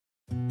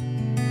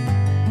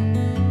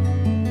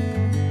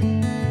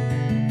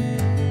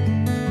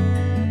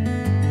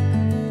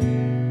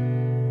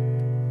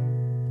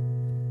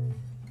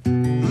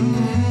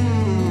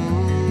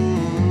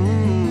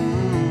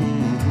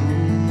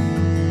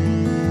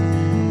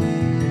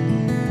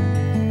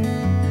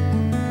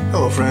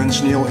Hello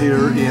friends, Neil here,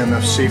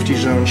 EMF Safety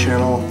Zone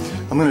channel.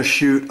 I'm going to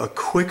shoot a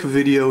quick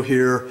video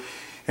here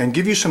and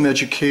give you some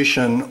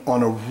education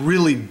on a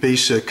really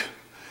basic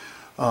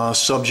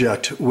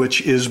subject,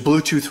 which is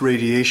Bluetooth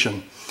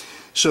radiation.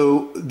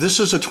 So this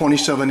is a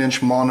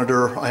 27-inch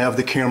monitor I have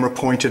the camera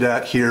pointed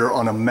at here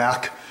on a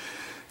Mac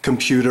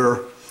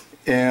computer,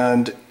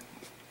 and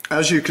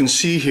as you can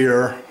see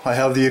here, I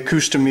have the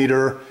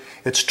acoustimeter.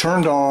 It's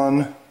turned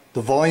on,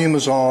 the volume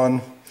is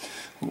on.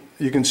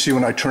 You can see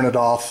when I turn it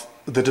off,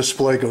 the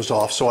display goes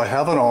off, so I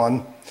have it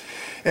on.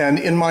 And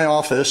in my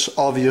office,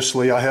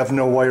 obviously, I have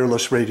no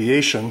wireless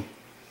radiation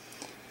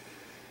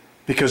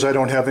because I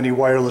don't have any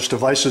wireless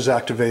devices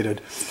activated.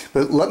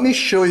 But let me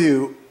show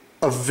you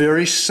a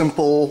very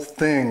simple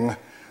thing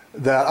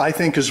that I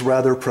think is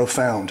rather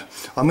profound.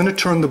 I'm going to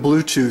turn the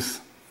Bluetooth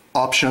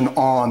option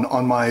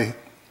on my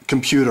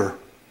computer.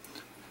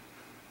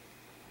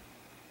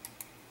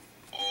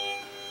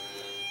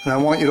 And I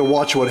want you to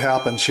watch what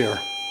happens here.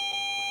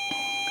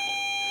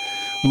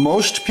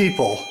 Most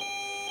people,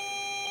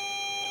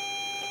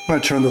 I'm going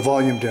to turn the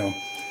volume down.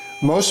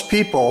 Most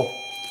people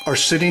are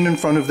sitting in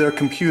front of their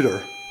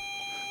computer,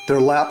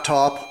 their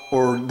laptop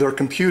or their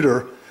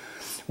computer,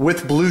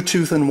 with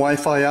Bluetooth and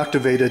Wi-Fi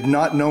activated,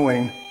 not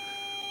knowing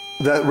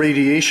that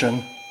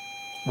radiation,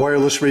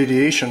 wireless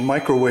radiation,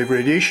 microwave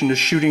radiation, is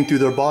shooting through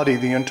their body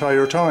the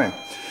entire time.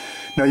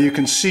 Now you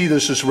can see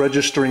this is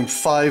registering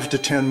 5 to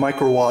 10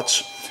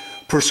 microwatts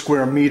per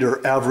square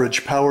meter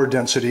average power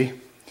density.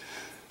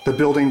 The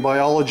building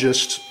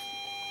biologists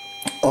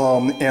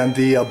and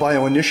the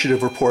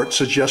bioinitiative report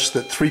suggests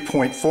that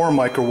 3.4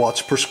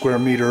 microwatts per square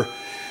meter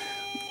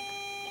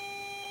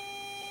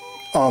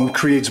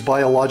creates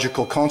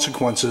biological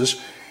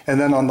consequences.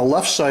 And then on the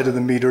left side of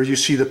the meter, you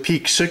see the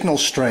peak signal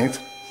strength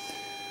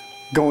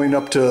going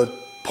up to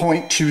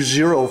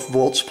 0.20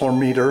 volts per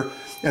meter,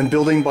 and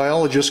building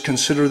biologists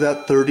consider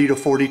that 30 to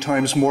 40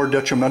 times more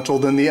detrimental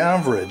than the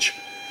average.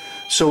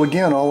 So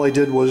again, all I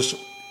did was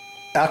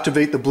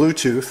activate the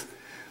Bluetooth.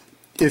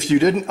 If you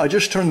didn't, I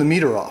just turned the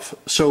meter off.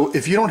 So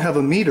if you don't have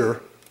a meter,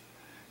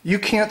 you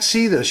can't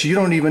see this. You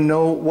don't even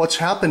know what's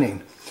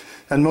happening.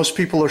 And most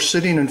people are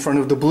sitting in front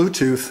of the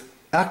Bluetooth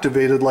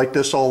activated like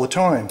this all the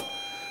time.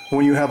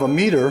 When you have a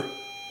meter,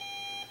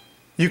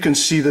 you can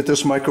see that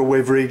this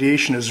microwave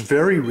radiation is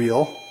very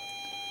real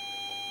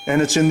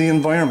and it's in the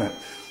environment.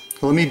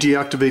 Let me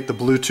deactivate the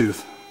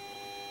Bluetooth.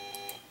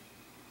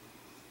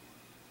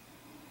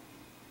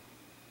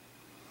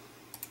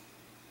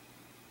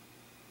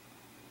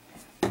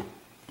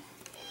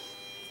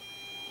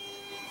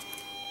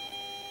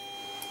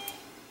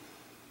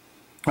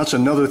 That's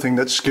another thing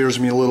that scares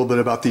me a little bit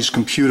about these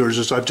computers,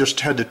 is I've just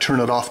had to turn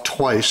it off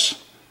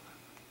twice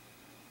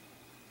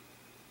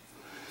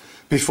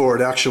before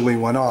it actually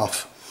went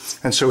off.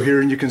 And so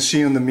here you can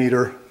see in the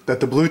meter that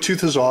the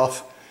Bluetooth is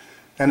off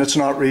and it's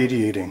not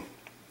radiating.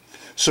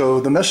 So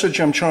the message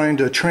I'm trying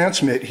to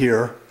transmit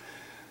here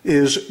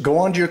is go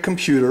onto your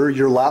computer,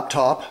 your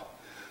laptop,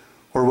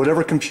 or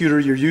whatever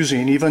computer you're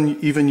using,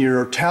 even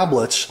your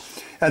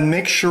tablets, and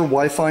make sure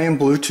Wi-Fi and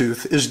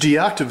Bluetooth is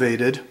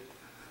deactivated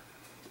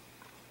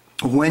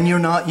when you're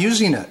not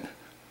using it.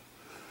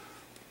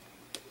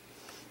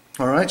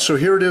 Alright, so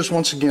here it is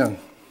once again.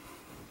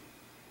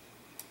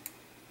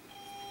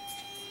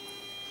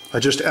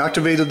 I just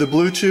activated the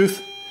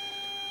Bluetooth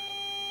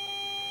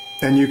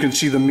and you can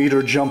see the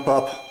meter jump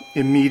up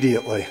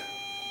immediately.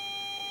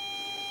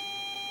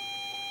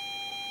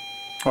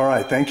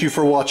 Alright, thank you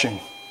for watching.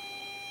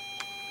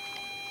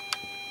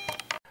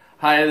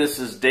 Hi, this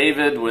is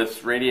David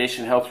with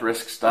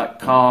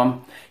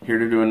RadiationHealthRisks.com, here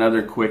to do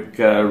another quick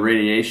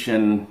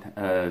radiation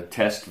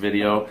test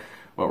video.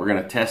 What we're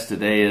going to test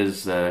today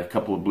is a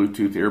couple of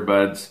Bluetooth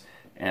earbuds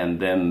and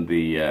then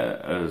the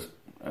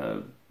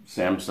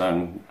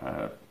Samsung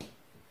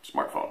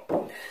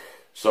smartphone.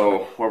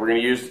 So what we're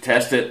going to use to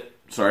test it,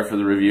 sorry for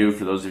the review,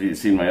 for those of you who've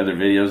seen my other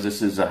videos,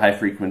 this is a high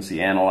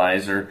frequency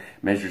analyzer,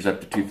 measures up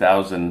to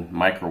 2,000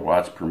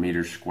 microwatts per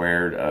meter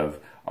squared of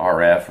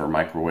RF or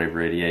microwave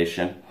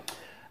radiation.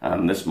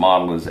 This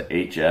model is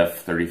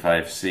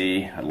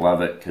HF35C. I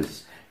love it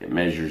because it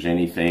measures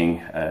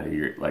anything,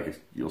 like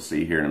you'll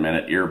see here in a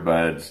minute,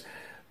 earbuds,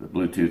 the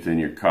Bluetooth in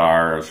your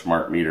car, a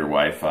smart meter,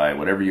 Wi-Fi,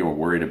 whatever you were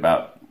worried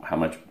about how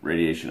much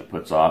radiation it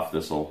puts off,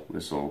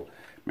 this'll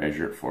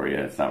measure it for you.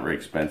 It's not very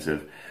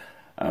expensive.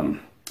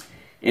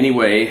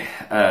 Anyway,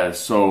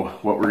 so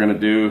what we're going to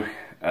do,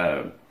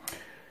 hang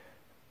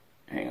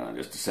on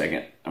just a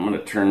second. I'm going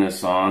to turn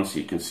this on so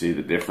you can see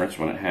the difference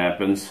when it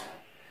happens.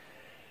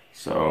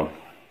 So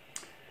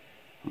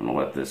I'm going to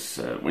let this,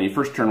 when you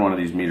first turn one of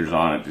these meters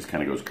on, it just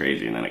kind of goes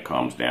crazy and then it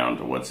calms down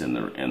to what's in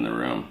the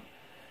room.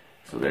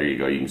 So there you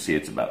go. You can see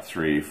it's about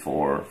 3,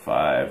 4,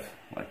 5,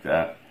 like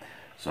that.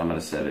 So I'm going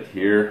to set it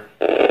here.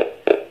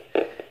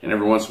 And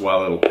every once in a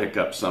while it'll pick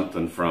up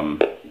something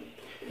from,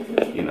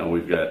 you know,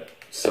 we've got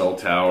cell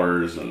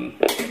towers and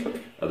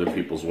other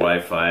people's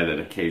Wi-Fi that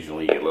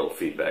occasionally you get a little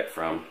feedback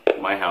from.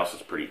 My house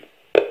is pretty,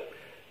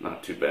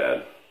 not too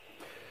bad.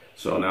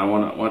 So now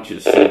I want you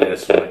to see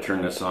this when I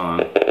turn this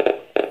on.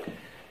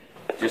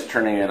 just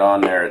turning it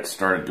on there, it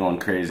started going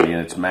crazy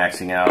and it's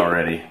maxing out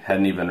already.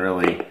 Hadn't even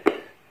really,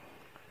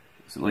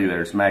 so look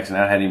there, it's maxing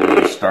out, hadn't even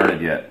really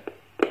started yet.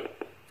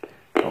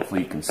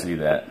 Hopefully you can see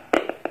that.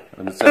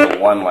 When it says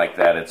 1 like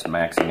that, it's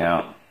maxing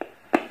out.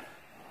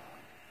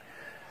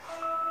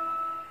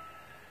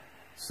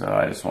 So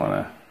I just want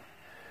to,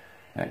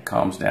 that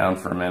calms down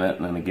for a minute,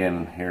 and then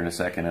again here in a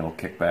second it'll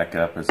kick back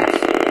up as it's,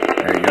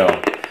 there you go,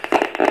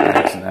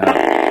 maxing out.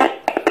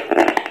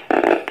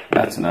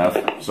 That's enough.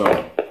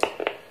 So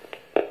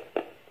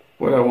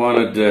what I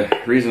wanted,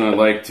 reason I'd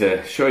like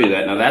to show you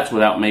that, now that's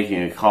without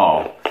making a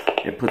call.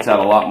 It puts out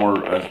a lot more,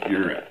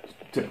 your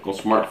typical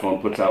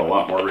smartphone puts out a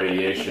lot more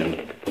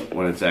radiation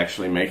when it's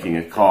actually making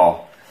a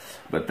call.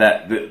 But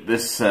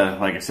this,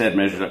 like I said,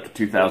 measures up to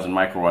 2,000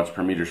 microwatts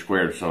per meter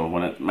squared. So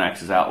when it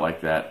maxes out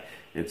like that,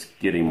 it's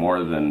getting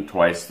more than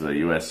twice the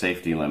U.S.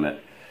 safety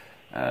limit,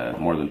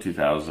 more than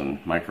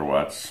 2,000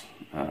 microwatts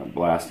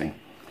blasting.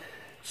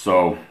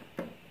 So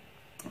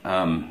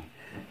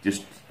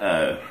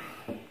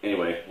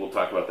anyway, we'll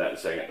talk about that in a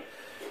second.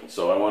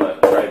 So I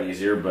want to try these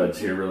earbuds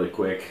here really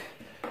quick.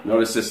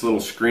 Notice this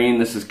little screen.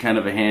 This is kind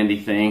of a handy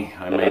thing.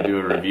 I may do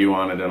a review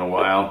on it in a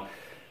while.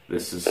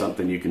 This is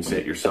something you can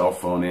set your cell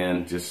phone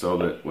in just so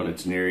that when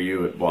it's near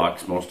you it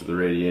blocks most of the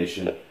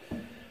radiation.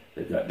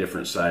 They've got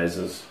different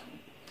sizes.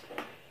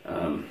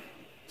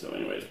 So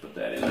anyways, put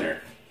that in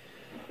there.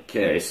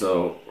 Okay,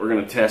 so we're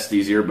going to test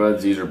these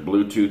earbuds. These are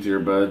Bluetooth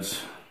earbuds.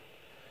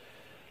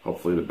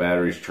 Hopefully the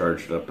battery's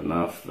charged up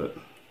enough that,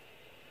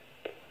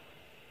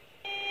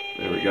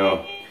 there we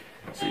go.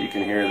 So you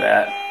can hear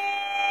that.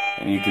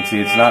 And you can see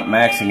it's not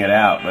maxing it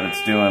out, but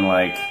it's doing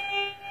like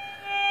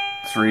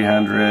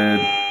 300.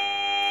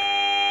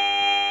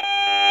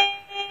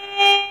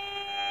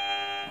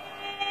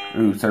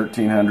 Ooh,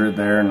 1,300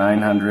 there,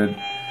 900.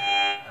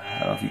 I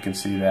don't know if you can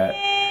see that.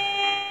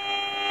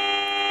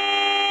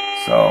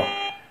 So,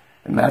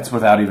 and that's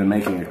without even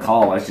making a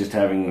call. That's just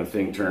having the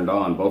thing turned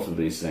on. Both of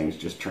these things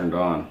just turned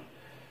on.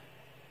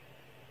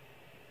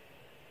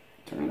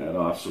 Turn that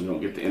off so we don't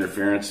get the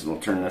interference, and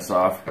we'll turn this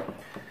off.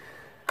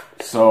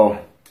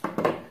 So,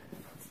 the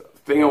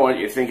thing I want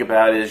you to think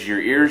about is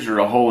your ears are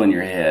a hole in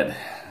your head.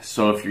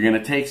 So if you're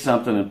going to take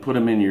something and put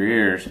them in your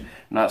ears, I'm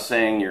not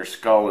saying your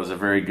skull is a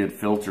very good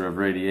filter of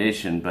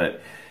radiation,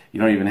 but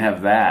you don't even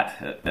have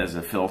that as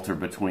a filter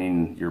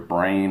between your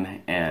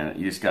brain, and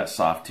you just got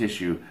soft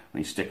tissue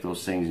when you stick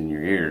those things in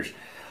your ears.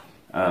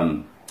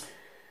 And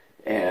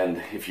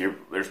if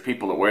there's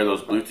people that wear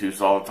those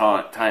Bluetooths all the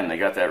time, they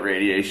got that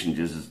radiation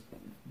just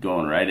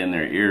going right in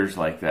their ears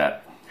like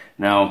that.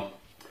 Now,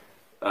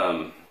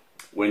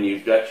 when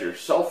you've got your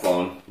cell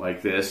phone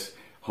like this,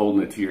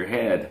 holding it to your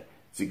head,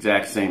 it's the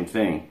exact same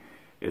thing.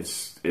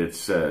 It's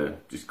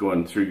just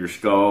going through your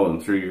skull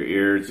and through your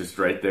ears, just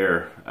right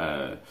there,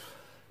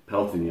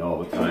 pelting you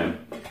all the time.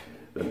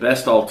 The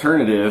best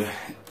alternative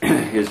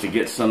is to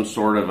get some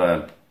sort of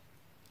a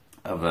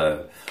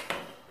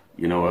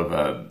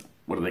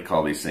what do they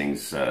call these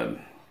things?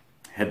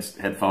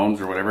 Headphones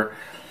or whatever.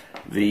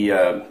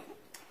 The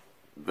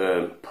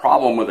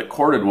problem with a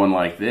corded one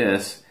like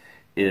this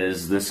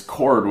is this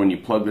cord, when you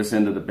plug this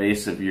into the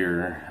base of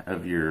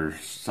your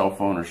cell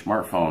phone or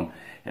smartphone,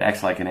 it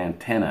acts like an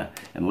antenna,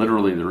 and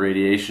literally the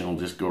radiation will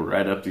just go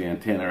right up the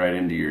antenna right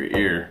into your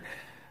ear.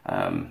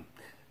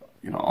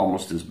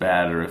 Almost as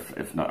bad, or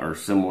if not, or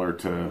similar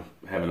to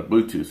having a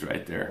Bluetooth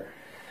right there.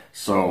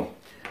 So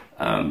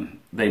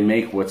they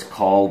make what's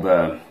called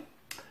a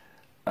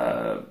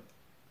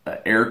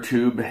air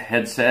tube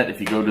headset. If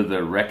you go to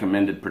the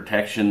recommended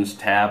protections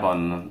tab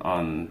on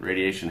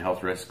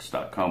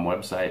radiationhealthrisks.com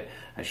website,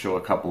 I show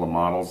a couple of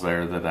models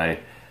there that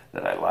I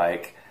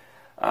like.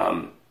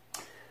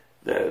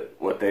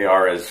 What they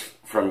are is,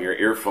 from your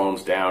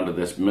earphones down to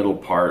this middle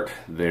part,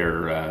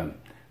 they're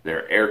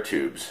air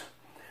tubes.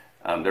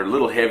 They're a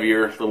little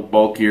heavier, a little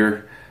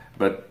bulkier,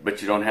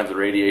 but you don't have the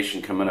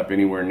radiation coming up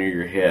anywhere near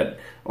your head.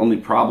 Only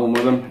problem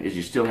with them is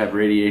you still have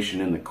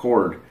radiation in the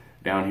cord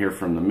down here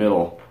from the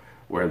middle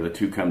where the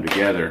two come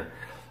together.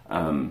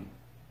 And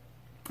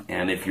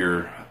if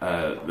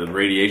the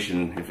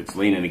radiation, if it's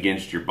leaning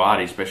against your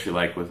body, especially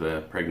like with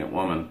a pregnant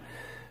woman,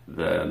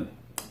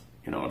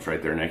 it's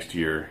right there next to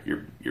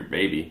your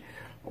baby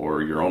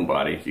or your own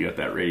body. You got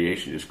that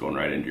radiation just going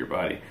right into your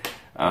body.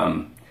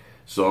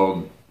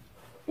 So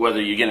whether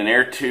you get an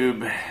air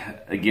tube,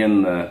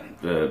 again,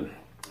 the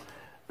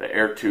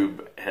air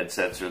tube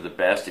headsets are the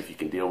best if you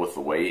can deal with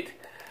the weight,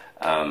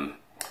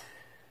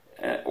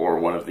 or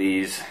one of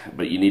these.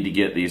 But you need to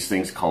get these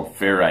things called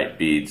ferrite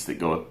beads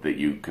that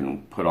you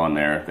can put on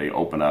there. They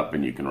open up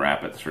and you can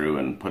wrap it through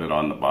and put it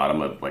on the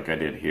bottom of, like I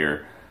did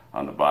here,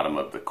 on the bottom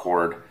of the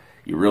cord.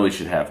 You really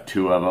should have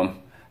 2 of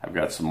them. I've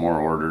got some more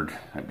ordered.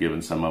 I've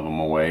given some of them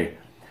away,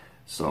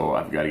 so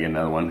I've got to get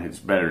another one. It's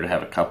better to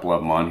have a couple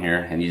of them on here,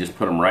 and you just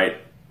put them right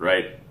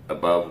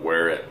above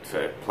where it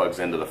plugs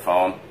into the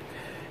phone,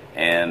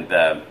 and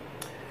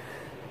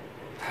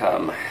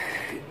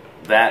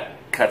that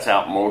cuts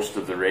out most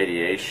of the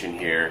radiation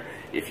here.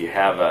 If you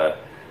have a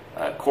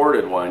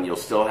corded one, you'll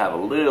still have a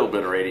little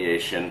bit of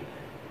radiation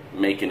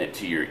making it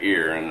to your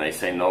ear, and they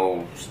say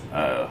no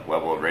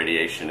level of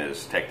radiation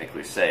is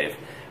technically safe,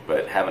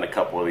 but having a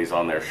couple of these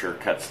on there sure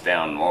cuts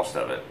down most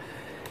of it.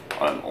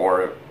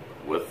 Or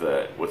with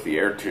the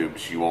air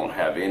tubes, you won't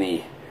have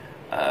any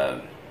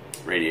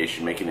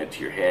radiation making it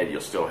to your head.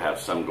 You'll still have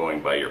some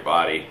going by your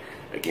body.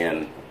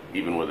 Again,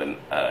 even with an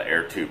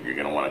air tube, you're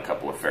going to want a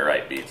couple of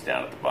ferrite beads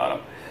down at the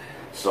bottom.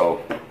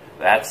 So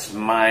that's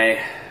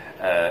my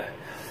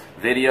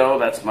video,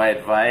 that's my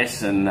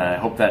advice, and I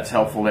hope that's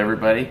helpful to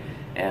everybody,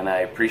 and I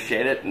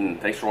appreciate it, and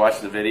thanks for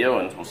watching the video,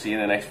 and we'll see you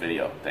in the next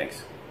video.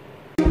 Thanks.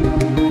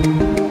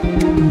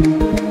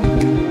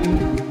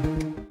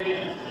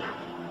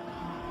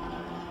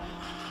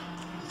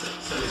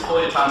 So this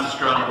fully autonomous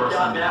drone works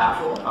on behalf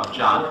of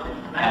John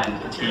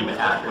and the team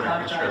at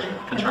Construction.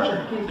 So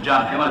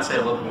John, if you want to say a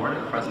little bit more to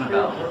the President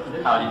about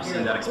how you've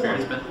seen that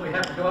experience been? We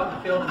have to go out in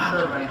the field and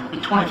survey.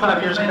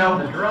 25 years ago,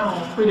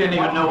 we didn't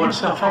even know what a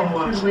cell phone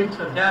was. We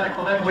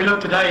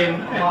look today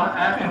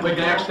and we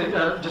can actually,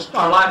 just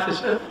our life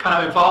is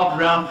kind of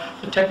evolved around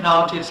the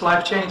technology. It's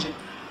life-changing.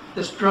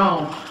 This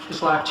drone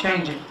is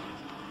life-changing.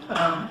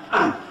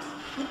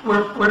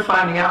 We're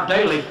finding out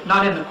daily,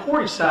 not in the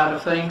quarry side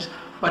of things,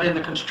 but in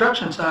the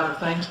construction side of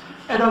things,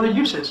 and other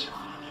uses.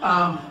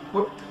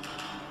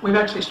 We've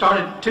actually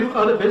started 2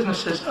 other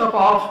businesses up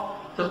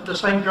off the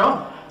same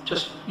drone,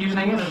 just using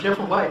it in a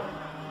different way.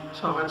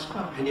 So it's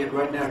and yet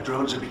right now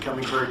drones are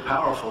becoming very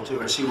powerful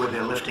too. I see where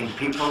they're lifting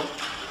people.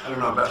 I don't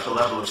know about the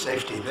level of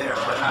safety there,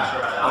 but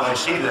I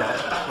see that.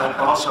 But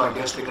also I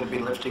guess they're going to be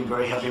lifting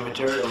very heavy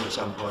material at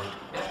some point.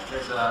 Yeah,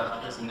 there's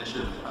an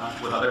initiative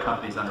with other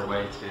companies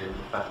underway to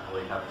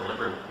effectively have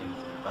delivery being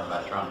done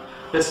by a drone.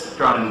 This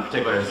drone in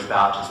particular is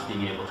about just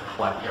being able to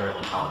collect aerial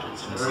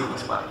intelligence in a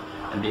sequence way,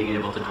 and being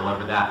able to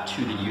deliver that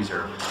to the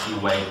user in a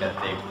way that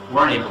they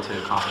weren't able to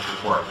accomplish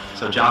before.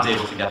 So John's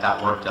able to get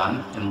that work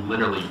done in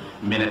literally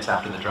minutes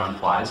after the drone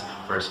flies,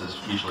 versus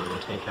usually it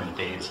would take him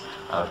days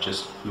of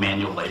just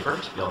manual labor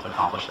to be able to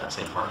accomplish that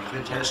same work.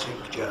 Fantastic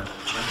job.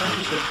 thank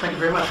you, sir. Thank you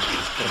very much.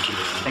 Thank you.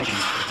 Thank you.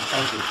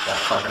 Thank you.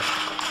 Pleasure.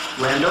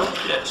 Randall?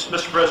 Yes,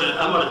 Mr. President,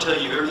 I'm going to tell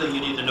you everything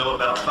you need to know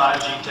about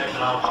 5G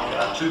technology in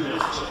about 2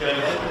 minutes, okay?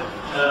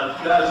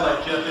 Guys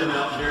like Jeff M.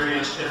 Mountain,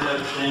 Darius, and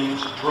other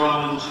things,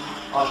 drones,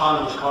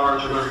 autonomous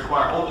cars are going to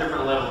require a whole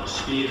different level of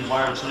speed and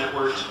wireless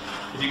networks.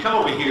 If you come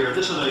over here,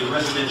 this is a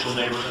residential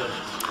neighborhood.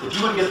 If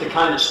you want to get the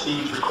kind of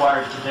speeds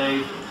required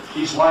today,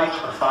 these lights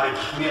are fiber.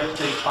 We have to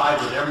take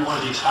fiber to every one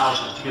of these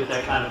houses to get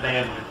that kind of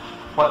bandwidth.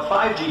 What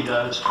 5G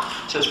does,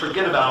 says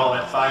forget about all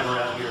that fiber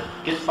out here.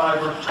 Get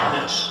fiber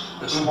to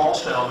the small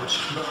cell, which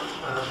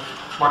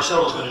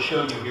Marcelo is going to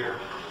show you here.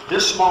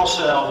 This small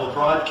cell will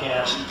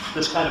broadcast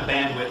this kind of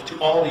bandwidth to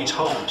all these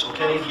homes,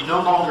 okay? You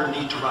no longer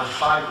need to run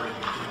fiber in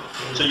here.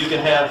 So you can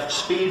have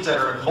speeds that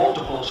are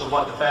multiples of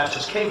what the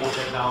fastest cable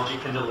technology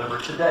can deliver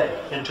today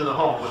into the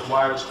home with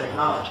wireless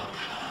technology.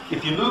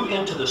 If you move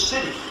into the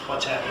city,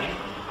 what's happening?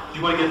 If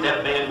you want to get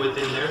that bandwidth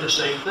in there, the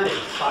same thing.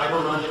 Fiber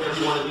run to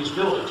every one of these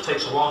buildings. It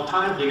takes a long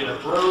time digging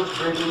up roads,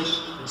 bridges,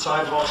 and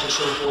sidewalks and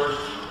so forth.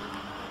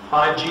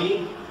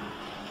 5G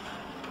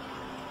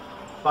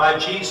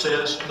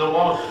says no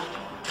longer.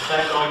 In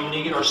fact, all you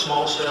need are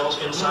small cells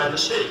inside the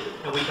city,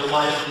 and we can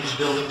light up these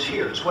buildings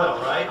here as well,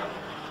 right?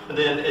 And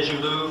then as you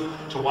move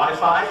to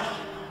Wi-Fi,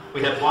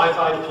 we have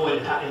Wi-Fi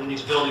deployed in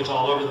these buildings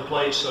all over the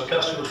place, so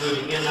customers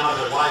moving in and out of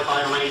the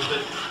Wi-Fi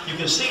arrangement. You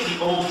can see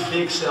the old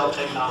big cell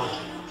technology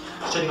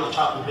sitting on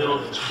top of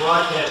buildings,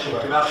 broadcasting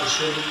throughout the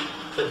city.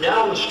 But down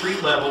on the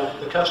street level,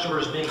 the customer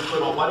is being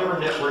put on whatever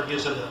network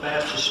gives them the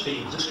fastest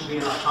speeds. This could be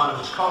an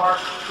autonomous car,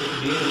 it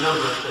could be any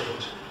number of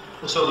things.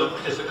 And so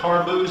as the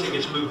car moves, it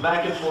gets moved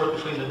back and forth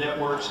between the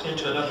networks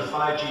into another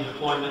 5G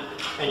deployment,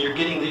 and you're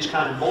getting these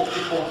kind of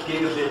multiple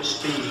gigabit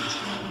speeds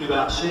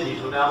throughout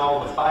cities without all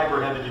the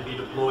fiber having to be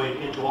deployed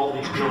into all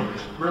these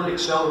buildings. Really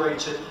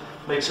accelerates it,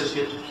 makes us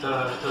get to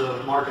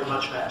the market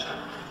much faster.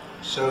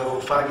 So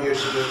 5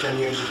 years ago, 10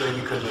 years ago,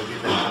 you couldn't have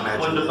even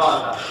imagined Wouldn't have this.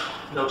 thought about it.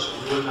 No, sir,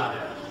 we would not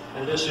have.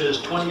 And this is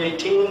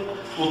 2018.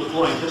 We'll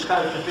deploy this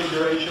kind of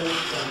configuration,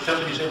 and the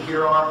companies in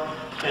here are.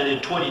 And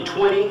in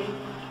 2020,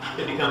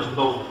 it becomes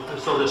mobile.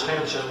 And so this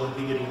handset will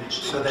be getting these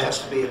speeds. So there has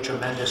to be a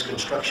tremendous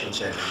construction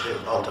saving too,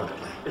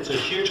 ultimately. It's a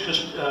huge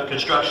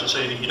construction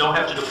saving. You don't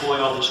have to deploy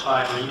all this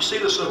fiber. And you see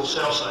this little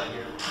cell site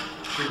here.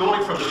 You're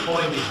going from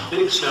deploying these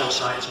big cell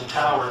sites and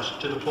towers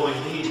to deploying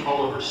these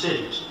all over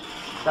cities.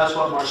 That's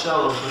what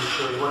Marcelo is going to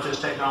show you, what this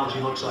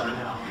technology looks like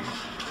now.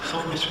 So,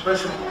 Mr.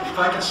 President, if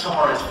I can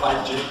summarize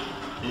 5G,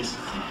 is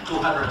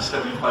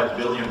 $275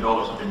 billion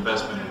of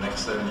investment in the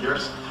next 7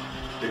 years,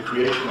 the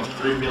creation of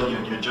 3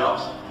 million new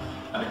jobs,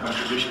 and a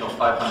contribution of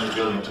 $500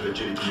 billion to the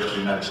GDP of the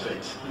United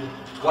States.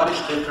 What is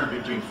different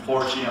between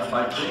 4G and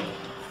 5G?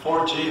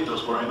 4G,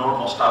 those were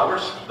enormous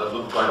towers that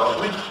look quite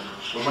ugly.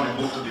 We're going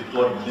to move to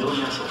deploy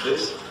millions of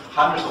this,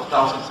 hundreds of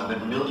thousands, and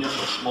then millions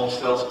of small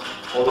cells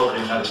all over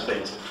the United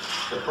States.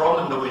 The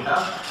problem that we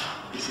have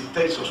is it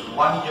takes us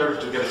 1 year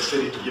to get a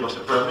city to give us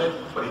a permit,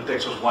 but it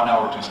takes us 1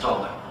 hour to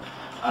install them.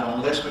 And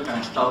unless we can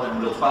install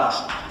them real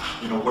fast,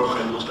 we're going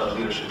to lose that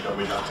leadership that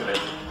we have today.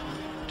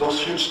 Those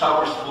huge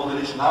towers, all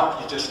it is now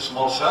is just a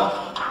small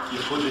cell. You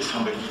put this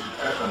on the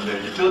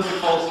utility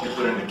poles, you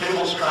put it in the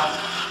cable strands,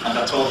 and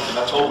that's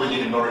all we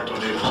need in order to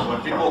enable. So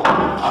when people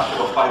ask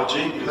about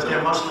 5G, But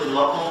they're mostly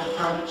local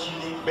permits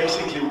you need?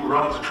 basically we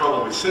run into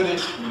trouble with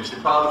cities,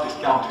 municipalities,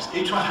 counties.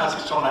 Each one has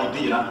its own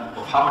idea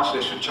of how much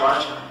they should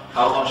charge,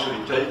 how long should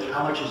it take.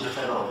 How much is a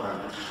federal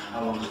permit?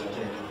 How long does that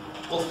take?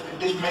 Well,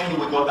 this mainly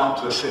would go down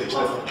to the cities.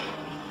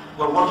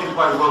 We're working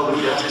quite well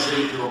with the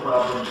city to a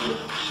problem with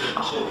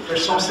certain cities.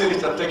 There's some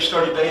cities that takes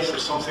 30 days,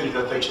 there's some cities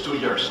that takes 2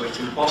 years, so it's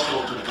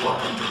impossible to do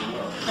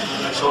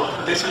it. So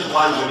this is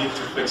why we need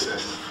to fix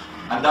this.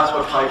 And that's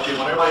what 5G,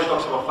 when everybody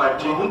talks about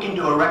 5G, We can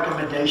do a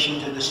recommendation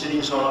to the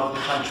cities all over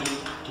the country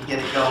to get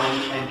it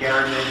going and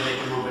guarantee maybe they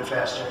can move it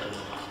faster.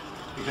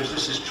 Because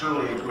this is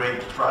truly a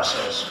great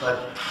process, but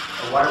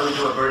why don't we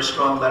do a very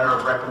strong letter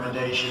of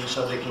recommendation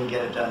so they can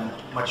get it done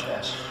much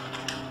faster?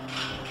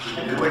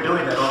 We're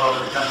doing that all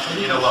over the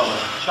country. You know what,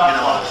 shot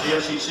clocks, the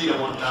FCC at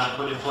one time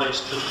put in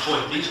place to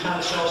deploy these kind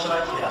of cell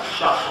sites,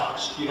 shot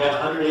clocks. You had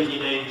 180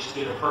 days to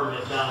get a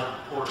permit done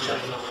or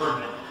getting a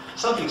permit.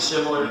 Something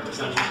similar is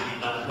going to need to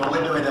be done. But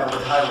we're doing that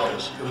with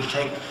highways. It would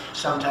take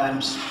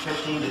sometimes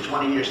 15 to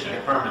 20 years to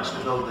get permits to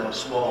build a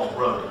small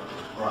road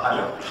or a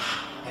highway.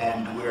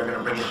 And we're going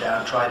to bring it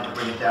down, trying to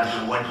bring it down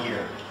to 1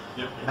 year,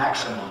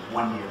 maximum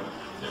 1 year.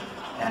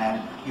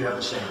 And you have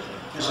the same thing.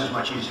 This is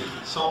much easier.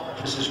 So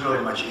This is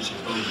really much easier,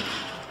 believe me.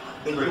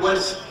 the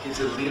US is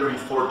a leader in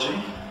 4G.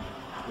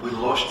 We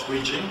launched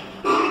 3G.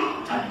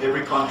 And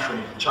every country,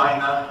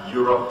 China,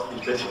 Europe,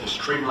 is basically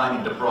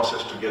streamlining the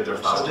process to get there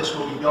So faster. this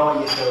will be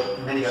going into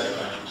many other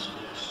countries.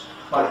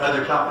 By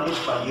other companies,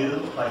 by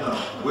you, by No,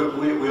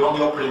 we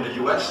only operate in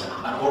the US,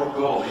 and our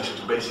goal is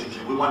to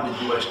basically, we want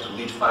the US to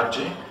lead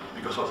 5G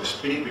because of the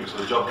speed, because of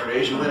the job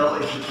creation. You will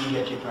if you can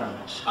get your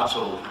permits.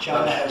 Absolutely.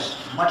 China has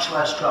much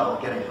less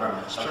trouble getting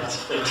permits.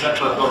 The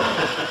central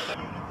government.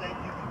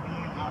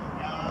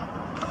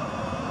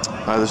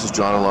 Hi, this is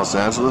John in Los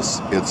Angeles.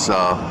 It's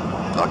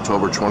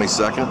October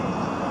 22nd,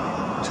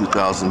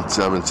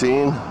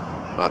 2017,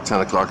 about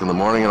 10 o'clock in the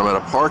morning, and I'm at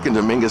a park in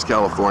Dominguez,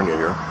 California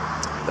here.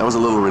 That was a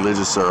little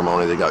religious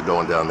ceremony they got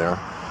going down there.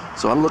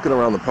 So I'm looking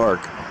around the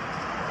park,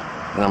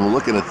 and I'm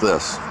looking at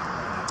this.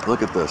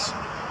 Look at this.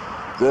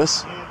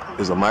 This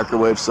is a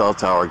microwave cell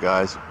tower,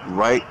 guys,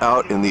 right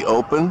out in the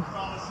open,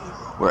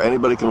 where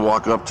anybody can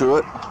walk up to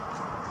it.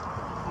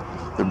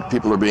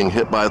 People are being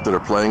hit by it that are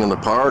playing in the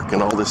park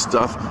and all this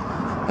stuff.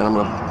 And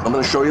I'm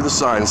gonna show you the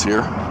signs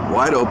here,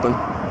 wide open.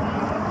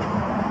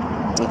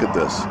 Look at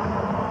this.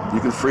 You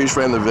can freeze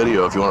frame the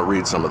video if you want to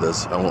read some of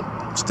this. I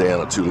won't stay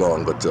on it too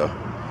long, but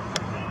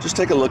just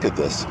take a look at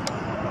this.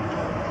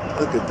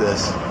 Look at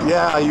this.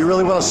 Yeah, you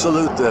really want to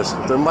salute this.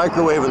 They're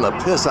microwaving the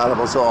piss out of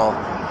us all,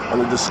 and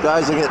they're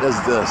disguising it as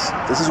this.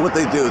 This is what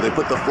they do. They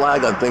put the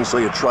flag on things so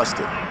you trust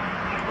it.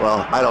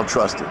 Well, I don't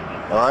trust it,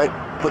 all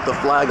right? Put the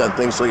flag on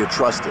things so you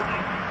trust it.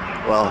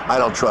 Well, I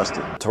don't trust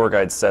it. Tour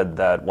guide said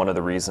that one of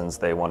the reasons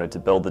they wanted to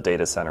build the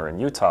data center in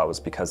Utah was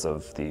because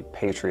of the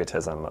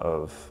patriotism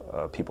of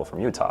people from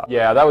Utah.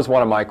 Yeah, that was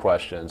one of my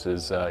questions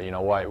is, you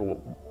know,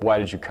 why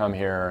did you come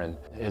here? And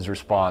his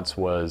response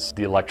was,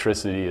 the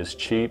electricity is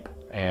cheap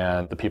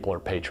and the people are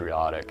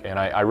patriotic. And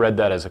I read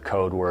that as a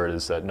code word,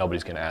 is that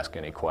nobody's going to ask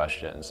any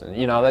questions. And,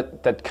 you know,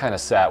 that kind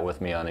of sat with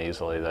me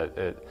uneasily,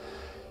 that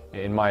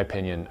in my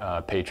opinion,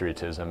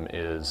 patriotism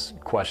is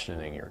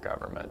questioning your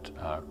government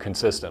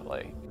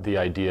consistently. The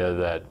idea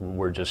that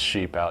we're just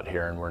sheep out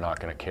here and we're not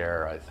going to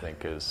care, I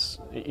think is,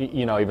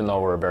 you know, even though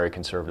we're a very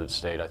conservative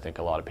state, I think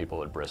a lot of people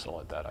would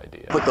bristle at that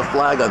idea. Put the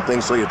flag on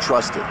things so you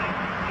trust it.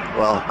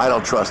 Well, I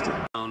don't trust it.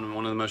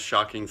 One of the most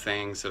shocking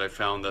things that I've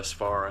found thus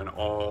far in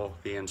all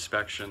the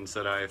inspections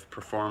that I've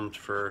performed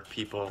for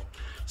people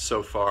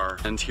so far.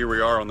 And here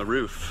we are on the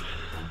roof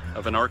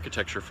of an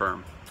architecture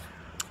firm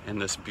in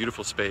this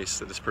beautiful space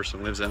that this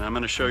person lives in. I'm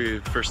going to show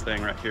you the first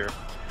thing right here.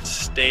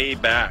 Stay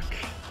back.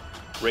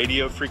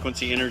 Radio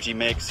frequency energy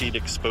may exceed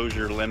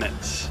exposure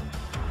limits.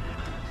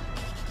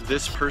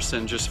 This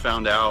person just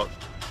found out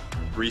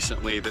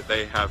recently that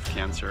they have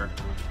cancer,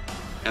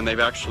 and they've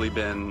actually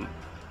been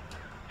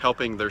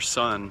helping their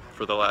son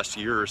for the last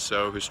year or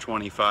so, who's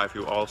 25,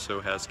 who also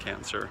has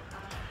cancer.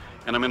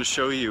 And I'm going to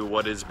show you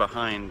what is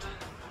behind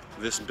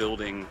this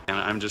building, and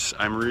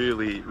I'm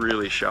really,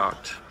 really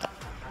shocked.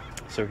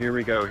 So here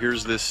we go.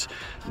 Here's this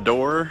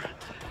door,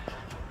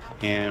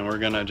 and we're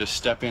gonna just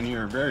step in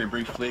here very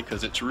briefly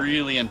because it's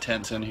really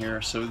intense in here.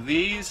 So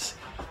this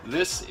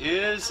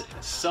is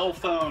cell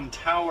phone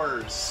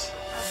towers.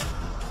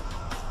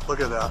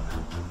 Look at that.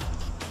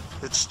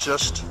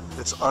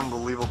 It's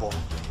unbelievable.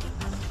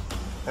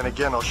 And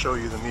again, I'll show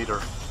you the meter.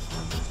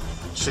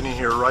 Sitting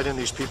here right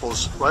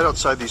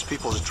outside these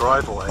people's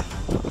driveway.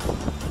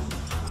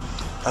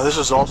 Now this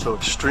is also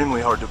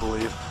extremely hard to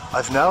believe.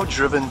 I've now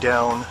driven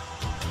down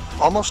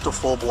almost a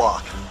full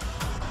block,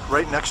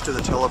 right next to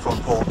the telephone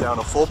pole, down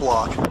a full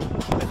block,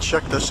 and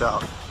check this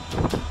out.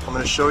 I'm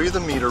going to show you the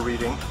meter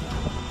reading,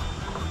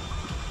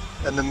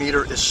 and the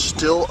meter is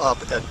still up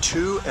at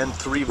 2 and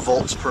 3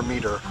 volts per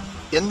meter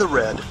in the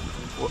red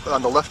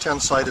on the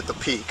left-hand side at the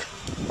peak,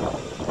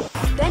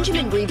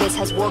 Benjamin Rivas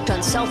has worked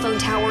on cell phone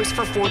towers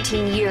for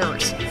 14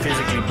 years.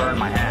 Physically burned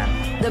my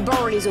hand. The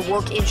burn is a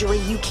work injury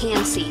you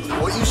can see.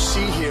 What you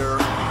see here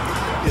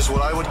is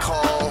what I would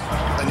call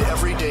an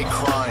everyday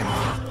crime.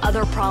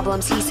 Other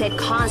problems he said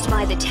caused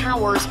by the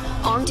towers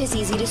aren't as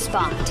easy to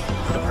spot.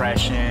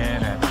 Depression,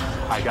 and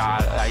I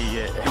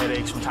get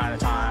headaches from time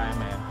to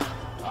time,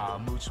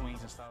 and mood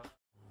swings and stuff.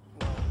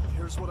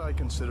 Here's what I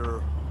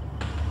consider,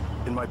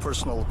 in my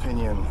personal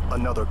opinion,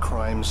 another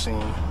crime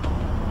scene.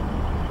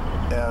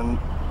 And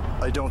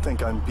I don't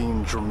think I'm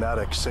being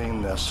dramatic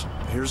saying this.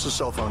 Here's the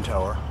cell phone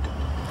tower.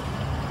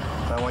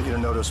 I want you to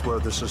notice where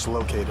this is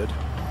located.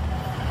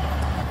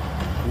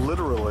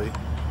 Literally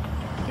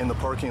in the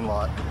parking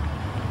lot,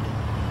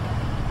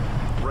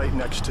 right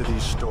next to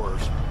these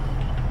stores.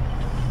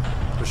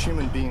 There's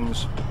human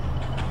beings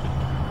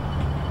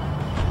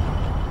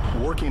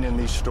working in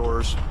these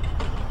stores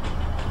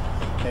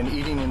and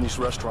eating in these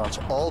restaurants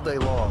all day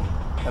long,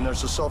 and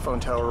there's a cell phone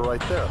tower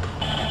right there.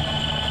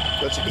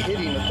 That's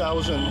hitting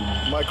 1,000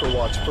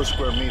 microwatts per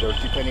square meter,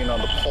 depending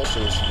on the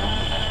pulses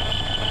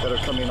that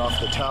are coming off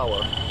the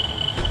tower.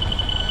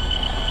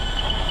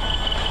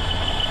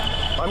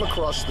 I'm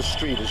across the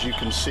street, as you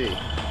can see.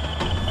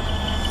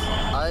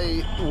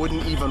 I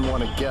wouldn't even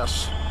want to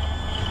guess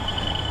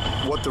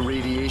what the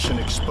radiation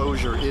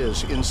exposure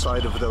is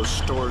inside of those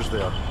stores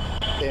there.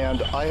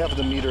 And I have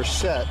the meter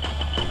set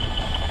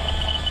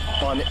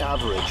on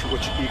average,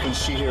 which you can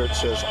see here it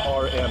says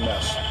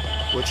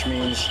RMS, which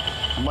means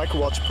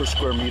microwatts per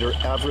square meter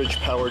average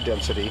power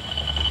density.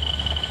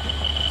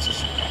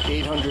 It's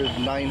 800,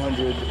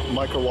 900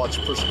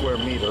 microwatts per square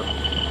meter.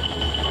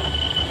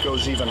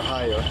 Goes even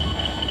higher.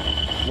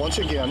 Once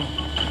again,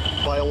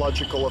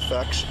 biological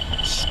effects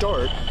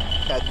start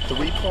at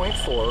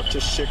 3.4 to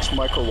 6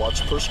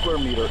 microwatts per square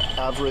meter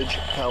average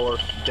power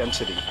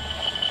density.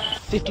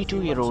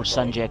 52-year-old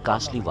Sanjay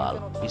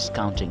Kasliwal is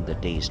counting the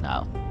days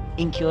now.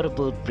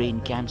 Incurable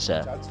brain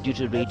cancer due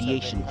to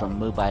radiation from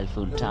mobile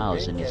phone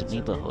towers in his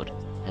neighborhood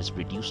has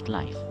reduced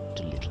life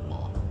to little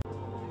more.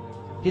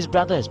 His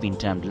brother has been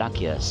termed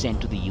luckier,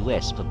 sent to the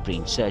US for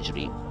brain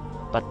surgery,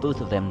 but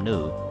both of them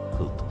know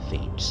hope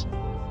fades.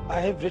 I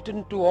have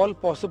written to all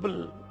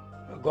possible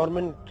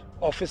government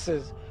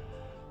offices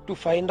to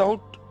find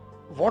out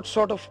what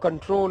sort of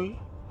control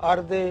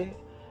are they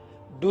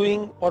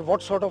doing or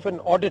what sort of an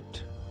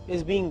audit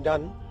is being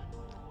done,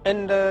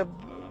 and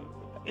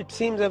it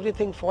seems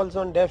everything falls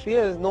on deaf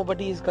ears.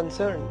 Nobody is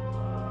concerned.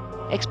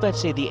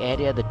 Experts say the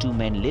area the two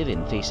men live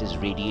in faces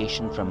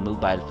radiation from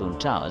mobile phone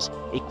towers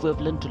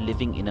equivalent to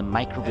living in a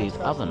microwave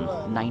oven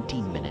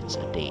 19 minutes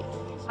a day.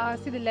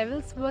 See, the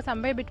levels were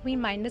somewhere between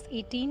minus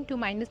 18 to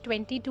minus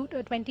 20 to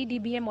 20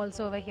 dBm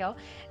also over here,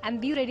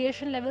 and the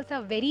radiation levels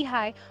are very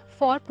high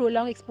for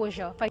prolonged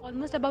exposure,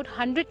 almost about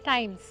 100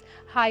 times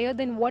higher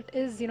than what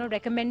is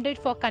recommended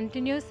for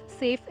continuous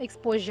safe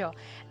exposure.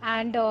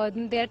 And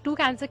there are 2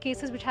 cancer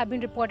cases which have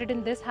been reported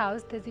in this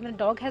house. There's even a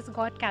dog has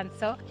got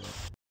cancer.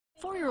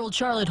 4-year-old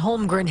Charlotte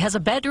Holmgren has a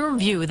bedroom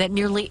view that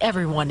nearly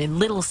everyone in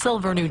Little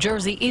Silver, New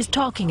Jersey is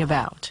talking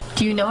about.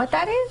 Do you know what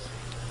that is?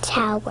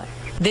 Tower.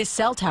 This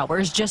cell tower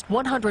is just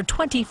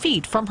 120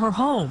 feet from her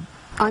home.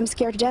 I'm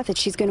scared to death that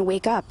she's going to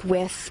wake up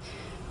with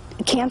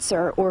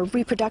cancer or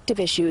reproductive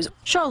issues.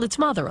 Charlotte's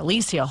mother,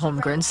 Alicia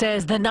Holmgren,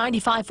 says the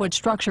 95-foot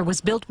structure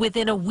was built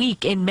within a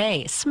week in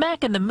May,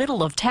 smack in the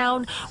middle of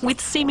town, with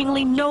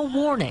seemingly no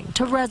warning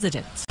to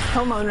residents.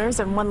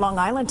 Homeowners in one Long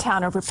Island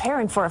town are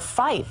preparing for a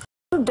fight.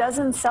 2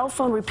 dozen cell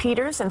phone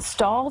repeaters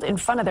installed in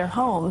front of their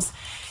homes.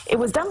 It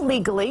was done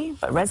legally,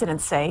 but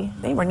residents say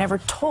they were never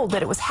told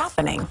that it was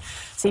happening.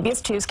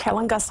 CBS 2's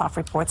Carolyn Gussoff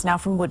reports now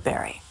from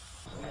Woodbury.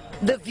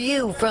 The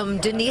view from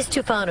Denise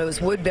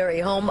Tufano's Woodbury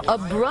home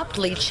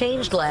abruptly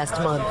changed last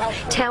month,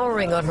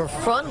 towering on her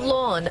front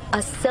lawn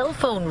a cell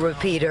phone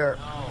repeater.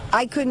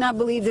 I could not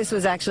believe this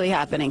was actually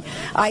happening.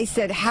 I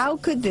said, how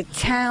could the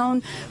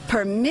town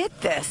permit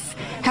this?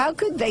 How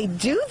could they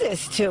do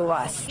this to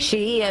us?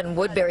 She and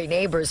Woodbury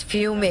neighbors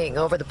fuming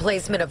over the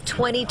placement of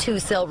 22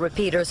 cell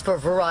repeaters for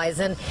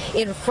Verizon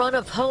in front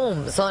of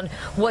homes on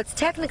what's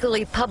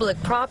technically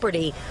public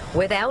property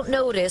without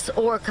notice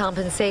or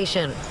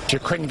compensation. You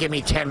couldn't give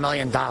me $10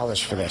 million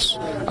for this,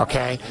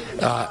 okay?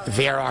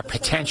 There are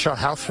potential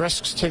health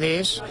risks to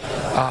these.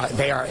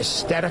 They are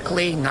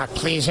aesthetically not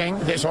pleasing.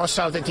 There's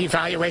also the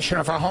devaluation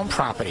of our home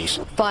properties.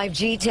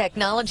 5G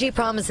technology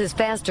promises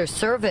faster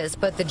service,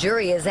 but the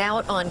jury is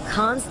out on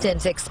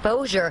constant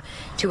exposure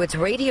to its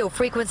radio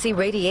frequency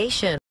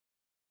radiation.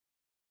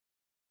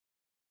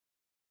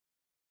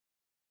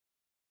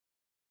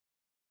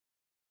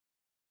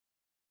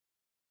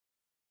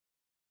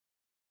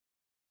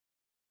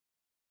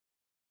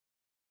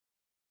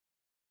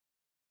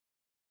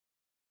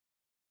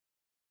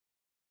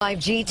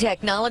 5G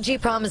technology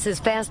promises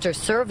faster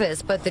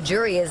service, but the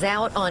jury is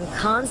out on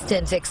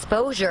constant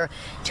exposure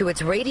to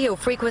its radio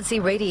frequency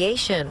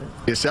radiation.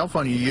 Your cell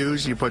phone you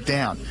use, you put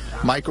down.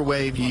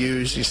 Microwave you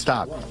use, you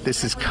stop.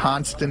 This is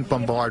constant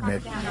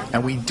bombardment,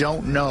 and we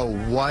don't know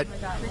what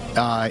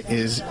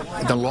is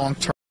the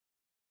long-term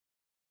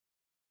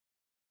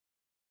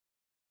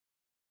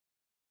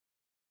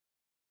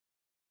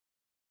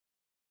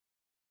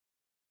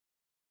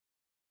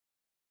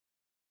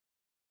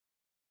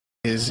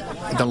is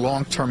the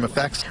long-term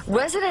effects.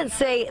 Residents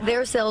say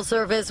their cell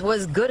service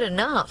was good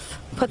enough.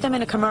 Put them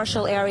in a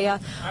commercial area.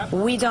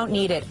 We don't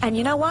need it. And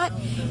you know what?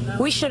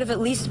 We should have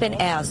at least been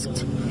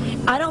asked.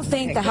 I don't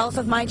think the health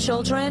of my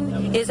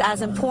children is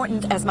as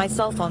important as my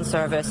cell phone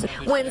service.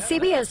 When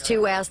CBS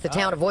 2 asked the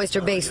town of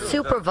Oyster Bay's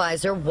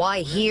supervisor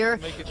why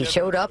here, he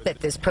showed up at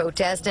this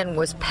protest and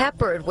was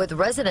peppered with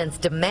residents'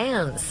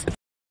 demands.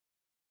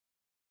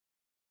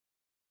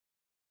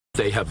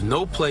 They have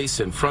no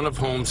place in front of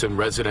homes in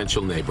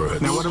residential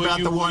neighborhoods. Now, what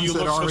about the ones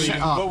that are already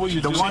up?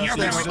 The ones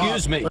that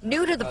Excuse me.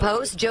 New to the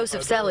Post,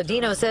 Joseph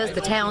Saladino says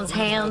the town's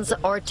hands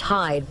are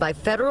tied by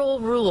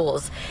federal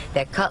rules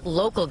that cut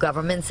local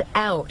governments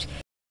out.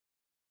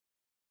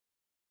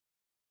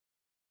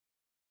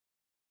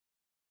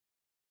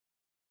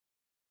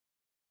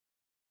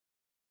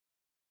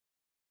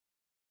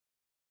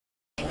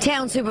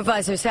 Town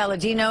Supervisor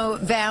Saladino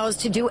vows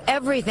to do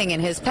everything in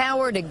his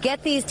power to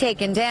get these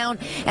taken down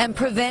and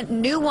prevent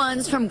new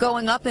ones from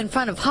going up in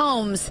front of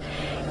homes.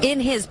 In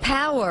his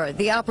power,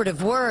 the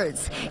operative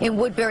words. In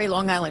Woodbury,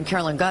 Long Island,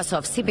 Carolyn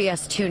Gussoff,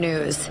 CBS 2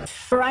 News.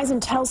 Verizon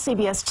tells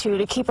CBS 2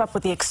 to keep up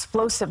with the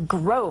explosive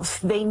growth.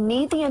 They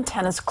need the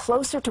antennas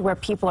closer to where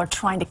people are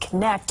trying to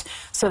connect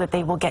so that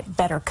they will get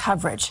better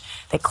coverage.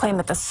 They claim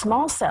that the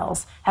small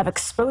cells have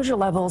exposure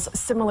levels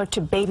similar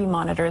to baby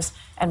monitors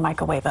and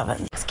microwave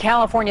ovens.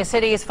 California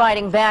City is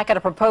fighting back at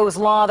a proposed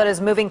law that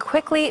is moving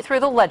quickly through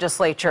the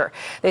legislature.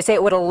 They say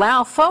it would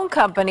allow phone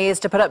companies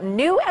to put up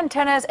new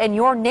antennas in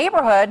your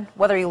neighborhood,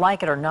 whether you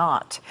like it or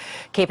not.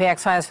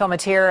 KPX5's Phil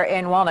Matier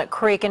in Walnut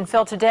Creek. And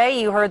Phil,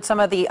 today you heard some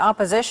of the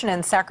opposition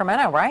in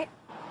Sacramento, right?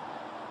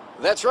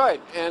 That's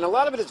right, and a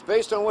lot of it is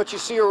based on what you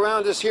see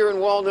around us here in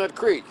Walnut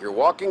Creek. You're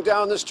walking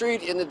down the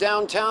street in the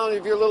downtown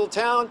of your little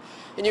town,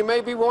 and you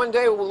maybe one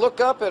day will look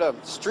up at a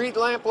street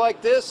lamp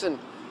like this, and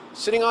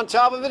sitting on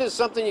top of it is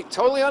something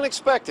totally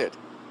unexpected.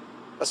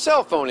 A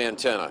cell phone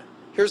antenna.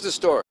 Here's the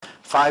story.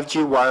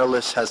 5G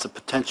wireless has the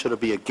potential to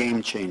be a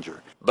game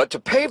changer. But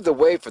to pave the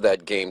way for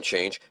that game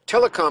change,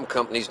 telecom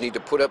companies need to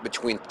put up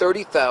between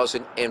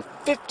 30,000 and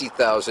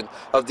 50,000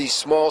 of these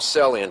small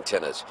cell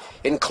antennas,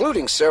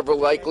 including several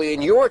likely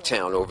in your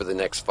town over the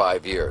next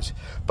 5 years,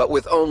 but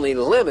with only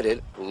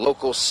limited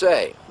local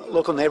say.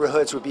 Local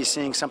neighborhoods would be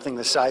seeing something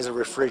the size of a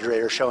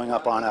refrigerator showing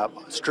up on a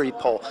street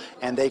pole,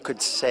 and they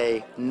could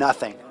say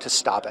nothing to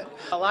stop it.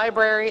 A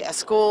library, a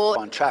school.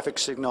 On traffic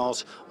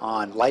signals,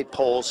 on light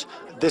poles,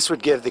 this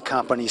would give the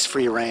companies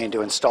free rein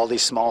to install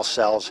these small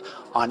cells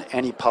on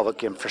any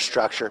public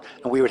infrastructure,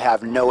 and we would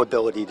have no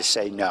ability to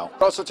say no.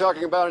 We're also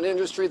talking about an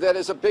industry that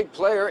is a big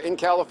player in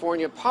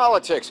California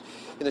politics.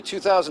 In the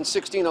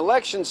 2016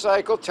 election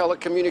cycle,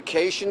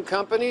 telecommunication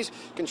companies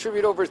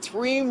contribute over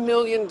 $3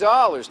 million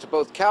to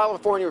both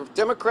California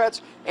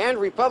Democrats and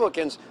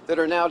Republicans that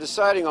are now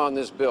deciding on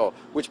this bill,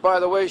 which, by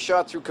the way,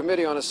 shot through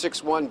committee on a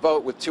 6-1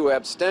 vote with 2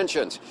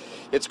 abstentions.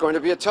 It's going to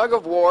be a tug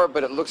of war,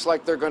 but it looks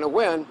like they're going to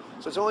win,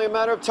 so it's only a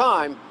matter of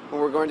time when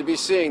we're going to be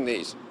seeing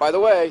these. By the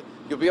way,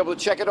 you'll be able to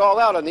check it all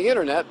out on the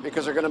internet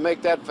because they're going to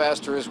make that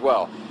faster as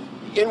well.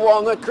 In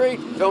Walnut Creek,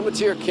 Phil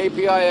Matier,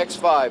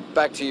 KPIX5.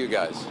 Back to you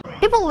guys.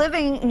 People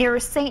living near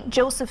St.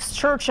 Joseph's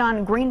Church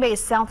on Green Bay's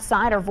south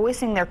side are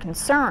voicing their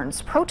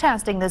concerns,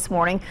 protesting this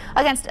morning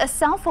against a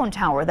cell phone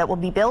tower that will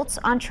be built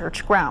on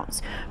church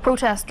grounds.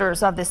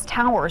 Protesters of this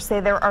tower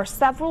say there are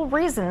several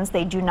reasons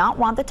they do not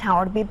want the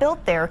tower to be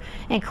built there,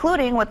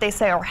 including what they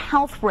say are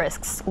health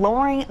risks,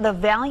 lowering the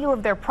value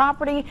of their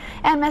property,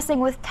 and messing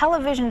with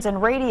televisions and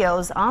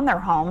radios on their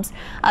homes.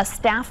 A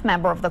staff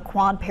member of the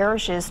Quad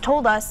Parishes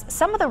told us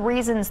some of the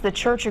reasons the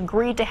church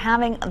agreed to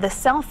having the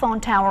cell phone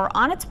tower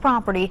on its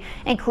property,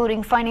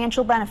 including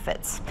financial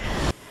benefits.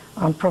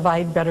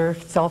 Provide better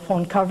cell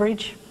phone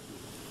coverage,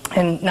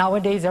 and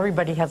nowadays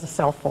everybody has a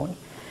cell phone,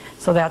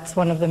 so that's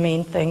one of the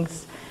main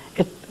things.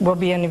 It will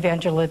be an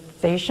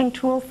evangelization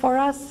tool for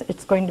us.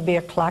 It's going to be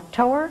a clock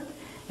tower,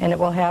 and it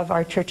will have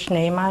our church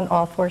name on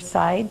all 4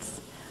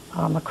 sides,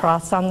 a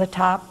cross on the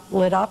top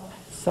lit up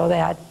so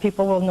that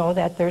people will know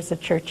that there's a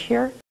church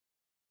here.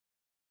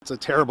 It's a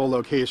terrible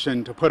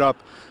location to put up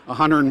a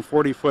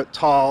 140-foot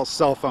tall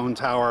cell phone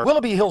tower.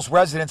 Willoughby Hills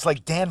residents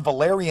like Dan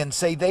Valerian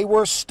say they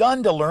were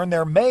stunned to learn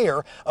their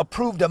mayor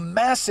approved a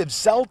massive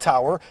cell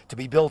tower to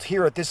be built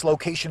here at this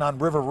location on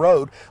River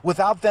Road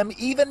without them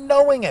even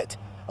knowing it.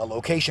 A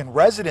location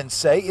residents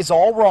say is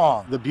all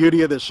wrong. The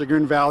beauty of the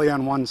Chagrin Valley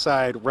on one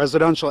side,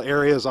 residential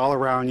areas all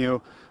around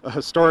you, a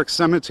historic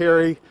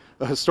cemetery,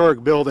 a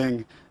historic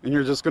building, and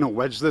you're just going to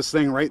wedge this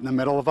thing right in the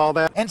middle of all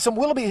that? And some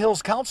Willoughby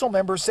Hills council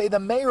members say the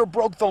mayor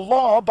broke the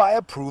law by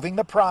approving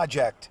the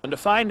project. And to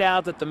find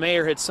out that the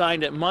mayor had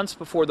signed it months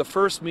before the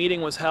first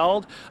meeting was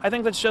held, I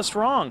think that's just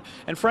wrong.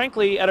 And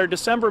frankly, at our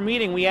December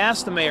meeting, we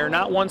asked the mayor,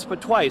 not once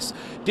but twice,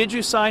 did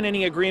you sign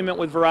any agreement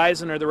with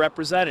Verizon or the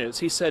representatives?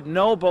 He said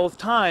no both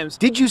times.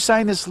 Did you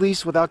sign this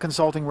lease without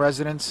consulting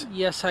residents?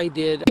 Yes, I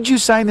did. Did you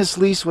sign this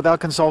lease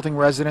without consulting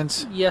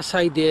residents? Yes,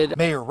 I did.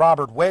 Mayor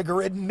Robert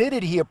Weger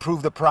admitted he approved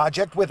approved the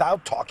project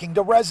without talking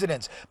to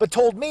residents, but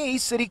told me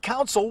City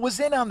Council was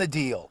in on the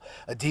deal.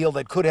 A deal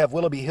that could have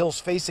Willoughby Hills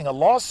facing a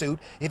lawsuit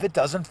if it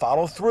doesn't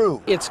follow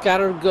through. It's got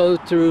to go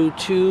through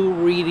 2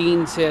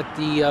 readings at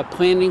the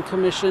Planning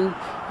Commission,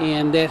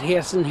 and that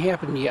hasn't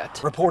happened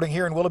yet. Reporting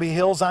here in Willoughby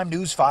Hills, I'm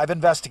News 5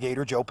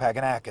 investigator Joe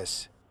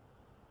Paganakis.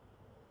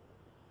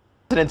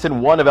 Residents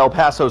in one of El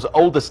Paso's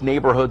oldest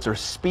neighborhoods are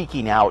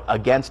speaking out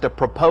against a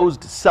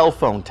proposed cell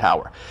phone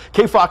tower.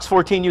 KFOX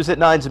 14 News at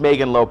 9's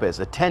Megan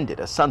Lopez attended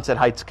a Sunset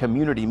Heights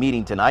community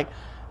meeting tonight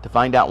to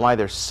find out why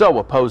they're so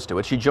opposed to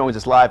it. She joins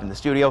us live in the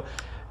studio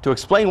to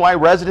explain why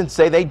residents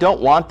say they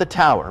don't want the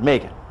tower.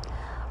 Megan.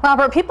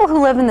 Robert, people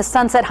who live in the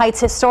Sunset Heights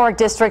Historic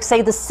District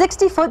say the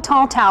 60-foot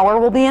tall tower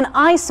will be an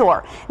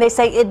eyesore. They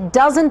say it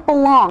doesn't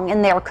belong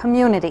in their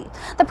community.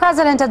 The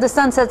president of the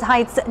Sunset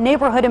Heights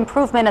Neighborhood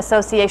Improvement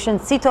Association,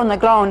 Cito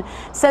Negron,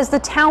 says the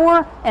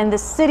tower and the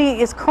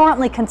city is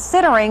currently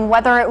considering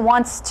whether it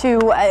wants to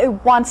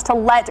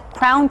let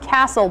Crown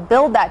Castle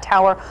build that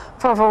tower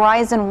for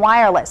Verizon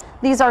Wireless.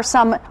 These are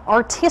some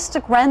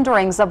artistic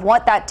renderings of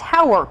what that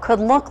tower could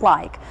look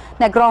like.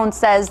 Negron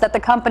says that the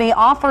company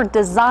offered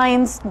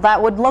designs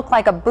that would look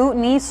like a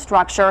Bhutanese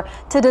structure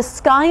to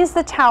disguise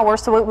the tower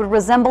so it would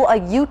resemble a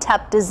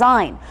UTEP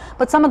design.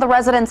 But some of the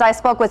residents I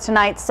spoke with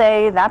tonight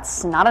say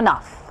that's not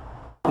enough.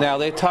 Now,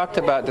 they talked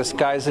about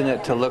disguising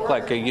it to look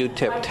like a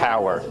UTEP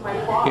tower,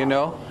 you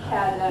know,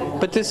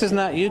 but this is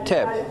not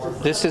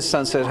UTEP. This is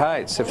Sunset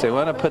Heights. If they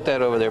want to put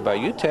that over there by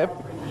UTEP,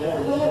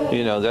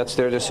 you know, that's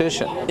their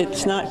decision.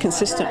 It's not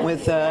consistent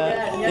with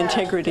the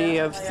integrity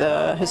of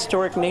the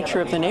historic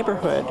nature of the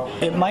neighborhood.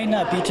 It might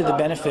not be to the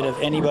benefit of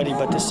anybody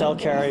but the cell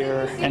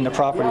carrier and the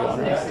property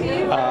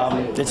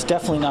owner. It's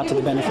definitely not to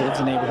the benefit of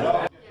the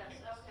neighborhood.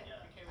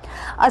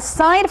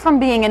 Aside from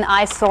being an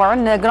eyesore,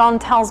 Negron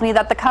tells me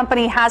that the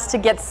company has to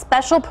get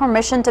special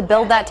permission to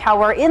build that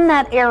tower in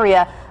that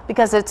area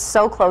because it's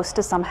so close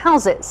to some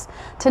houses.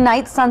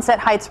 Tonight, Sunset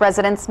Heights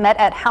residents met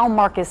at Hal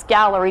Marcus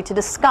Gallery to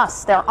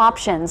discuss their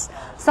options.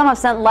 Some have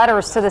sent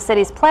letters to the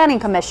city's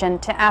planning commission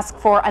to ask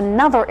for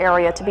another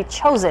area to be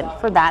chosen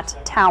for that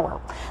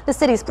tower. The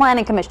city's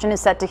planning commission is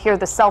set to hear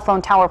the cell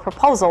phone tower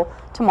proposal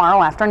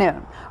tomorrow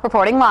afternoon.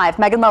 Reporting live,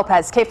 Megan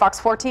Lopez,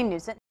 KFOX 14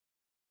 News.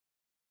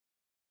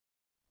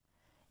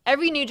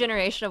 Every new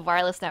generation of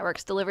wireless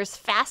networks delivers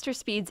faster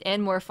speeds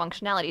and more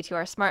functionality to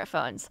our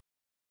smartphones.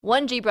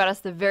 1G brought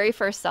us the very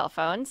first cell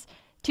phones,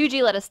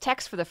 2G let us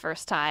text for the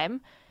first time,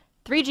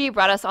 3G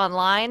brought us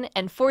online,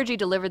 and 4G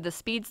delivered the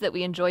speeds that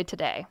we enjoy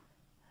today.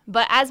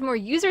 But as more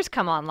users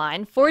come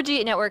online,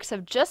 4G networks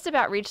have just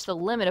about reached the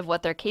limit of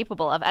what they're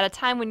capable of at a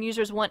time when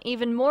users want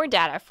even more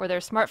data for their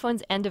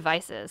smartphones and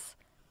devices.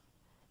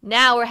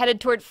 Now we're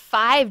headed toward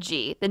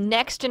 5G, the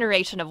next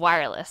generation of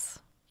wireless.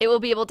 It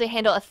will be able to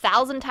handle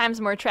 1,000 times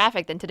more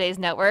traffic than today's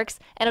networks,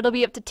 and it'll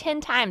be up to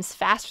 10 times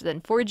faster than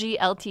 4G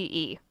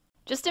LTE.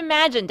 Just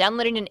imagine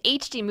downloading an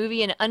HD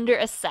movie in under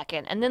a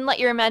second, and then let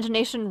your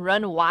imagination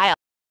run wild.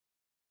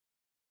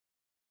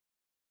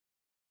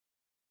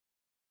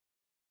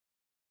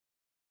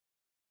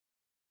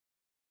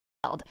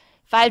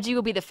 5G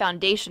will be the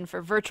foundation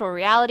for virtual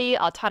reality,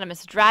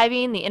 autonomous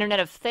driving, the Internet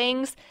of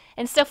Things,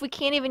 and stuff we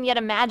can't even yet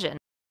imagine.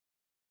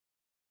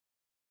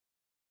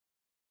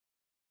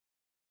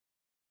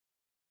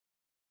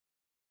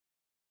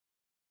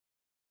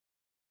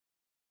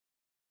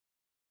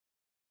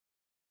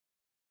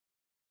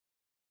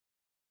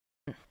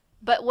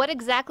 But what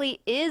exactly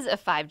is a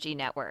 5G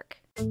network?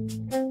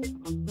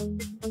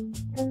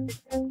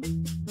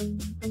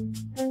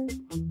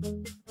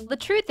 The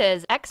truth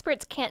is,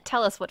 experts can't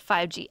tell us what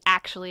 5G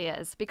actually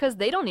is because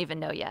they don't even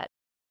know yet.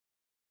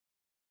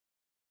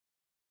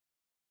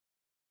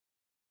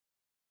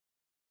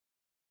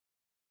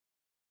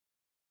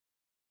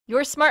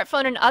 Your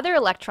smartphone and other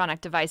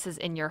electronic devices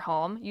in your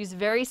home use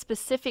very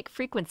specific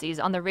frequencies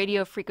on the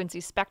radio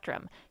frequency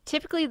spectrum,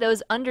 typically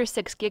those under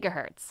 6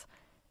 gigahertz.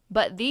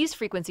 But these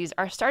frequencies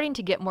are starting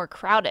to get more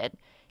crowded.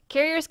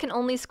 Carriers can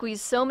only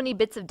squeeze so many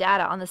bits of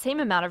data on the same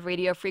amount of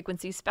radio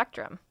frequency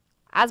spectrum.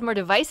 As more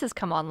devices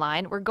come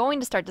online, we're going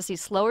to start to see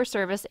slower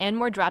service and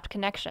more dropped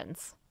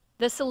connections.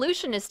 The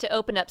solution is to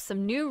open up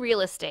some new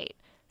real estate.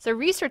 So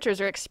researchers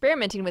are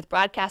experimenting with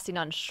broadcasting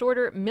on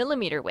shorter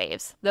millimeter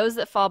waves, those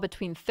that fall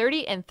between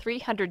 30 and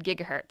 300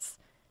 gigahertz.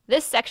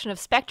 This section of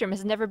spectrum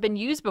has never been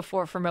used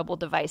before for mobile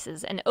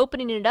devices, and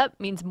opening it up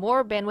means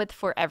more bandwidth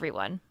for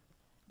everyone.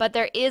 But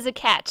there is a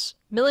catch.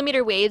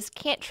 Millimeter waves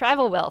can't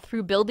travel well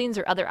through buildings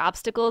or other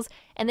obstacles,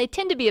 and they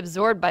tend to be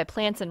absorbed by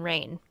plants and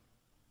rain.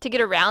 To get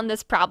around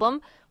this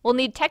problem, we'll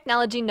need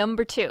technology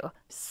number 2,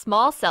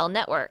 small cell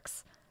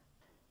networks.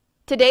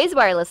 Today's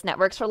wireless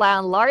networks rely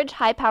on large,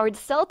 high-powered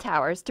cell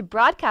towers to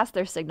broadcast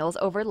their signals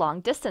over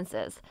long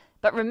distances.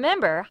 But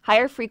remember,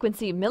 higher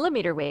frequency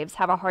millimeter waves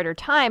have a harder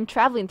time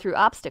traveling through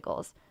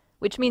obstacles,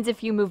 which means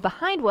if you move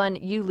behind one,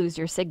 you lose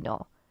your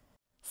signal.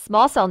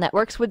 Small cell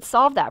networks would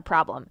solve that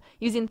problem,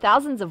 using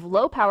thousands of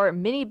low-power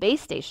mini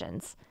base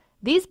stations.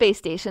 These base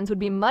stations would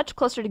be much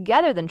closer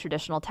together than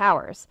traditional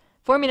towers,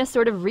 forming a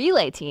sort of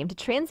relay team to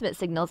transmit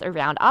signals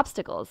around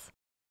obstacles.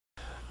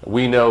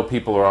 We know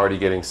people are already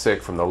getting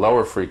sick from the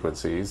lower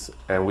frequencies,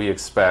 and we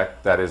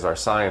expect, that is our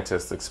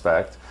scientists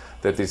expect,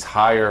 that these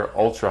higher,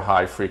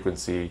 ultra-high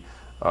frequency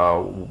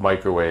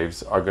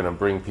microwaves are going to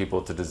bring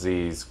people to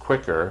disease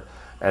quicker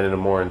and in a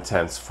more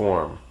intense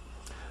form.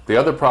 The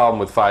other problem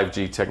with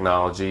 5G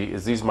technology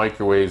is these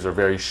microwaves are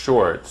very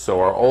short. So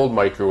our old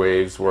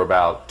microwaves were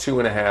about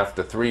 2.5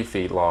 to 3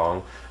 feet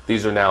long.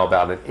 These are now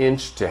about 1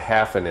 inch to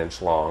 ½ an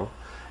inch long,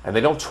 and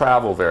they don't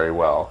travel very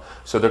well.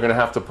 So they're going to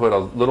have to put a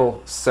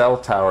little cell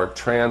tower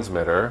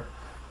transmitter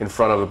in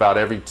front of about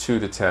every 2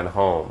 to 10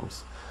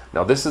 homes.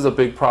 Now this is a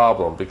big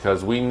problem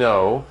because we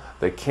know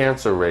that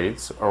cancer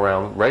rates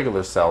around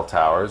regular cell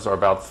towers are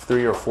about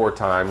 3 or 4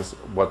 times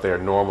what they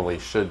normally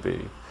should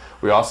be.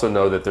 We also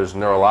know that there's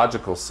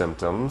neurological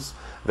symptoms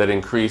that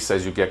increase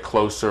as you get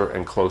closer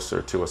and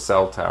closer to a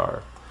cell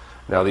tower.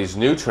 Now these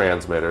new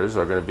transmitters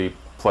are going to be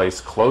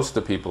placed close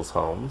to people's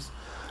homes.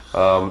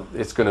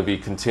 It's going to be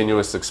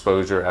continuous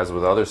exposure as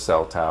with other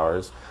cell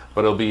towers,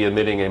 but it'll be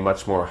emitting a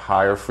much more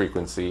higher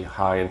frequency,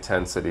 high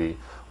intensity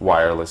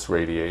wireless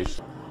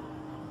radiation.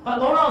 But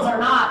laurels are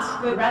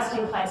not good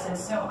resting places,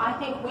 so I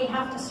think we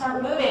have to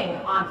start moving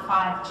on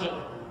 5G.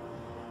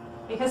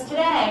 Because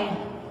today,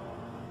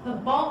 the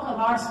bulk of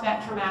our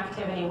spectrum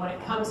activity when it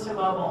comes to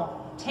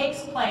mobile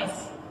takes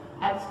place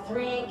at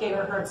 3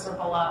 gigahertz or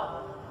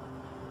below.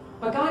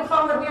 But going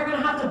forward, we are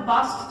going to have to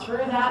bust through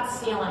that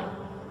ceiling,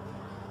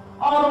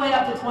 all the way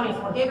up to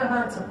 24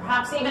 gigahertz, and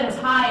perhaps even as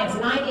high as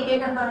 90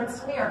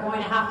 gigahertz. We are going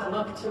to have to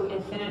look to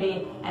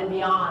infinity and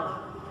beyond.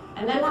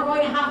 And then we're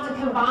going to have to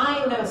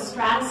combine those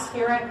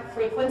stratospheric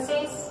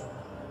frequencies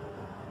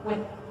with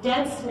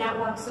dense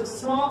networks of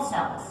small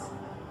cells.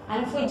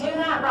 And if we do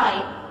that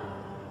right,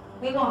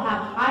 we will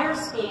have higher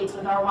speeds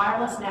with our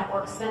wireless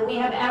networks than we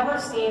have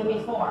ever seen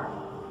before.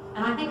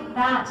 And I think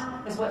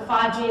that is what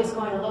 5G is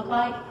going to look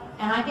like,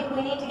 and I think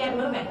we need to get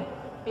moving,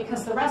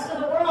 because the rest of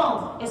the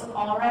world is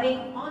already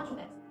onto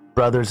this.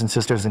 Brothers and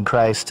sisters in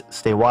Christ,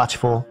 stay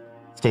watchful,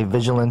 stay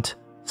vigilant,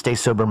 stay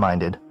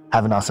sober-minded.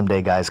 Have an awesome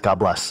day, guys. God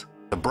bless.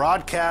 To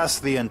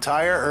broadcast the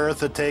entire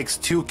Earth, it takes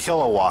 2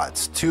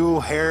 kilowatts,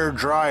 2 hair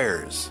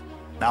dryers.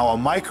 Now a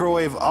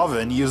microwave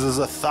oven uses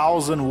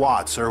 1,000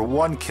 watts or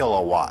 1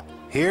 kilowatt.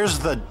 Here's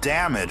the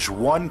damage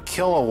 1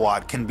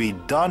 kilowatt can be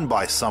done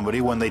by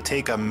somebody when they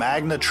take a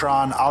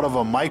magnetron out of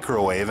a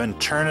microwave and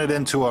turn it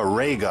into a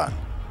ray gun.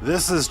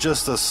 This is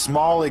just a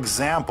small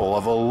example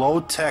of a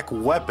low-tech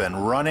weapon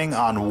running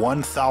on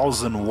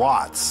 1,000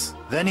 watts.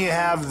 Then you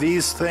have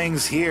these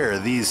things here,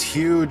 these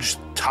huge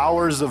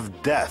towers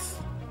of death.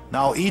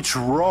 Now each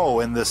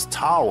row in this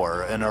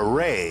tower, an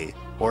array,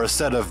 or a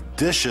set of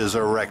dishes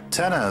or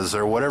rectennas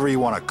or whatever you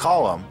want to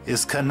call them,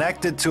 is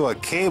connected to a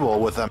cable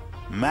with a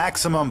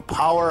maximum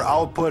power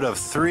output of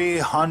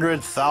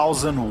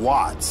 300,000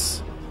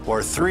 watts,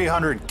 or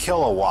 300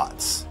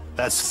 kilowatts.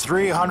 That's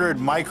 300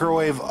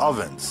 microwave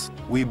ovens.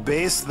 We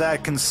based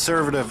that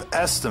conservative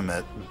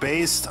estimate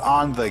based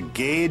on the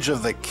gauge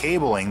of the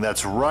cabling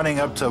that's running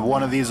up to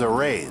one of these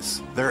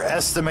arrays. They're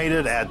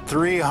estimated at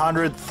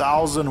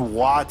 300,000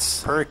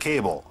 watts per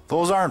cable.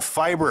 Those aren't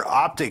fiber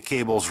optic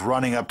cables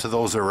running up to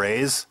those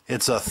arrays.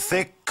 It's a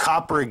thick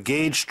copper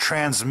gauge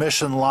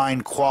transmission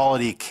line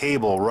quality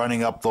cable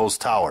running up those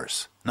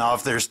towers. Now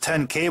if there's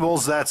 10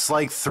 cables, that's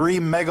like 3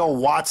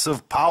 megawatts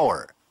of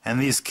power. And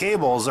these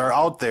cables are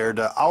out there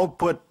to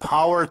output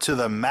power to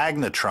the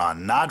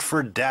magnetron, not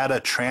for data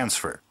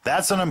transfer.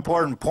 That's an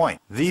important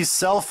point. These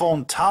cell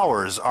phone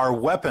towers are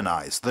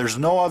weaponized. There's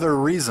no other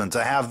reason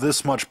to have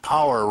this much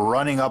power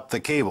running up the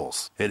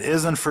cables. It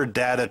isn't for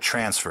data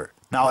transfer.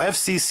 Now,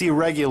 FCC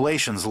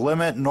regulations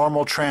limit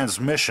normal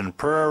transmission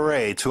per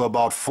array to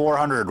about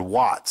 400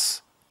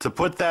 watts. To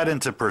put that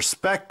into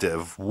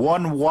perspective,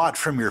 1 watt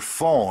from your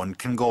phone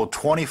can go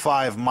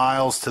 25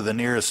 miles to the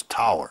nearest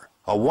tower.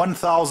 A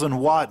 1,000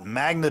 watt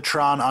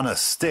magnetron on a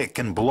stick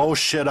can blow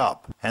shit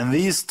up. And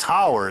these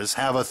towers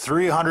have a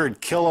 300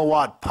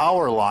 kilowatt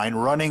power line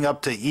running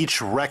up to each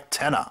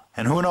rectenna.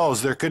 And who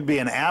knows, there could be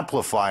an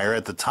amplifier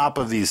at the top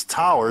of these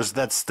towers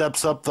that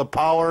steps up the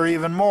power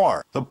even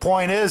more. The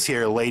point is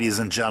here, ladies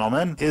and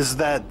gentlemen, is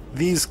that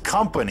these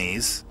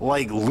companies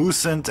like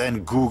Lucent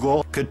and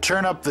Google could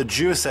turn up the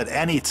juice at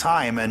any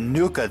time and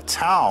nuke a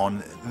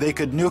town. They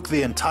could nuke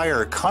the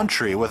entire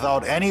country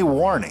without any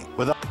warning.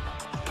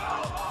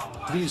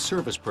 These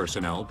service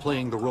personnel,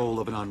 playing the role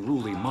of an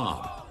unruly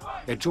mob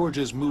at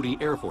Georgia's Moody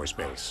Air Force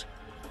Base,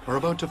 are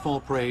about to fall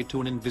prey to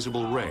an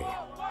invisible ray.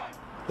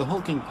 The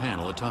hulking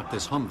panel atop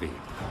this Humvee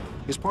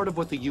is part of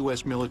what the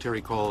U.S.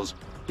 military calls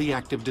the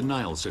Active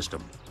Denial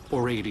System,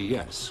 or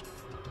ADS.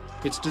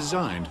 It's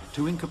designed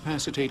to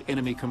incapacitate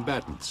enemy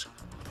combatants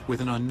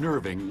with an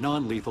unnerving,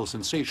 non-lethal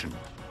sensation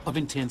of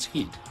intense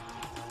heat.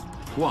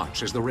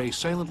 Watch as the ray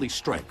silently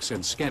strikes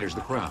and scatters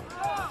the crowd.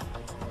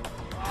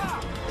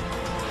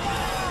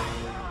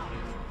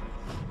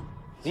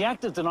 The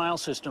active denial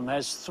system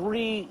has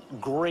 3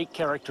 great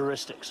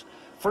characteristics.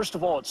 First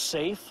of all, it's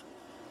safe.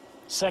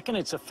 Second,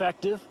 it's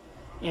effective.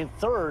 And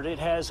third, it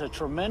has a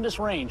tremendous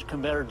range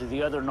compared to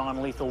the other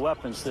non-lethal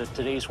weapons that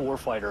today's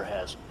warfighter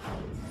has.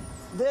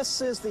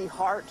 This is the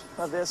heart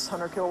of this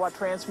 100 kilowatt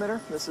transmitter.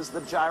 This is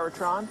the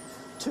gyrotron.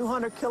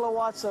 200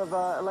 kilowatts of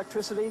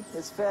electricity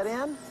is fed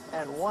in,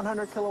 and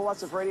 100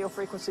 kilowatts of radio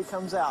frequency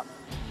comes out.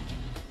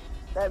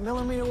 That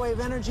millimeter wave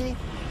energy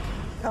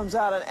comes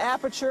out an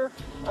aperture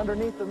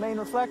underneath the main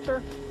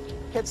reflector,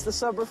 hits the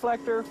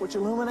subreflector, which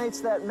illuminates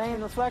that main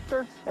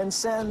reflector, and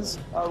sends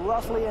a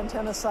roughly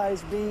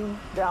antenna-sized beam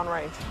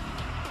downrange.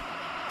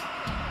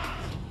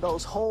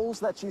 Those holes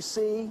that you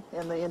see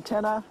in the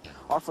antenna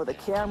are for the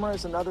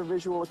cameras and other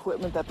visual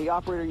equipment that the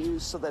operator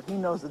uses so that he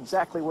knows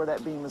exactly where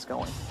that beam is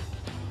going.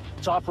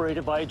 It's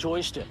operated by a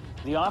joystick.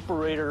 The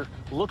operator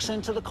looks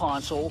into the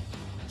console,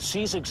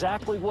 sees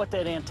exactly what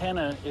that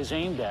antenna is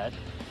aimed at,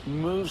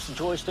 moves the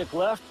joystick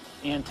left,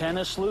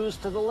 antenna slews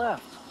to the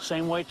left,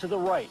 same way to the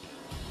right.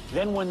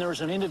 Then when there's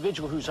an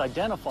individual who's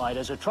identified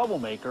as a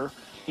troublemaker,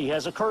 he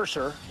has a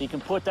cursor. He can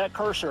put that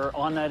cursor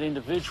on that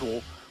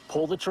individual,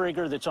 pull the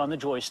trigger that's on the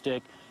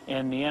joystick,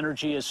 and the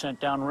energy is sent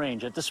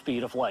downrange at the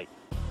speed of light.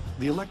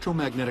 The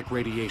electromagnetic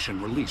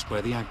radiation released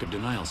by the active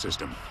denial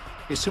system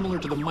is similar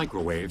to the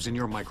microwaves in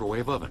your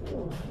microwave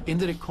oven, in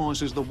that it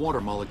causes the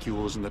water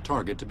molecules in the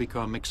target to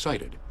become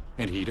excited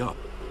and heat up.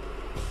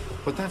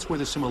 But that's where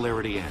the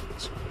similarity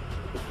ends.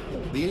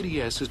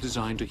 The ADS is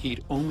designed to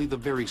heat only the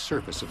very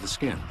surface of the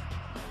skin.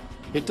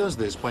 It does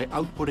this by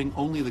outputting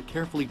only the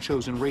carefully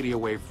chosen radio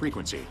wave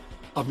frequency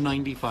of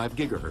 95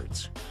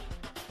 gigahertz.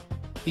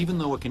 Even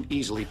though it can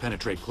easily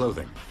penetrate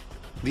clothing,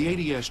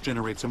 the ADS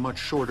generates a much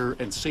shorter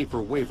and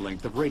safer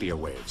wavelength of radio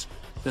waves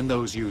than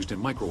those used in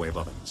microwave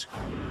ovens.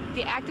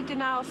 The active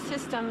denial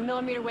system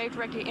millimeter wave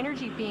directed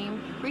energy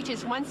beam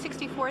reaches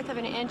 1/64th of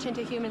an inch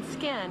into human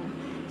skin.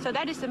 So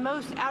that is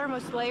the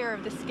outermost layer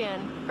of the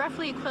skin,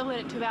 roughly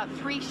equivalent to about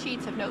 3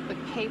 sheets of notebook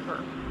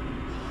paper.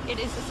 It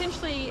is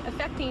essentially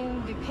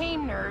affecting the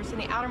pain nerves in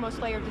the outermost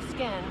layer of the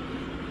skin,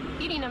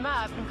 heating them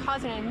up and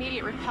causing an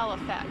immediate repel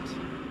effect.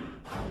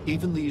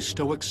 Even these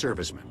stoic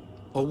servicemen,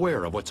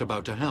 aware of what's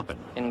about to happen,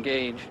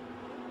 engage,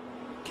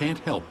 can't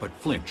help but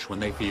flinch when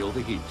they feel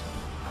the heat.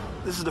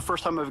 This is the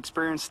first time I've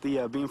experienced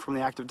the beam from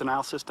the active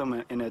denial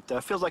system, and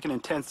it feels like an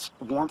intense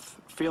warmth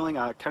feeling,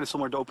 kind of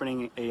similar to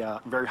opening a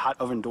very hot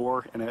oven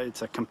door, and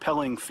it's a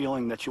compelling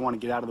feeling that you want to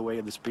get out of the way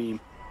of this beam.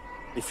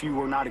 If you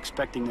were not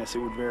expecting this, it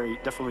would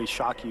definitely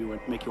shock you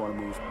and make you want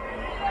to move.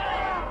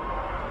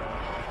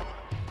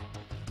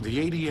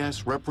 The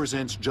ADS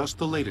represents just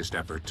the latest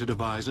effort to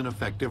devise an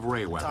effective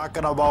ray weapon.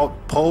 Talking about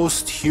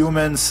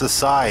post-human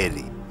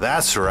society.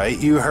 That's right,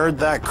 you heard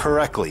that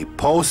correctly.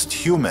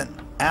 Post-human.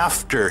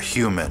 After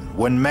human.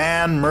 When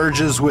man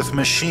merges with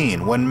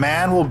machine. When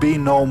man will be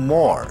no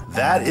more.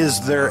 That is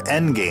their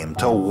endgame,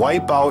 to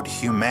wipe out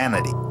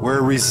humanity.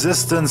 Where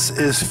resistance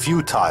is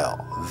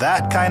futile.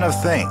 That kind of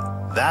thing.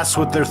 That's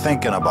what they're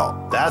thinking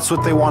about. That's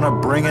what they want to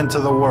bring into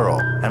the world.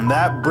 And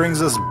that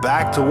brings us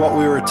back to what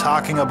we were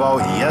talking about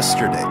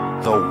yesterday,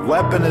 the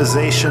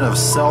weaponization of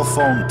cell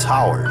phone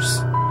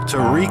towers. To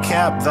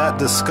recap that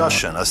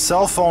discussion, a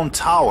cell phone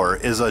tower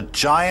is a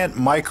giant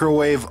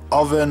microwave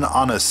oven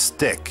on a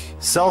stick.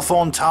 Cell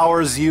phone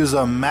towers use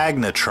a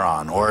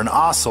magnetron or an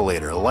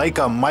oscillator like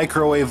a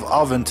microwave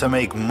oven to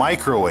make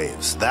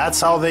microwaves. That's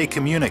how they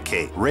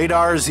communicate.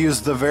 Radars use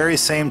the very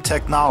same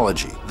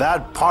technology.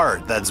 That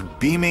part that's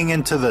beaming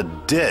into the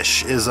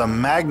dish is a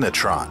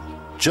magnetron,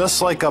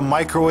 just like a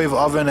microwave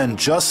oven and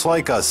just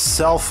like a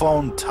cell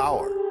phone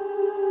tower.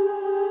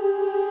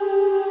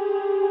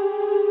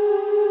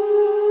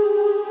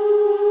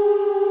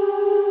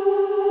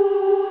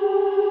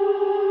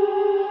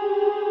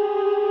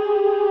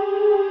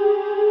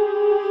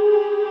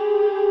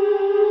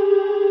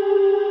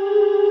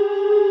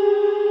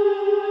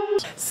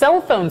 Cell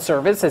phone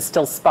service is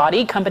still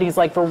spotty. Companies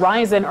like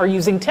Verizon are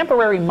using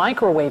temporary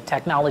microwave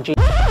technology.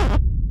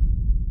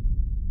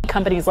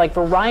 Companies like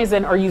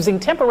Verizon are using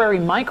temporary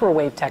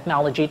microwave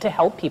technology to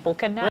help people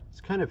connect. It's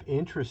kind of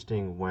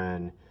interesting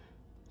when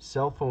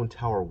cell phone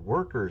tower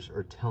workers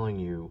are telling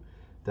you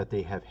that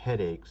they have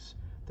headaches,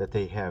 that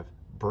they have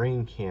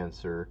brain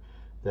cancer,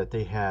 that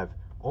they have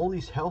all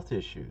these health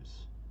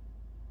issues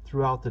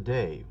throughout the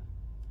day,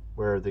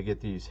 where they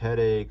get these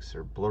headaches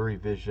or blurry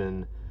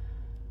vision.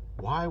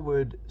 Why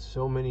would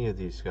so many of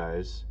these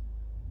guys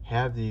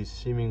have these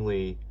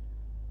seemingly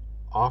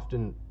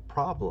often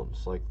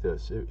problems like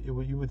this? You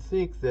would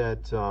think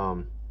that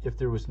if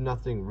there was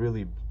nothing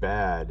really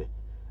bad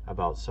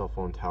about cell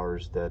phone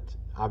towers, that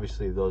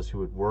obviously those who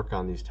would work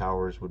on these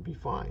towers would be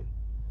fine.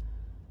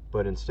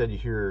 But instead you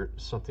hear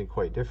something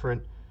quite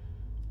different.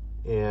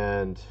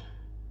 And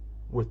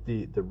with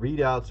the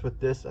readouts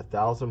with this,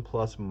 1,000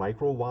 plus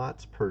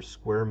microwatts per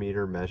square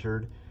meter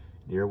measured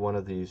near one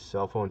of these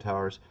cell phone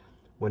towers,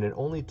 when it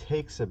only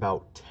takes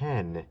about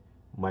 10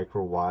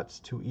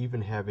 microwatts to even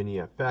have any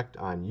effect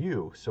on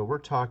you. So we're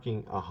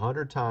talking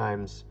 100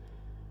 times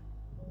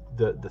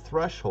the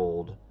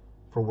threshold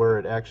for where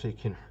it actually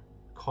can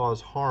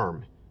cause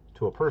harm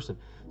to a person.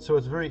 So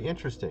it's very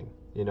interesting,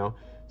 you know.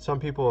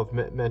 Some people have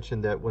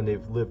mentioned that when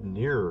they've lived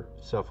near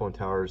cell phone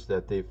towers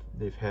that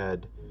they've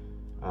had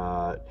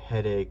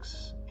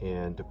headaches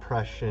and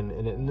depression,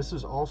 and this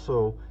is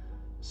also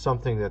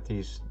something that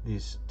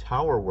these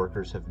tower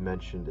workers have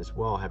mentioned as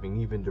well, having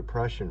even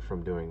depression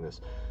from doing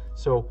this.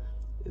 So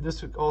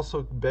this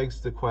also begs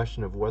the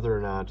question of whether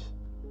or not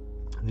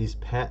these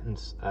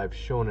patents I've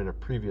shown in a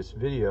previous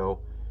video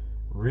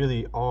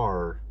really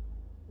are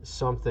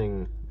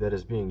something that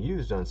is being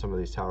used on some of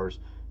these towers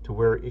to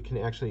where it can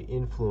actually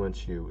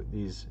influence you.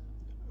 These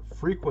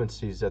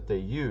frequencies that they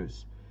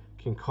use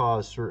can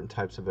cause certain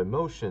types of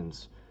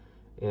emotions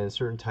and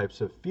certain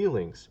types of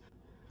feelings.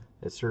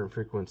 At certain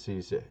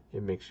frequencies it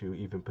makes you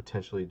even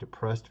potentially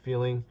depressed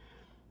feeling,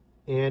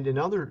 and in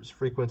other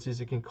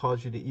frequencies it can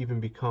cause you to even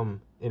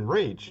become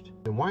enraged.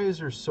 And why is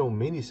there so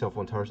many cell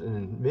phone towers? And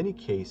in many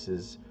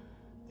cases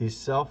these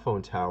cell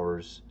phone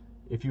towers,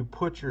 if you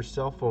put your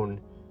cell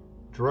phone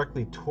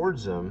directly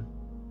towards them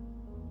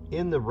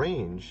in the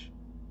range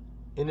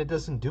and it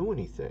doesn't do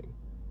anything.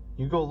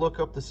 You go look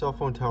up the cell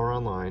phone tower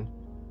online,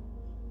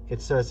 it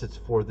says it's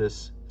for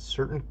this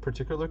certain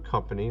particular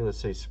company, let's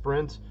say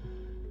Sprint.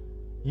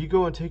 You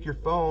go and take your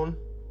phone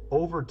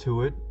over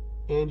to it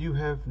and you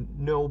have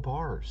no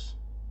bars.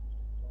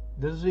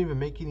 That doesn't even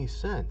make any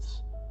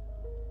sense.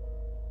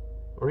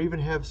 Or even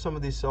have some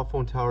of these cell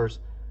phone towers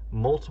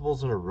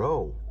multiples in a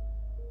row.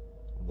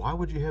 Why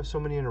would you have so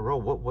many in a row?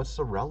 What's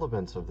the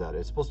relevance of that?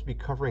 It's supposed to be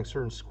covering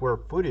certain square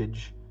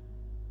footage,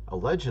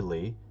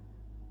 allegedly,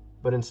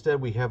 but instead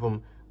we have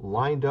them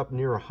lined up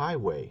near a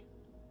highway.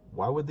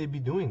 Why would they be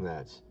doing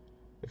that?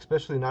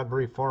 Especially not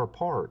very far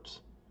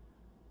apart.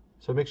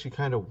 So it makes you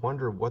kind of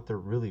wonder what they're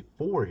really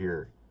for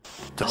here.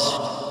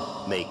 Just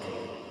make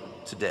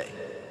today.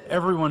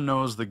 Everyone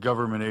knows the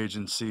government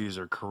agencies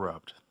are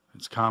corrupt.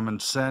 It's common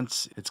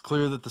sense. It's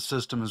clear that the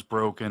system is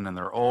broken and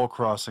they're all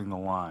crossing the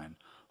line.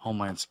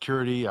 Homeland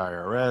Security,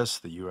 IRS,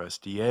 the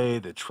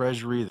USDA, the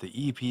Treasury, the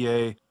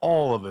EPA,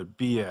 all of it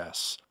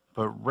BS.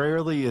 But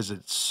rarely is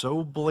it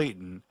so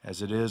blatant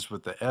as it is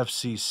with the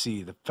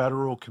FCC, the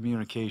Federal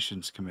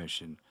Communications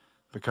Commission,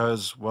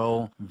 because,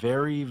 well,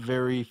 very,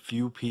 very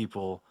few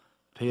people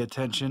pay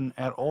attention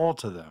at all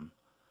to them.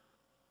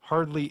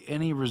 Hardly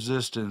any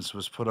resistance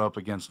was put up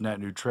against net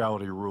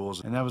neutrality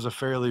rules, and that was a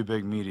fairly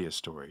big media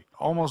story.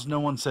 Almost no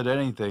one said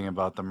anything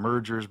about the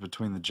mergers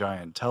between the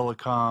giant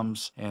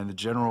telecoms and the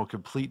general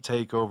complete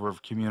takeover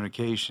of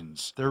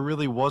communications. There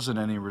really wasn't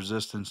any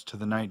resistance to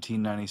the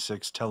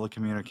 1996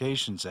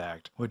 Telecommunications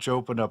Act, which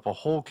opened up a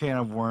whole can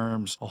of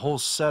worms, a whole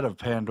set of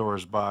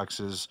Pandora's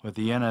boxes with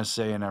the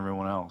NSA and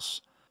everyone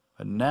else.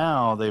 But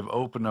now they've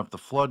opened up the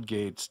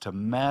floodgates to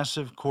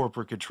massive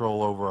corporate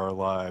control over our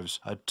lives,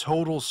 a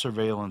total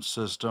surveillance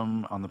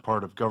system on the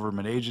part of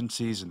government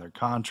agencies and their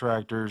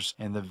contractors,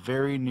 and the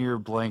very near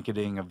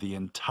blanketing of the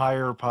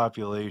entire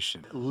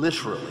population.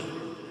 Literally,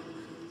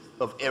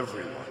 of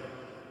everyone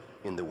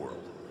in the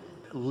world.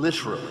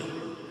 Literally,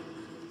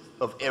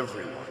 of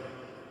everyone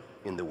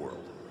in the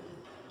world.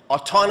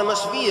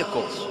 Autonomous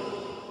vehicles,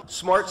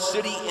 smart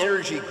city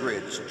energy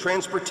grids,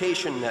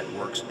 transportation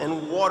networks,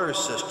 and water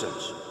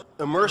systems.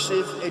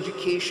 Immersive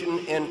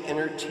education and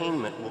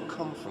entertainment will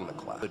come from the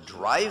cloud. The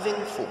driving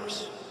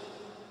force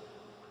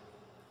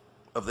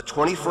of the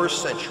 21st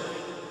century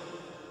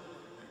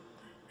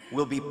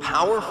will be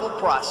powerful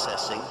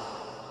processing,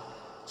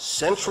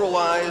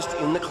 centralized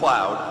in the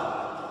cloud,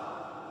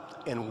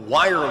 and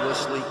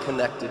wirelessly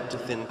connected to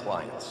thin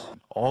clients.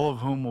 All of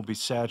whom will be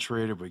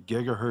saturated with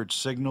gigahertz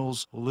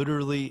signals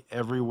literally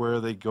everywhere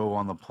they go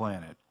on the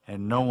planet,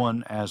 and no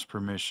one has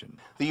permission.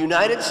 The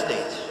United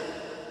States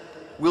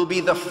will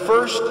be the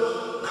first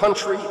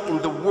country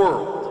in the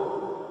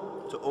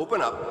world to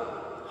open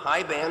up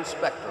high-band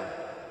spectrum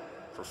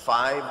for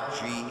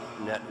 5G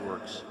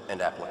networks and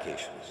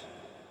applications.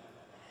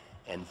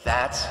 And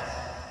that's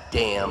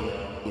damn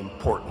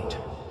important,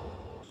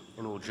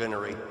 and will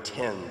generate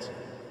tens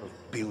of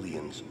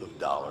billions of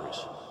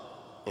dollars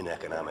in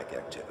economic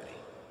activity.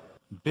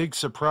 Big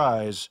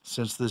surprise,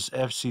 since this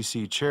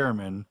FCC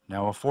chairman,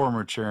 now a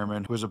former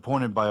chairman, who was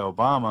appointed by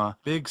Obama,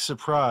 big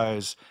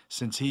surprise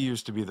since he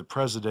used to be the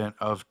president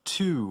of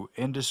 2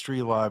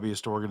 industry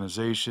lobbyist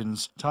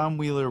organizations. Tom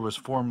Wheeler was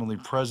formerly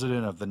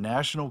president of the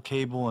National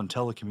Cable and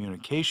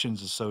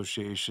Telecommunications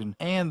Association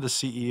and the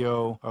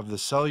CEO of the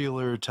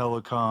Cellular,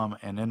 Telecom,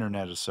 and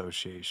Internet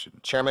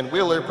Association. Chairman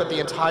Wheeler put the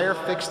entire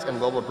fixed and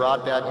mobile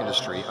broadband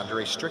industry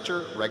under a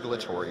stricter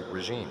regulatory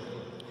regime.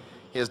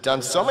 He has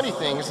done so many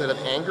things that have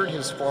angered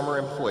his former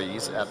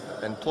employers at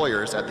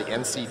the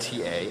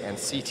NCTA and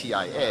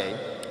CTIA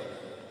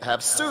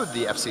have sued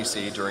the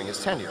FCC during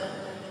his tenure.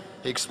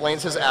 He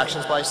explains his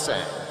actions by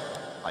saying,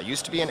 "I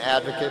used to be an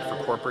advocate for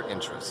corporate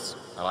interests,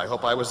 and I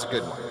hope I was a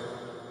good one.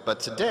 But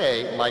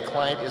today, my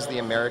client is the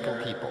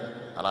American people,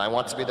 and I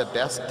want to be the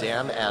best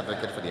damn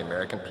advocate for the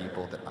American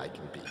people that I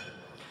can be."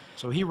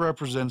 So he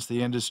represents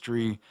the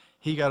industry,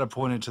 he got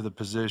appointed to the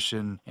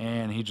position,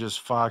 and he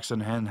just fox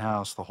and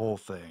henhouse the whole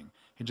thing.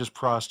 He just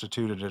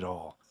prostituted it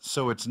all.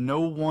 So it's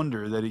no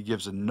wonder that he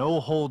gives a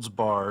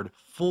no-holds-barred,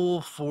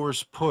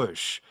 full-force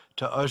push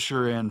to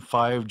usher in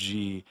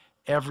 5G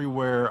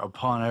everywhere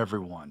upon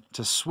everyone,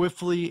 to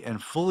swiftly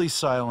and fully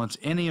silence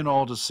any and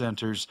all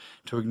dissenters,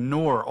 to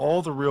ignore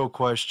all the real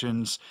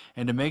questions,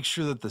 and to make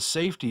sure that the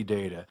safety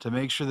data, to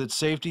make sure that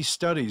safety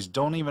studies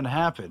don't even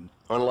happen.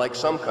 Unlike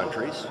some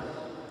countries,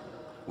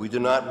 we do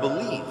not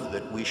believe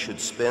that we should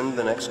spend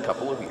the next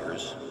couple of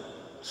years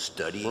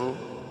studying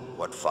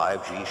what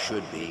 5G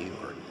should be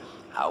or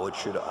how it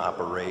should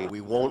operate.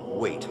 We won't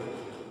wait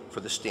for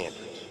the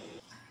standards.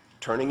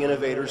 Turning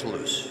innovators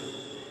loose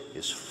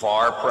is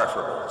far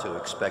preferable to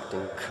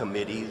expecting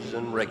committees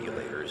and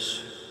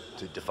regulators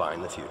to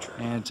define the future.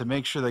 And to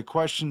make sure that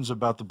questions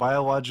about the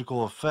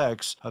biological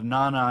effects of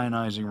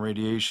non-ionizing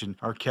radiation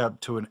are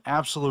kept to an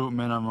absolute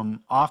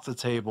minimum, off the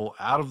table,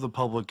 out of the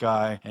public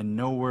eye, and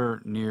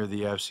nowhere near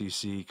the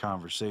FCC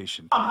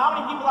conversation. How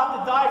many people have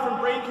to die from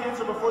brain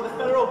cancer before the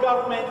federal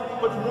government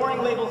puts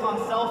warning labels on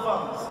cell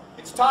phones?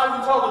 It's time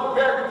to tell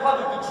the American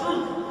public the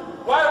truth.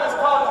 Wireless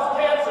causes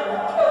cancer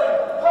and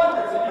killing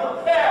hundreds, and you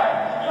don't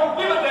care. You don't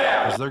give a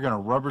damn. Because they're going to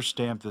rubber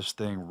stamp this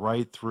thing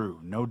right through,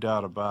 no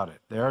doubt about it.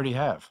 They already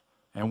have.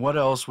 And what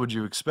else would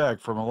you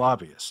expect from a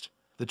lobbyist?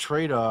 The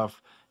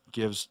trade-off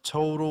gives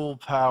total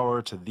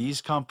power to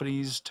these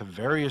companies, to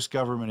various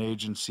government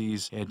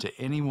agencies, and to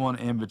anyone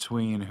in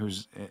between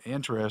who's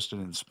interested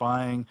in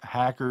spying,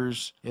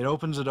 hackers. It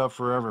opens it up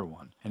for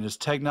everyone. And as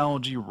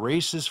technology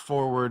races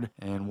forward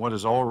in what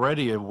is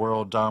already a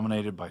world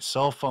dominated by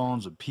cell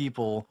phones and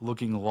people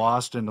looking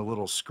lost into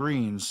little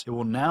screens, it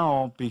will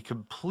now be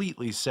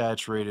completely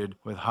saturated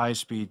with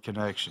high-speed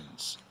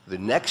connections. The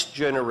next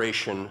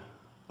generation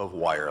of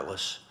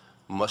wireless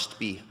must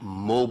be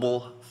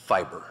mobile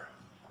fiber.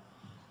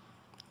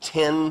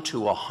 10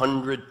 to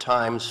 100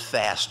 times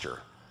faster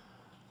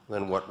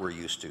than what we're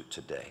used to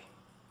today.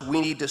 We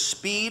need to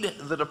speed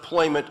the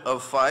deployment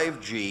of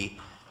 5G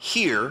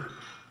here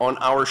on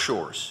our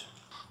shores.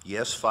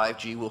 Yes,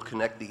 5G will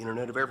connect the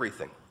Internet of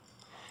Everything.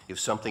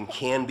 If something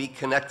can be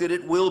connected,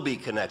 it will be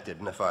connected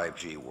in the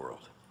 5G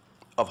world.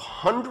 Of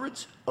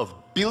hundreds of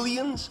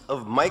billions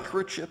of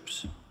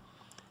microchips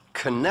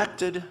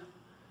connected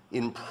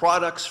in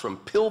products from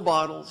pill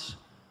bottles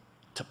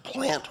to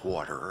plant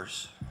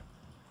waterers,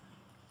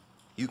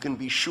 you can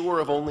be sure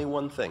of only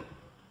one thing.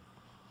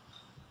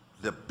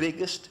 The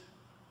biggest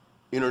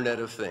Internet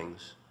of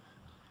Things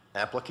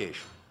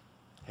application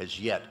has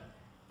yet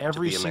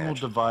Every to be single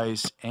imagined.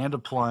 device and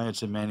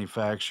appliance in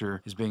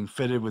manufacture is being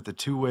fitted with a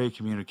two-way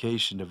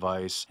communication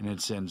device, and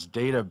it sends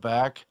data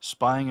back.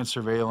 Spying and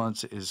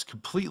surveillance is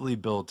completely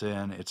built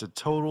in. It's a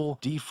total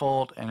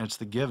default, and it's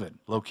the given.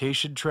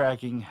 Location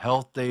tracking,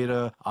 health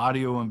data,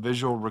 audio and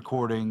visual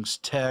recordings,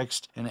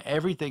 text, and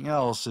everything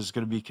else is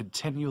going to be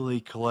continually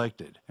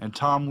collected. And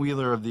Tom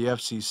Wheeler of the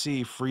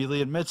FCC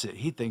freely admits it.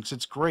 He thinks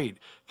it's great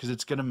because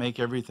it's going to make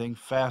everything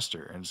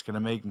faster, and it's going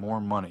to make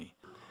more money.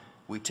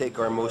 We take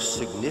our most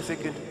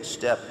significant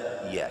step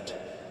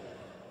yet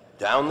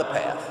down the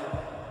path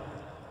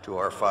to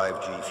our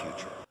 5G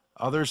future.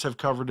 Others have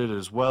covered it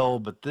as well,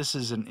 but this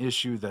is an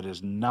issue that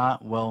is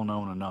not well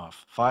known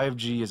enough.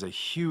 5G is a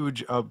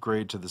huge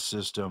upgrade to the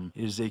system.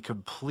 It is a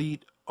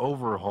complete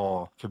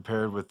overhaul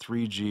compared with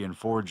 3G and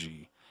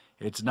 4G.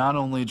 It's not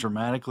only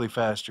dramatically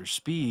faster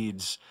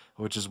speeds,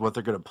 which is what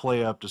they're going to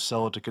play up to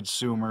sell it to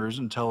consumers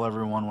and tell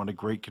everyone what a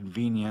great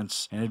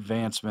convenience and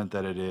advancement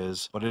that it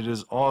is, but it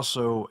is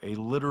also a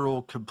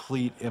literal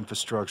complete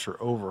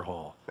infrastructure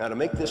overhaul. Now, to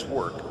make this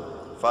work,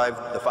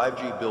 the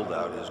 5G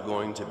build-out is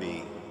going to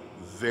be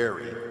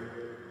very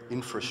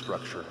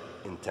infrastructure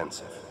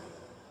intensive,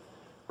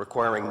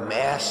 requiring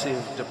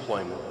massive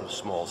deployment of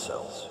small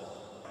cells.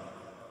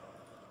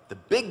 The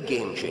big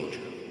game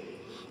changer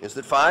is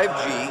that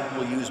 5G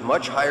will use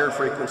much higher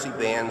frequency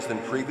bands than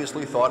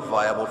previously thought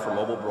viable for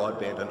mobile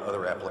broadband and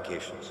other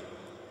applications.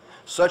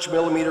 Such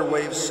millimeter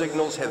wave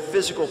signals have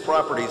physical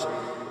properties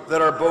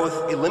that are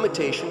both a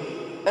limitation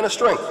and a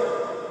strength.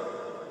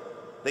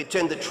 They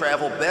tend to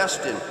travel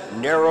best in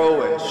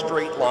narrow and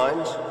straight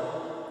lines,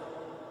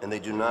 and they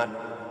do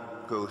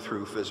not go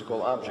through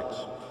physical objects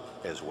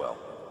as well.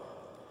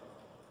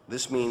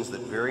 This means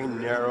that very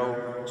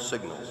narrow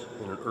signals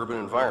in an urban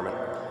environment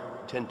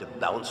tend to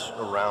bounce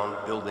around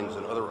buildings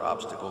and other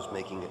obstacles,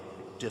 making it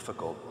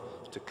difficult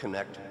to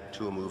connect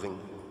to a moving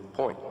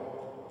point.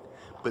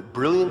 But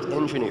brilliant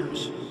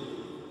engineers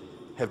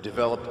have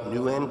developed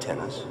new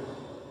antennas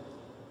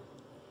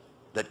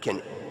that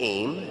can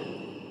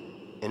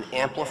aim and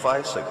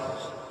amplify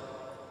signals,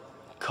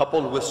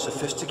 coupled with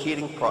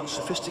sophisticated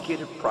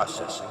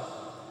processing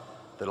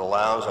that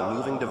allows a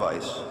moving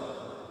device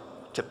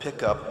to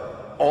pick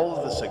up all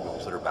of the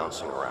signals that are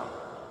bouncing around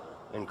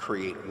and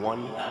create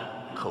one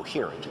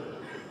coherent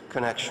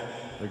connection.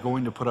 They're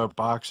going to put up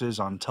boxes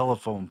on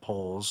telephone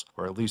poles,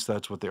 or at least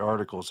that's what the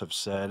articles have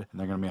said, and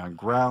they're going to be on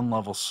ground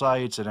level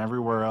sites and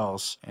everywhere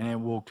else, and it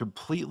will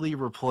completely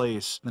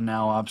replace the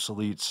now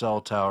obsolete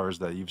cell towers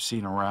that you've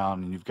seen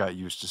around and you've got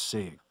used to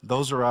seeing.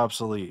 Those are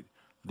obsolete.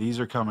 These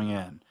are coming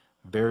in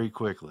very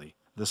quickly.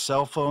 The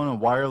cell phone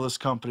and wireless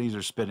companies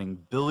are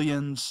spending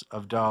billions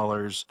of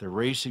dollars. They're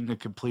racing to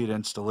complete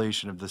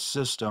installation of the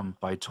system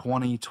by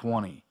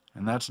 2020.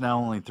 and that's now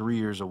only 3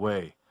 years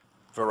away.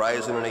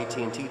 Verizon and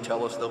AT&T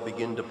tell us they'll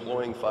begin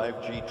deploying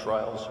 5G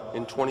trials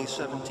in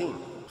 2017.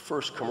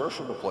 First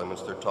commercial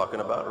deployments they're talking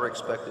about are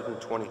expected in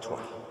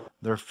 2020.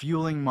 They're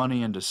fueling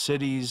money into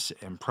cities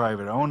and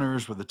private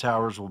owners where the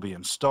towers will be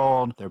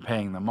installed. They're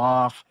paying them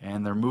off,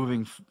 and they're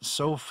moving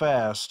so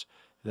fast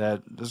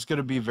that there's going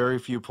to be very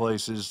few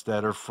places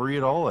that are free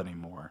at all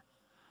anymore.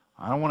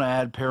 I don't want to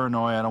add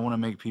paranoia, I don't want to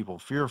make people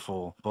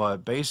fearful,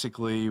 but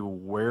basically,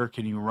 where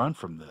can you run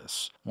from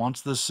this?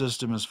 Once this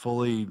system is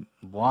fully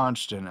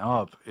launched and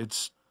up,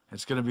 it's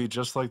going to be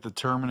just like the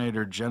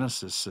Terminator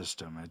Genesis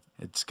system.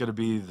 It's going to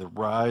be the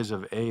rise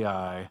of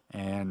AI,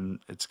 and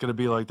it's going to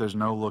be like there's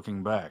no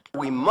looking back.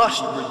 We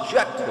must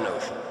reject the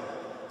notion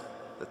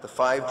that the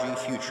 5G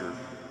future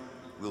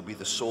will be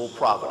the sole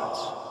providence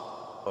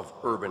of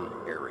urban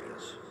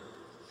areas.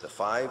 The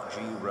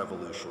 5G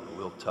revolution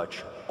will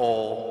touch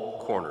all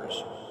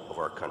corners of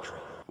our country.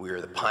 We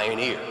are the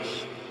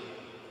pioneers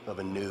of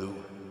a new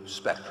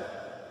spectrum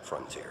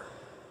frontier.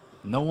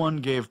 No one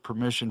gave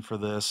permission for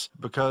this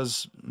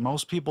because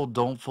most people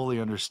don't fully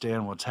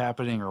understand what's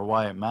happening or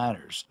why it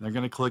matters. They're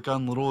going to click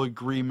on little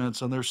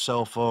agreements on their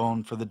cell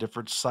phone for the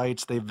different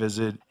sites they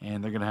visit,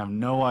 and they're going to have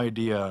no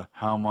idea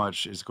how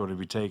much is going to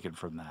be taken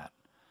from that.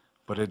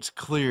 But it's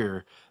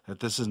clear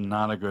that this is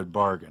not a good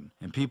bargain,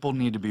 and people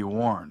need to be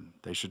warned.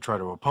 They should try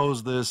to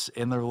oppose this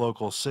in their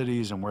local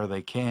cities and where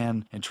they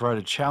can, and try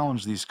to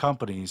challenge these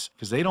companies,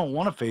 because they don't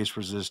want to face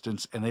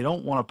resistance, and they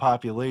don't want a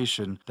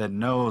population that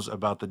knows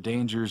about the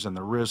dangers and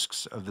the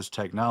risks of this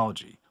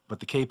technology. But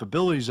the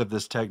capabilities of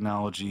this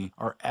technology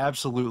are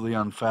absolutely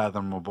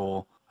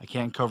unfathomable. I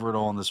can't cover it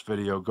all in this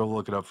video. Go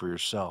look it up for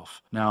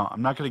yourself. Now,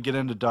 I'm not going to get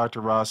into Dr.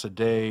 Rasa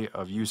Day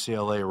of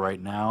UCLA right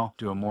now,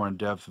 do a more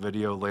in-depth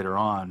video later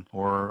on,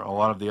 or a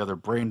lot of the other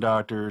brain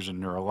doctors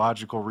and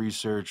neurological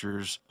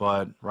researchers,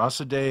 but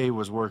Rasa Day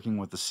was working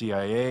with the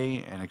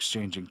CIA and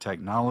exchanging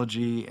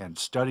technology and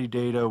study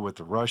data with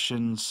the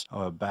Russians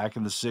back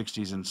in the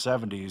 60s and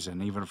 70s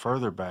and even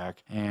further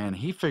back, and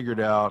he figured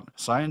out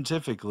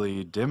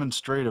scientifically,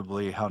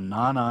 demonstratively, how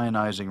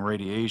non-ionizing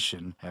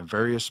radiation at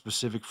various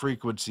specific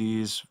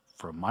frequencies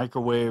from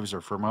microwaves or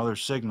from other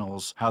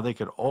signals, how they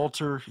could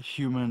alter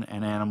human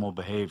and animal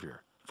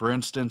behavior. For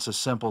instance, a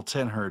simple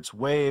 10 hertz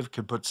wave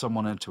could put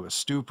someone into a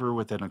stupor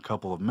within a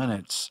couple of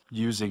minutes.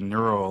 Using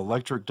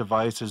neuroelectric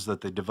devices that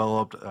they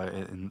developed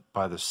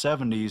by the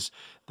 70s,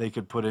 they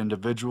could put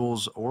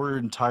individuals or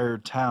entire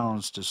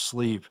towns to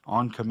sleep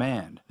on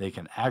command. They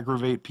can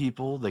aggravate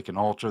people, they can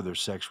alter their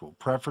sexual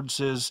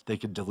preferences, they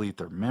could delete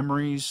their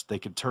memories, they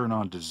could turn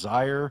on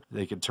desire,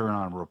 they could turn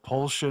on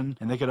repulsion,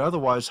 and they could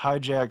otherwise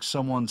hijack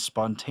someone's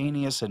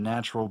spontaneous and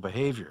natural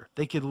behavior.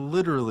 They could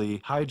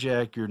literally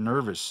hijack your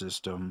nervous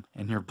system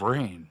and your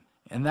brain.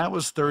 And that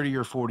was 30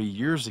 or 40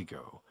 years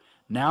ago.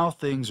 Now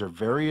things are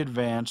very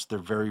advanced, they're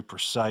very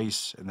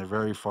precise, and they're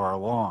very far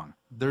along.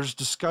 There's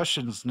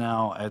discussions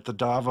now at the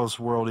Davos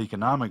World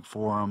Economic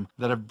Forum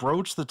that have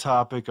broached the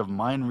topic of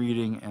mind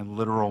reading and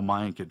literal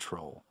mind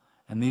control.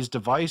 And these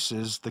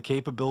devices, the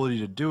capability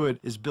to do it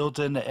is built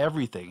into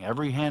everything,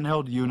 every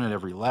handheld unit,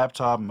 every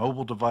laptop,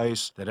 mobile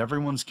device that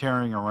everyone's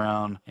carrying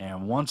around.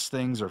 And once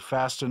things are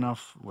fast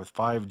enough with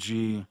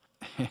 5G,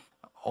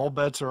 all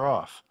bets are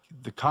off.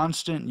 The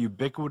constant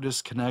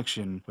ubiquitous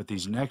connection with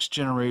these next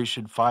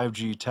generation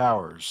 5G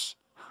towers,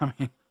 I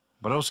mean,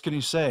 what else can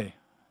you say?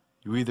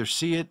 You either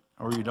see it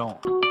or you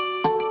don't.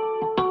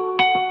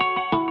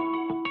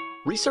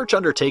 Research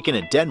undertaken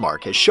in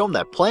Denmark has shown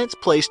that plants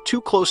placed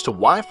too close to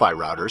Wi-Fi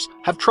routers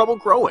have trouble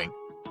growing.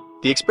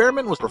 The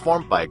experiment was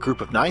performed by a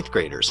group of 9th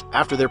graders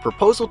after their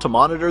proposal to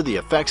monitor the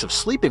effects of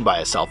sleeping by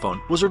a cell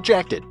phone was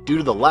rejected due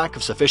to the lack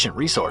of sufficient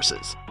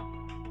resources.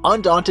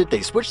 Undaunted,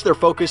 they switched their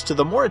focus to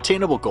the more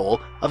attainable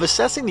goal of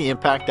assessing the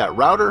impact that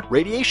router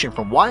radiation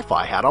from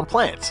Wi-Fi had on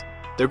plants.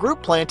 The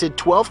group planted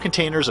 12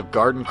 containers of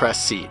garden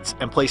cress seeds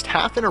and placed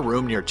half in a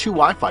room near 2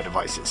 Wi-Fi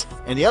devices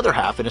and the other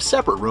half in a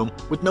separate room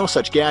with no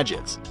such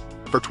gadgets.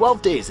 For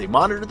 12 days, they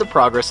monitored the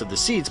progress of the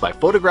seeds by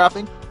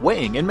photographing,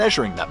 weighing, and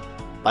measuring them.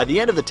 By the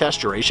end of the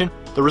test duration,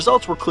 the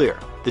results were clear.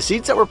 The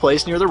seeds that were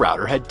placed near the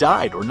router had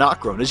died or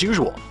not grown as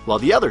usual, while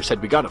the others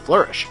had begun to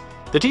flourish.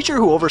 The teacher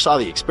who oversaw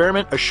the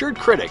experiment assured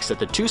critics that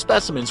the 2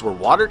 specimens were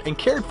watered and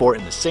cared for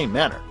in the same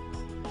manner.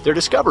 Their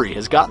discovery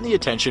has gotten the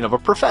attention of a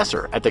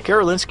professor at the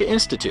Karolinska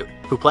Institute,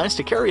 who plans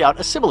to carry out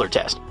a similar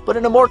test, but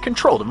in a more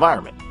controlled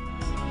environment.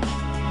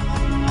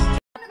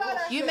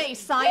 You may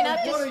sign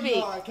up to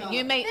speak.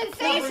 You may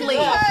please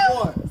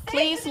leave.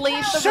 Please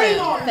leave the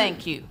room.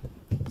 Thank you.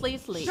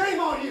 Please leave.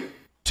 Shame on you.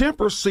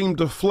 Tempers seemed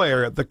to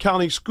flare at the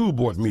county school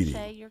board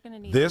meeting.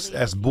 This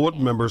as board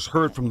members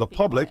heard from the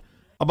public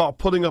about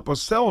putting up a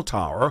cell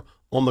tower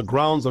on the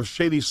grounds of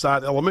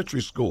Shadyside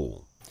Elementary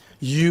School.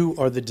 You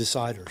are the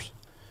deciders.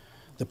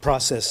 The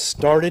process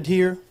started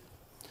here,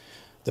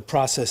 the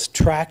process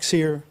tracks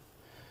here,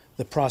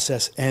 the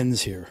process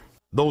ends here.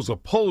 Those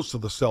opposed to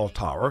the cell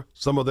tower,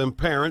 some of them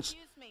parents,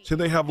 say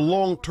they have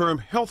long-term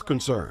health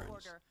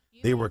concerns.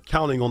 They were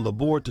counting on the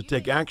board to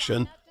take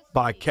action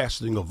by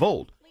casting a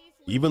vote,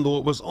 even though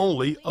it was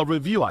only a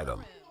review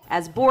item.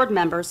 As board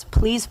members,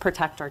 please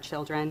protect our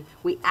children.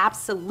 We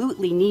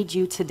absolutely need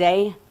you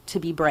today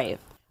to be brave.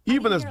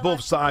 Even as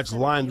both sides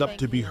lined up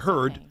to be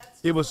heard,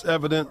 it was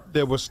evident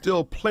there was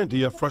still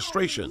plenty of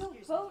frustration.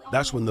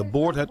 That's when the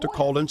board had to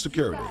call in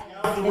security.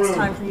 It's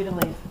time for you to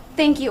leave.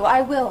 Thank you, I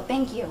will,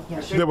 thank you.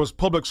 There was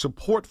public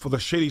support for the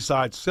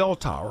Shadyside cell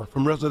tower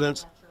from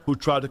residents who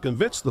tried to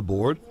convince the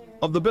board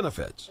of the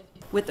benefits.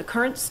 With the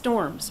current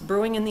storms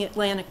brewing in the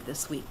Atlantic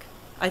this week,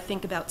 I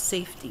think about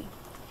safety.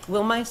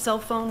 Will my cell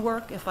phone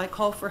work if I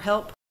call for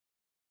help?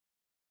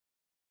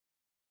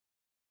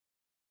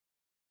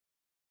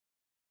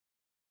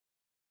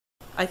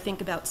 I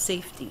think about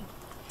safety.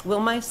 Will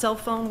my cell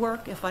phone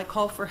work if I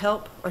call for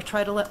help or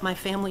try to let my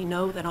family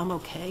know that I'm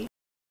okay?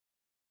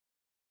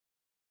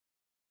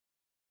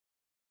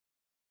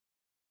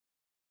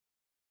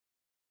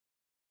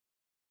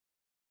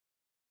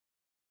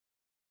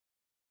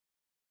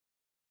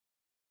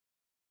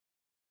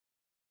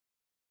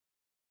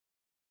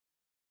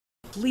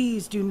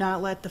 Please do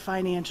not let the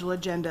financial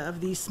agenda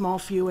of these small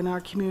few in our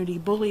community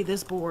bully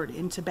this board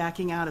into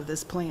backing out of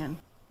this plan.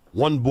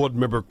 One board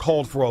member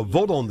called for a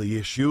vote on the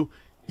issue,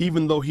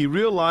 even though he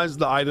realized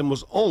the item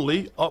was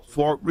only up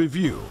for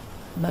review.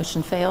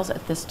 Motion fails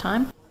at this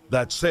time.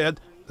 That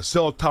said, the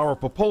cell tower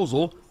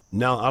proposal,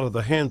 now out of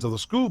the hands of the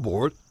school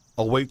board,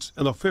 awaits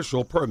an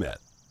official permit.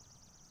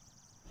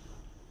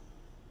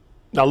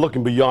 Now,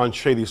 looking beyond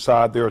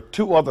Shadyside, there are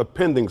two other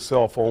pending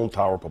cell phone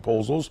tower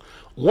proposals,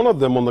 one of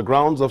them on the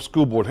grounds of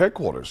school board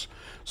headquarters.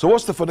 So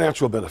what's the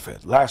financial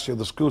benefit? Last year,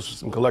 the school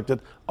system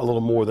collected a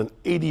little more than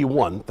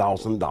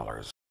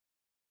 $81,000.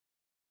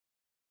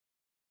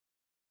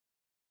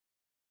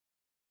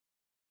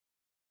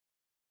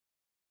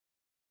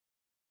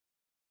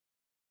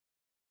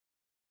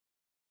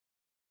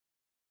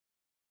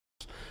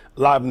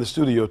 Live in the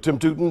studio, Tim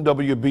Tootin,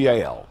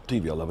 WBAL,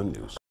 TV 11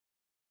 News.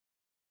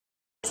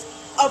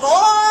 Of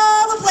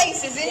all the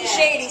places in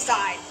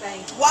Shadyside,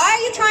 why are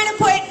you trying to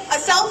put a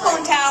cell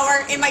phone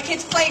tower in my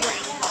kid's playground?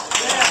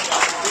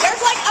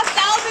 There's like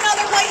 1,000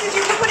 other places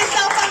you can put a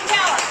cell phone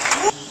tower.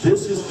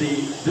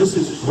 This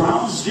is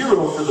ground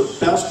zero for the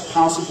best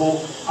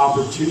possible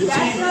opportunity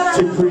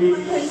to create.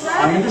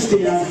 I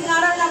understand,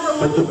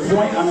 but the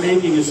point I'm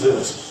making is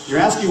this. You're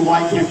asking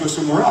why I can't go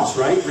somewhere else,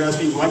 right? You're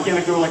asking why can't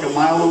I go like a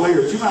mile away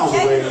or 2 miles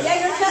away?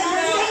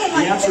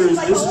 The answer is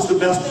this is the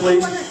best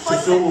place to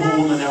fill the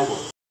hole in the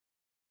network.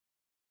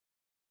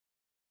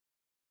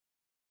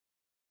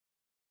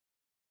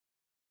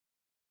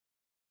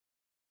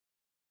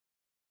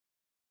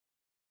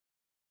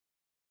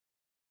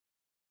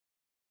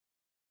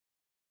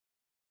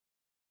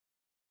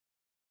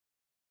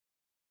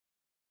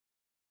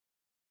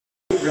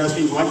 You're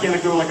asking, why can't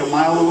I go like a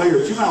mile away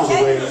or 2 miles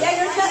away?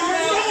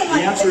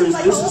 The answer is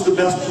this is the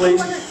best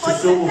place to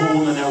fill the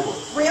hole in the network.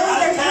 Really?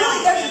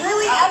 There's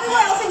really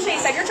everywhere else in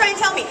Shadyside. You're trying to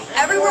tell me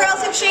everywhere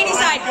else in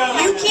Shadyside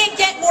you can't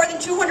get more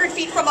than 200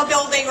 feet from a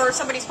building or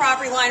somebody's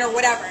property line or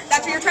whatever.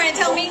 That's what you're trying to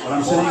tell me?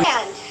 And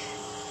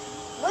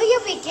will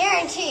you be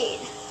guaranteed?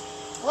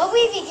 Will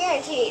we be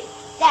guaranteed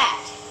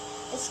that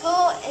the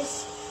school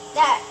is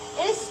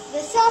the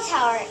cell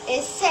tower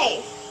is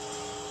safe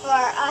for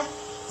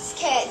us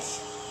kids?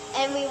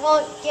 And we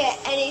won't get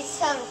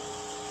some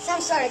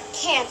sort of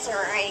cancer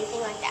or anything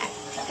like that.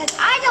 Because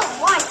I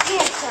don't want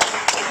cancer.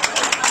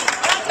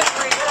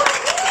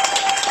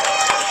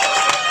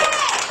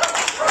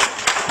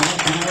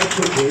 Can I ask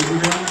what grade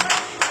you're in?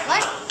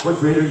 What? What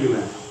grade are you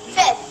in?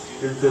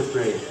 5th. You're in 5th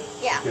grade.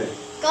 Yeah. Okay.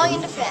 Going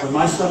into 5th. When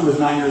my son was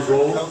 9 years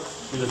old,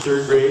 in the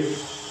 3rd grade,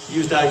 he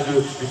was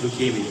diagnosed with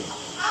leukemia.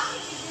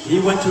 He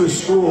went to a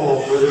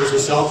school where there was a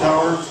cell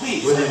tower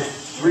within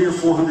 300 or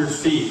 400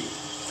 feet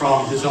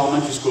from his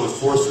elementary school, at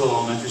Forest Hill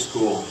Elementary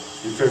School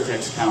in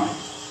Fairfax County.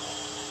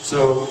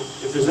 So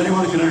if there's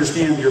anyone who can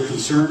understand your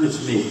concern, it's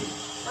me.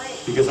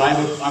 Because I'm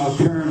a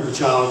parent of a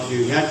child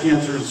who had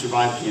cancer and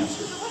survived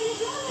cancer.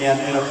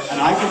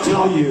 And I can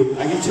tell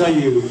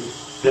you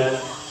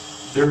that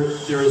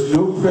there is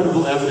no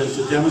credible evidence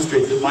to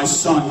demonstrate that my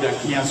son got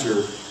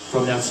cancer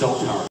from that cell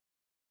tower.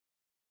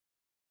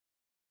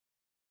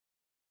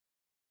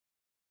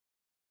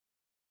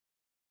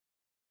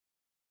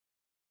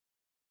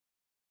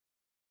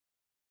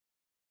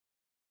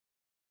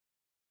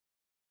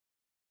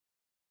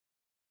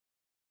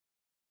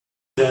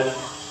 That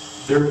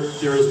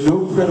there is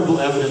no credible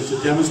evidence to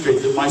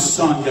demonstrate that my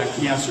son got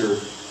cancer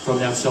from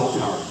that cell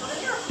tower.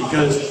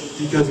 Because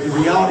the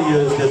reality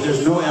is that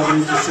there's no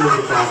evidence to show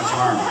that that was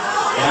harm.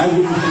 And I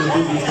wouldn't be the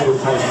business that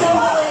would cause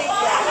harm.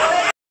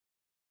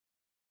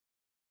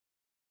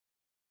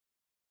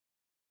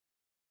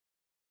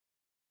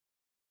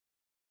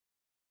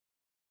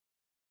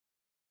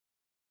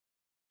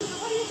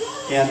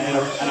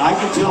 And I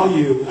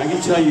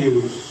can tell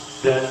you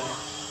that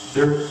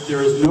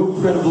there is no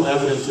credible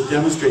evidence to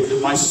demonstrate that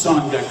my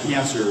son got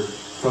cancer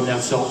from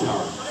that cell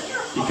tower.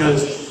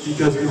 Because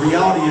the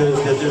reality is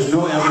that there's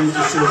no evidence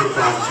to show that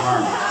that was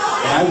harm.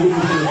 And I wouldn't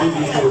be the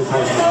business that would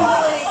cause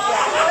harm.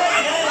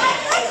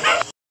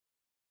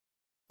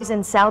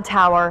 Verizon cell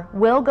tower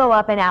will go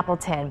up in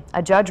Appleton.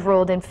 A judge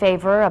ruled in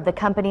favor of the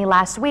company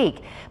last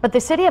week, but the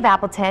city of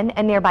Appleton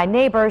and nearby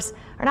neighbors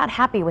are not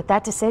happy with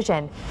that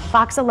decision.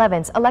 Fox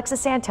 11's Alexa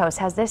Santos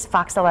has this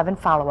Fox 11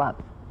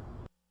 follow-up.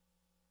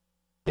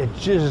 It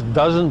just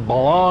doesn't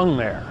belong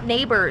there.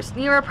 Neighbors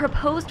near a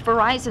proposed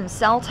Verizon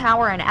cell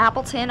tower in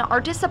Appleton are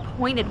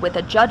disappointed with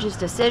a judge's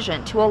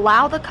decision to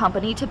allow the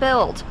company to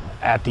build.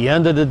 At the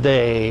end of the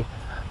day,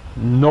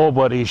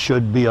 nobody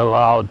should be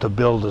allowed to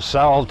build a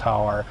cell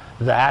tower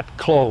that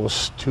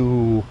close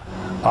to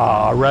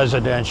a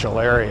residential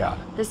area.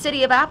 The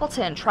city of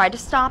Appleton tried to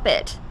stop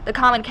it. The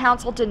Common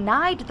Council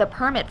denied the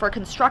permit for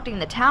constructing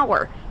the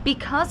tower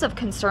because of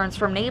concerns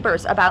from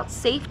neighbors about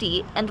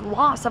safety and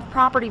loss of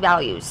property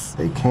values.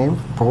 They came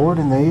forward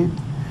and they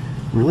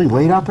really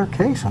laid out their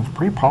case. It was a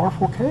pretty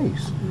powerful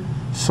case.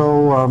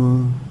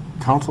 So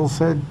council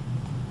said,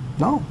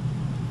 no.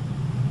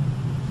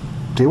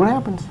 See what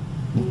happens.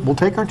 We'll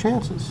take our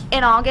chances.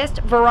 In August,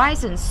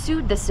 Verizon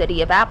sued the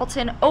city of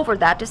Appleton over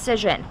that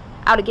decision.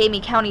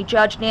 Outagamie County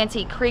Judge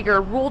Nancy Krieger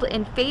ruled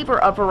in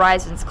favor of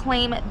Verizon's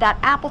claim that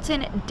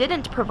Appleton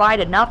didn't provide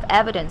enough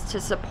evidence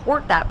to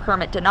support that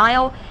permit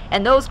denial,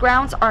 and those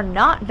grounds are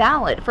not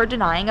valid for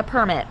denying a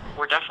permit.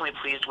 We're definitely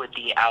pleased with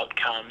the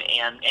outcome,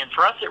 and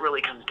for us it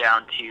really comes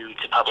down to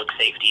public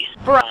safety.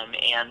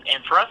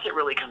 And for us it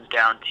really comes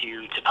down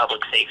to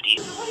public safety.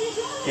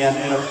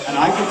 And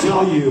I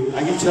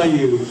can tell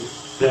you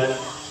that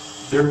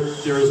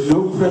there is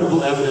no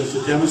credible evidence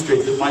to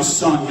demonstrate that my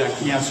son got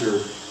cancer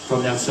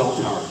from that cell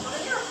tower,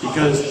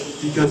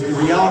 because the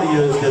reality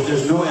is that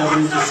there's no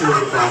evidence that shows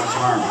it causes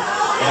harm,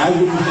 and I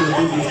wouldn't have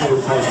been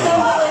before causing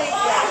harm.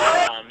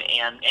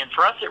 And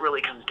for us it really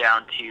comes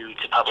down to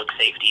public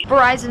safety.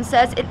 Verizon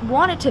says it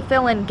wanted to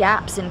fill in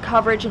gaps in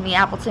coverage in the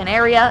Appleton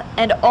area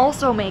and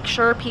also make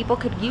sure people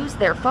could use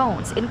their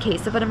phones in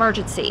case of an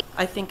emergency.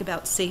 I think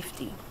about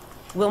safety.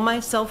 Will my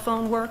cell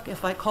phone work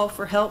if I call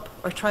for help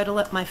or try to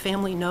let my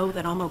family know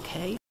that I'm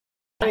okay?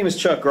 My name is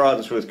Chuck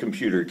Groddens with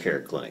Computer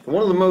Care Clinic.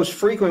 One of the most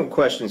frequent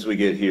questions we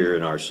get here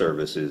in our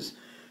service is,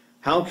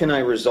 how can I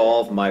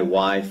resolve my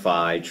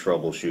Wi-Fi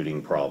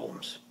troubleshooting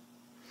problems?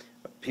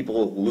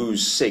 People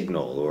lose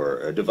signal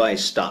or a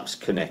device stops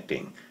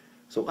connecting.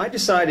 So I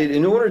decided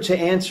in order to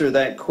answer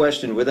that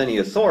question with any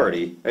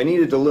authority, I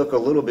needed to look a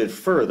little bit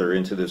further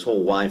into this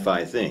whole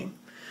Wi-Fi thing.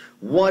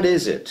 What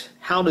is it?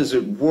 How does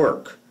it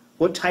work?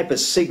 What type of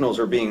signals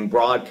are being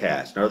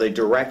broadcast? Are they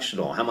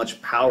directional? How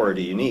much power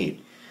do you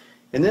need?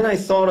 And then I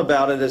thought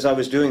about it as I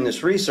was doing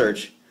this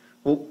research.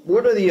 Well,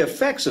 what are the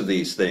effects of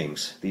these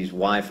things, these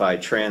Wi-Fi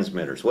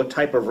transmitters? What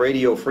type of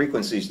radio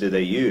frequencies do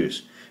they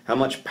use? How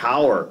much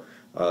power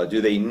do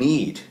they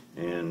need?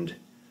 And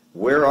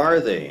where are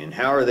they? And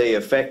how are they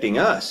affecting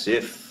us,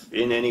 if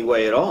in any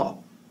way at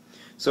all?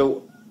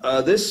 So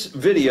this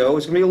video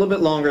is going to be a little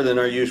bit longer than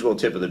our usual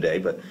tip of the day,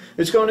 but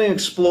it's going to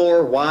explore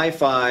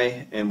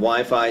Wi-Fi and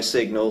Wi-Fi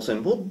signals,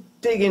 and we'll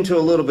dig into a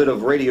little bit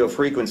of radio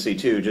frequency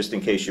too, just in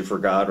case you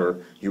forgot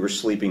or you were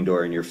sleeping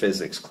during your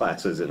physics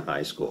classes in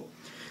high school.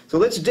 So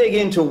let's dig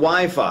into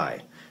Wi-Fi,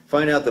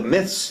 find out the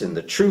myths and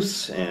the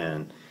truths,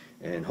 and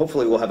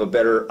hopefully we'll have a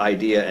better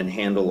idea and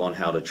handle on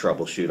how to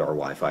troubleshoot our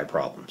Wi-Fi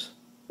problems.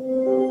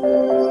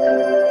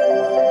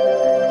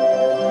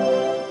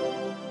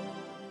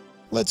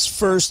 Let's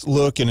first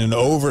look at an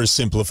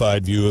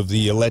oversimplified view of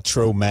the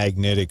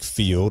electromagnetic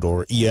field,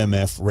 or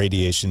EMF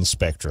radiation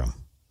spectrum.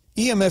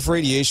 EMF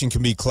radiation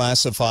can be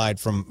classified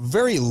from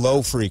very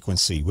low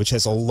frequency, which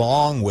has a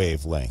long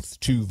wavelength,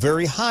 to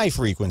very high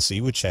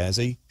frequency, which has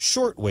a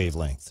short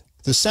wavelength.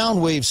 The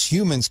sound waves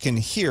humans can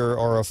hear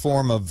are a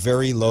form of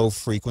very low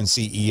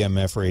frequency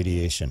EMF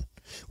radiation,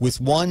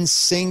 with one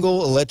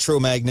single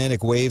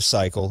electromagnetic wave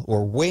cycle,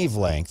 or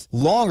wavelength,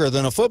 longer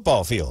than a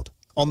football field.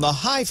 On the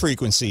high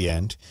frequency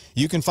end,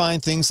 you can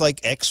find things like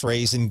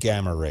X-rays and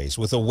gamma rays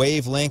with a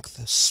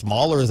wavelength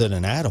smaller than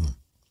an atom.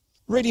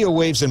 Radio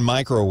waves and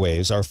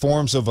microwaves are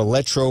forms of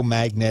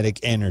electromagnetic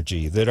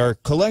energy that are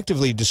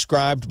collectively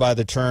described by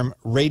the term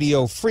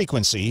radio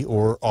frequency,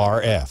 or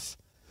RF.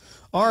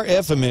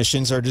 RF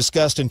emissions are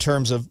discussed in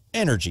terms of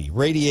energy,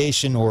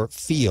 radiation, or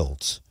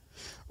fields.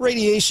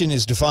 Radiation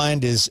is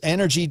defined as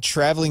energy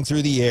traveling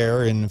through the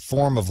air in the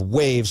form of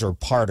waves or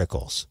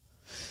particles.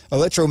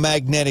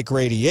 Electromagnetic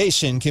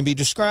radiation can be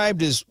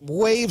described as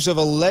waves of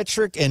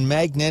electric and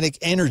magnetic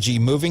energy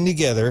moving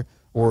together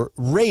or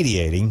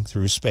radiating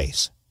through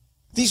space.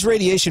 These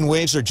radiation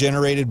waves are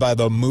generated by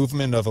the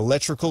movement of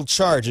electrical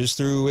charges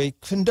through a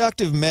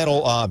conductive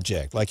metal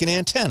object, like an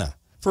antenna.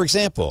 For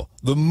example,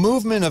 the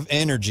movement of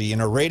energy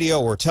in a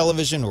radio or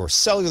television or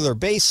cellular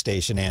base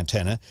station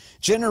antenna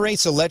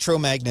generates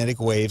electromagnetic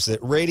waves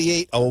that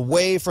radiate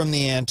away from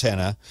the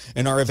antenna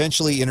and are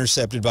eventually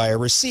intercepted by a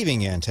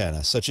receiving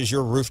antenna, such as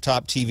your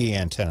rooftop TV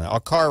antenna, a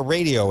car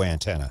radio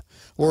antenna,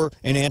 or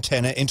an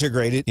antenna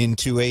integrated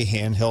into a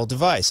handheld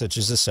device, such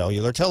as a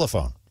cellular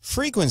telephone.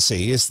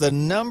 Frequency is the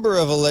number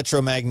of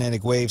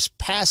electromagnetic waves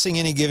passing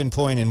any given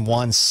point in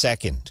 1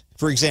 second.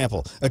 For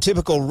example, a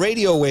typical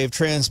radio wave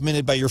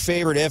transmitted by your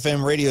favorite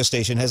FM radio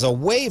station has a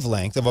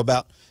wavelength of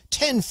about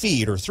 10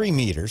 feet or 3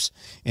 meters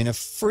in a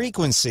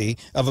frequency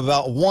of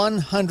about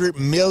 100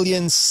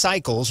 million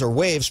cycles or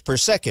waves per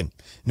second,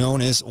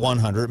 known as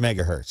 100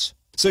 megahertz.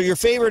 So your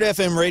favorite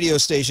FM radio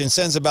station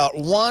sends about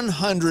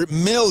 100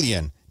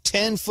 million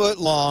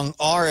 10-foot-long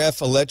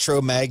RF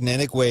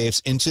electromagnetic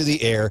waves into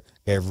the air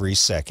every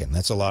second.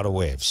 That's a lot of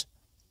waves.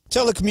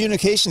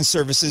 Telecommunication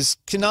services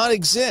cannot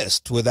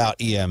exist without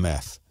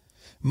EMF.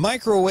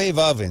 Microwave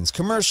ovens,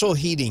 commercial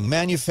heating,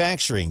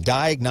 manufacturing,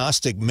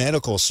 diagnostic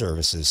medical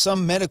services,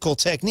 some medical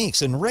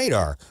techniques, and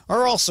radar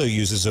are also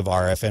uses of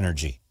RF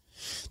energy.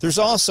 There's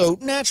also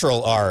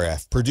natural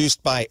RF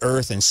produced by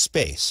Earth and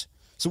space.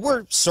 So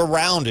we're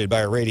surrounded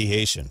by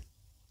radiation.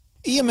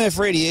 EMF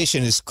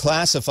radiation is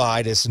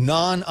classified as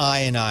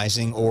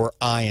non-ionizing or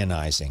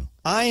ionizing.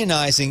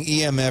 Ionizing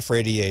EMF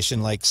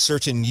radiation, like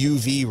certain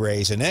UV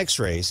rays and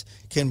X-rays,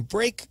 can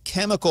break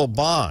chemical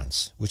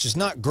bonds, which is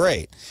not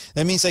great.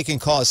 That means they can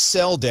cause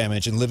cell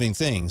damage in living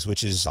things,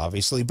 which is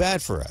obviously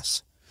bad for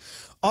us.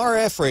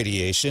 RF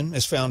radiation,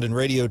 as found in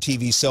radio,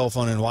 TV, cell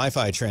phone, and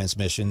Wi-Fi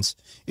transmissions,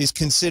 is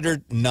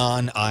considered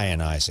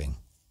non-ionizing.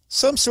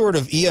 Some sort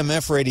of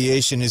EMF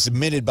radiation is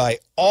emitted by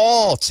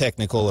all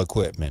technical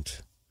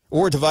equipment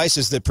or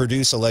devices that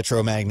produce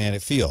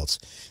electromagnetic fields.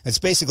 It's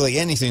basically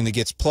anything that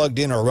gets plugged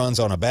in or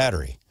runs on a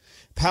battery.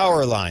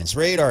 Power lines,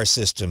 radar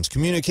systems,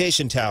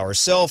 communication towers,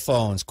 cell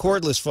phones,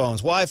 cordless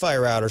phones, Wi-Fi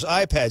routers,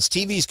 iPads,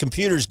 TVs,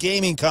 computers,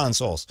 gaming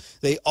consoles.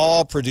 They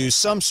all produce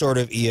some sort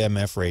of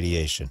EMF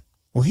radiation.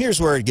 Well,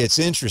 here's where it gets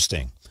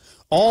interesting.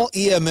 All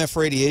EMF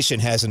radiation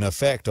has an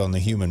effect on the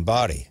human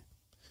body.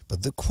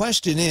 But the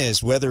question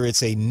is whether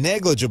it's a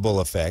negligible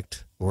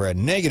effect or a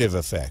negative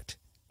effect,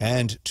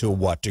 and to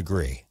what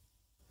degree.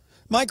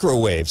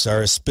 Microwaves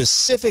are a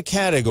specific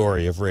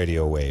category of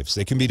radio waves.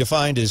 They can be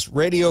defined as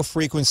radio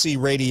frequency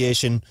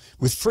radiation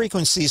with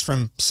frequencies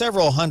from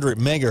several hundred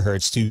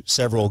megahertz to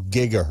several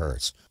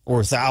gigahertz,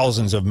 or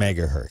thousands of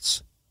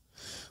megahertz.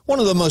 One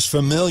of the most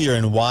familiar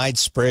and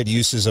widespread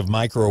uses of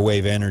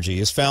microwave energy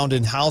is found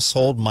in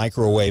household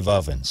microwave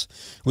ovens,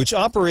 which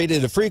operate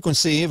at a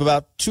frequency of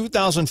about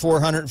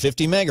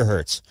 2,450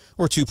 megahertz,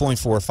 or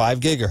 2.45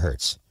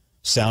 gigahertz.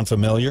 Sound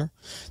familiar?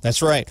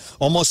 That's right.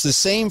 Almost the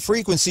same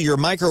frequency your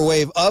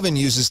microwave oven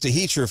uses to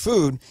heat your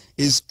food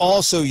is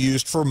also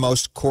used for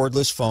most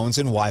cordless phones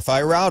and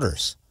Wi-Fi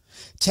routers.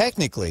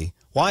 Technically,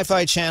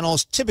 Wi-Fi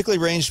channels typically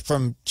range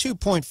from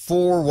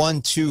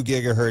 2.412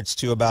 gigahertz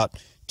to about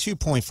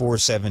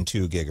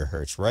 2.472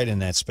 gigahertz, right in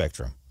that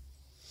spectrum.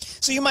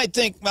 So you might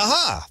think,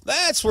 aha,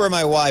 that's where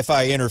my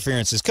Wi-Fi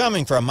interference is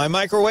coming from, my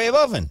microwave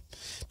oven.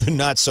 But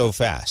not so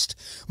fast.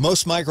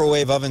 Most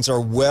microwave ovens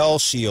are well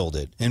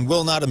shielded and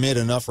will not emit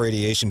enough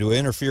radiation to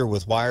interfere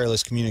with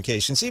wireless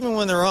communications even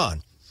when they're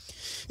on.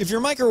 If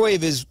your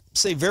microwave is,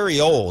 say,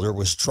 very old or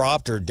was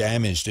dropped or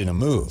damaged in a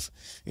move,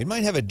 it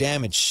might have a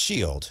damaged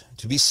shield.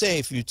 To be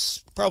safe,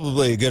 it's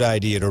probably a good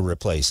idea to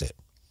replace it.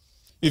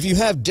 If you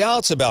have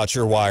doubts about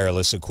your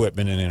wireless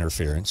equipment and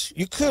interference,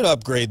 you could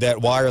upgrade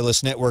that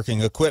wireless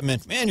networking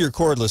equipment and your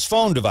cordless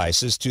phone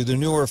devices to the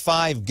newer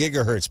 5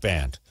 gigahertz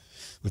band,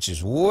 which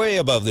is way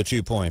above the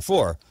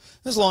 2.4,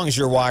 as long as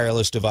your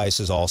wireless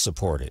devices all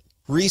support it.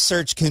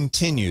 Research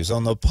continues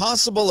on the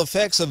possible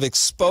effects of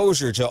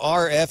exposure to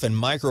RF and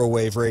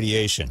microwave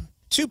radiation.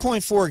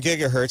 2.4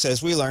 gigahertz,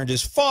 as we learned,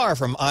 is far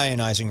from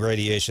ionizing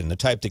radiation, the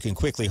type that can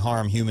quickly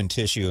harm human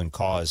tissue and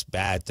cause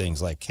bad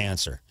things like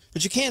cancer.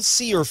 But you can't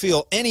see or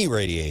feel any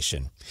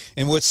radiation.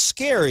 And what's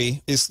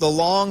scary is the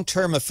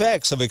long-term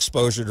effects of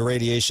exposure to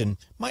radiation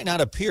might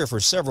not appear for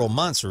several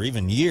months or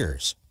even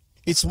years.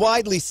 It's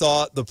widely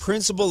thought the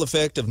principal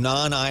effect of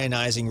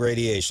non-ionizing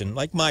radiation,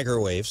 like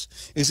microwaves,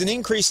 is an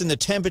increase in the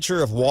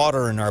temperature of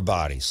water in our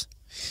bodies.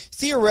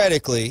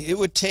 Theoretically, it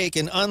would take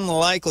an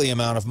unlikely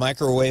amount of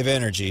microwave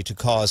energy to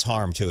cause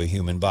harm to a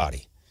human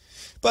body.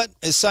 But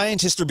as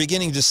scientists are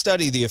beginning to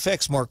study the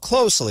effects more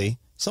closely,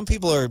 some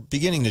people are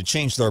beginning to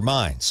change their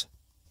minds.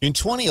 In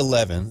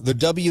 2011, the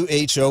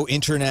WHO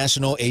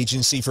International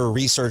Agency for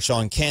Research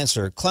on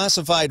Cancer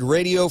classified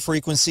radio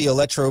frequency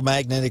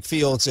electromagnetic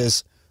fields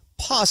as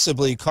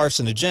possibly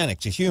carcinogenic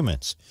to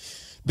humans,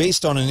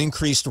 based on an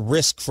increased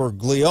risk for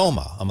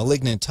glioma, a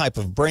malignant type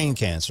of brain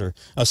cancer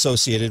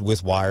associated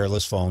with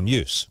wireless phone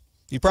use.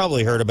 You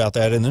probably heard about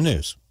that in the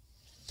news.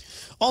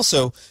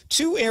 Also,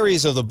 2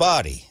 areas of the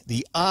body,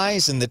 the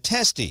eyes and the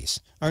testes,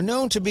 are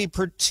known to be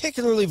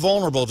particularly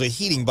vulnerable to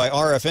heating by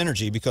RF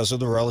energy because of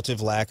the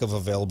relative lack of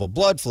available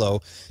blood flow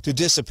to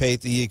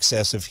dissipate the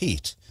excessive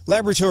heat.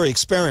 Laboratory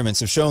experiments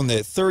have shown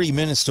that 30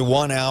 minutes to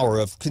 1 hour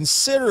of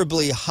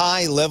considerably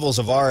high levels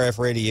of RF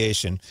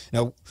radiation,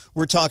 now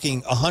we're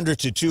talking 100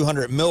 to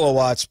 200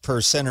 milliwatts per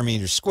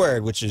centimeter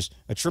squared, which is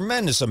a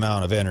tremendous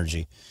amount of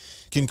energy,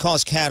 can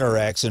cause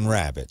cataracts in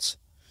rabbits.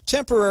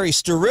 Temporary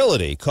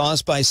sterility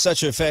caused by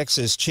such effects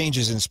as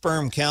changes in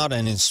sperm count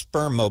and in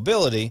sperm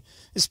mobility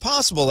is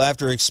possible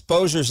after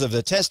exposures of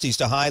the testes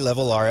to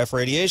high-level RF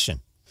radiation.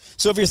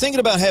 So if you're thinking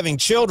about having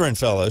children,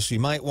 fellas, you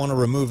might want to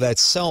remove that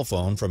cell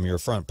phone from your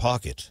front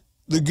pocket.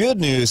 The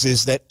good news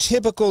is that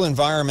typical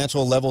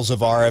environmental levels of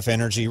RF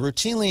energy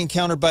routinely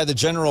encountered by the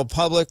general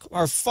public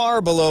are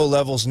far below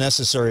levels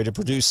necessary to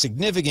produce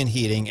significant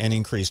heating and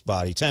increased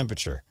body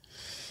temperature.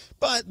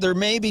 But there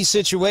may be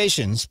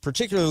situations,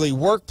 particularly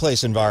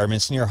workplace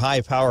environments near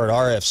high-powered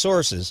RF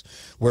sources,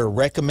 where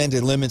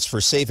recommended limits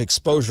for safe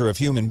exposure of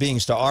human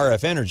beings to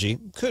RF energy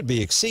could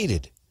be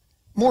exceeded.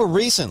 More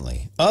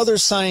recently, other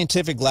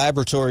scientific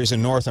laboratories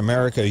in North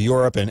America,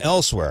 Europe, and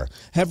elsewhere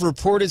have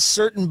reported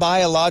certain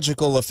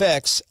biological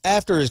effects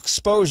after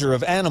exposure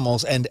of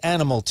animals and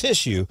animal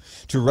tissue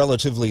to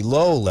relatively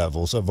low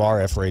levels of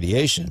RF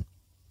radiation.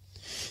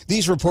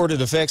 These reported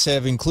effects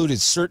have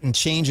included certain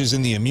changes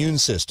in the immune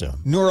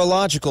system,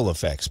 neurological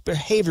effects,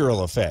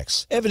 behavioral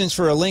effects, evidence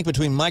for a link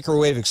between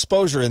microwave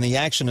exposure and the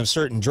action of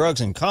certain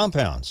drugs and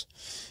compounds,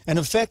 an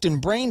effect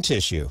in brain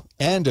tissue,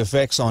 and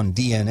effects on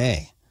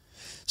DNA.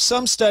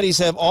 Some studies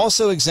have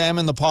also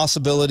examined the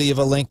possibility of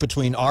a link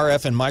between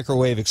RF and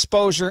microwave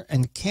exposure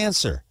and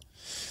cancer.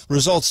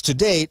 Results to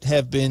date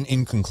have been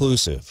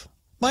inconclusive.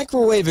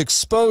 Microwave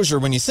exposure,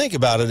 when you think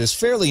about it, is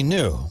fairly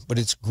new, but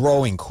it's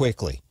growing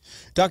quickly.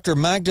 Dr.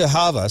 Magda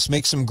Havas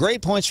makes some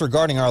great points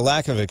regarding our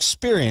lack of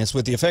experience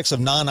with the effects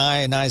of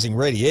non-ionizing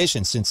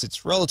radiation since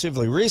it's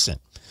relatively recent.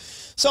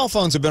 Cell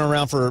phones have been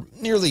around for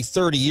nearly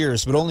 30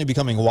 years, but only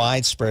becoming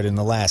widespread in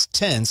the last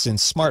 10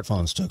 since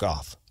smartphones took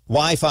off.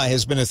 Wi-Fi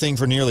has been a thing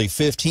for nearly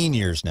 15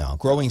 years now,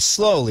 growing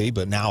slowly,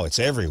 but now it's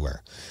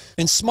everywhere.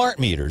 And smart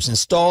meters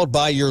installed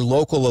by your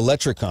local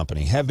electric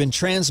company have been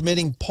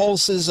transmitting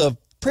pulses of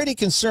pretty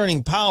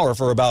concerning power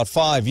for about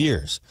 5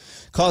 years,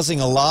 causing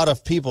a lot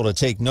of people to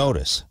take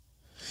notice.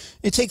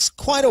 It takes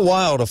quite a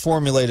while to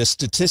formulate a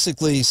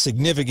statistically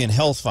significant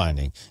health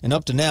finding, and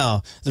up to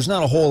now, there's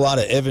not a whole lot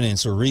of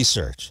evidence or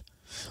research.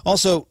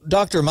 Also,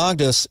 Dr.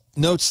 Magdas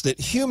notes that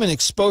human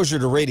exposure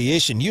to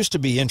radiation used to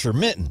be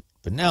intermittent,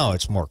 but now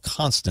it's more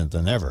constant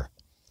than ever.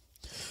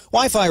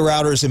 Wi-Fi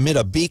routers emit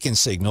a beacon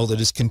signal that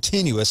is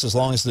continuous as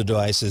long as the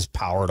device is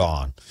powered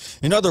on.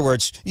 In other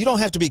words, you don't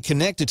have to be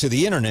connected to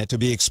the internet to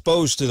be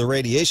exposed to the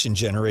radiation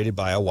generated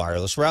by a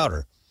wireless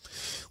router.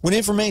 When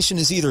information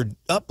is either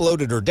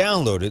uploaded or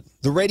downloaded,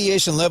 the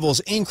radiation levels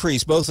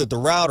increase both at the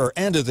router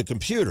and at the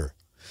computer.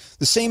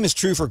 The same is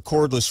true for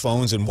cordless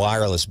phones and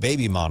wireless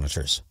baby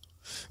monitors.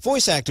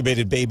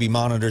 Voice-activated baby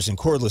monitors and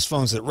cordless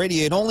phones that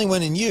radiate only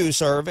when in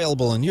use are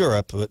available in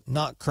Europe, but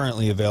not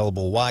currently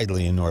available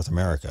widely in North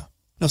America.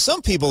 Now,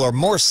 some people are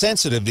more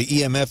sensitive to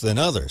EMF than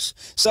others,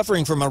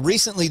 suffering from a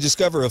recently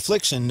discovered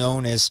affliction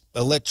known as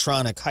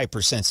electronic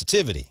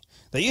hypersensitivity.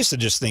 They used to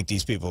just think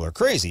these people are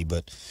crazy,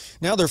 but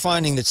now they're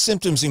finding that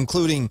symptoms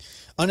including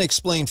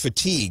unexplained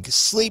fatigue,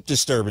 sleep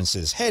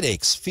disturbances,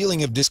 headaches,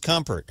 feeling of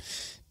discomfort,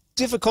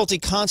 difficulty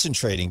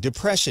concentrating,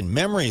 depression,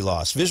 memory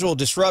loss, visual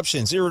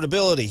disruptions,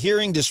 irritability,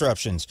 hearing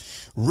disruptions,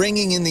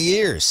 ringing in the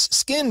ears,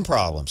 skin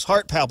problems,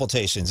 heart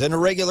palpitations, and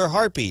irregular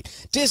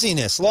heartbeat,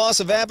 dizziness,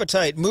 loss of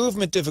appetite,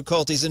 movement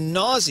difficulties, and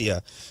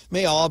nausea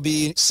may all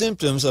be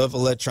symptoms of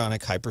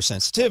electronic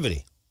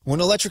hypersensitivity.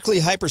 When electrically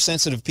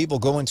hypersensitive people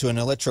go into an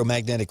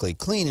electromagnetically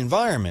clean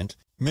environment,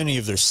 many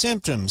of their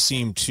symptoms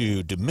seem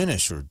to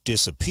diminish or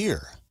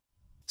disappear.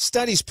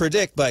 Studies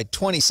predict by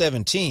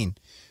 2017,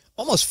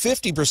 almost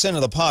 50%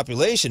 of the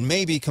population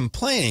may be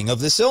complaining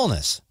of this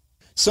illness.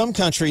 Some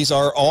countries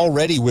are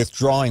already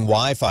withdrawing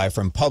Wi-Fi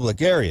from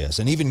public areas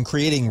and even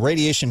creating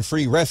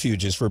radiation-free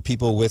refuges for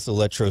people with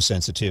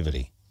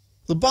electrosensitivity.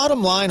 The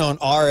bottom line on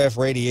RF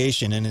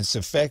radiation and its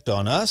effect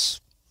on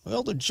us?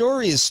 Well, the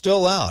jury is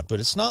still out, but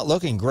it's not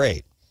looking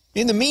great.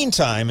 In the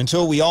meantime,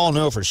 until we all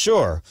know for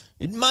sure,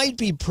 it might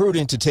be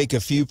prudent to take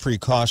a few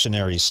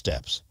precautionary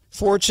steps.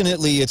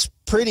 Fortunately, it's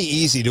pretty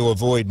easy to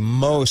avoid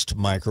most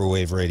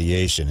microwave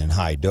radiation in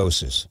high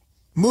doses.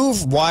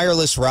 Move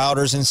wireless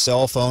routers and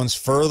cell phones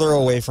further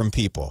away from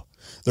people.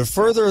 The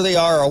further they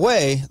are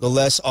away, the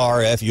less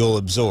RF you'll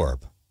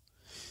absorb.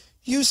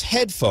 Use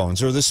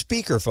headphones or the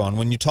speakerphone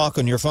when you talk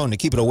on your phone to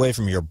keep it away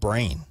from your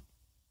brain.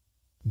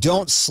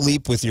 Don't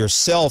sleep with your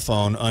cell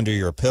phone under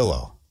your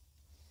pillow.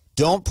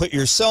 Don't put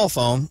your cell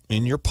phone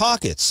in your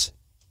pockets.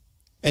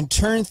 And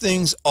turn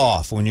things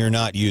off when you're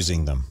not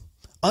using them.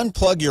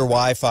 Unplug your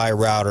Wi-Fi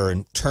router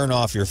and turn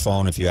off your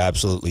phone if you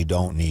absolutely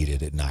don't need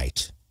it at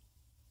night.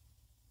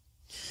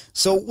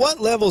 So what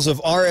levels of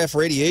RF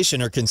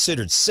radiation are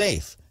considered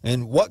safe,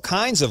 and what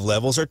kinds of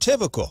levels are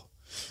typical?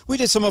 We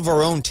did some of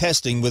our own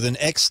testing with an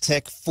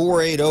X-Tech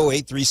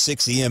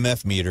 480836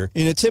 EMF meter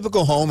in a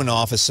typical home and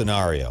office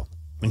scenario,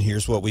 and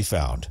here's what we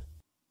found.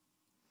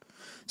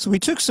 So we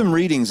took some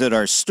readings at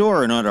our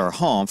store and at our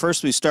home.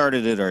 First we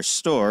started at our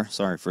store.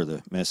 Sorry for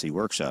the messy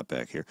workshop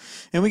back here.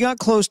 And we got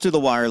close to the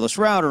wireless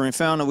router and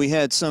found that we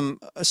had some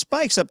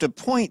spikes up to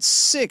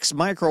 0.6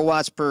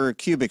 microwatts per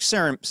cubic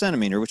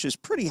centimeter, which is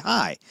pretty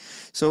high.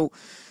 So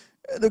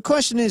The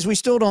question is, we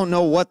still don't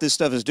know what this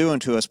stuff is doing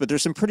to us, but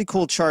there's some pretty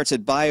cool charts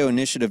at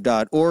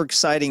bioinitiative.org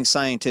citing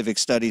scientific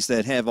studies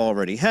that have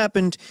already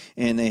happened,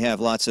 and they have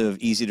lots of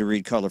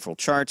easy-to-read, colorful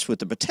charts with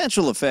the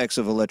potential effects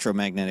of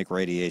electromagnetic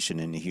radiation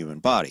in the human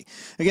body.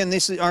 Again,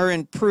 these are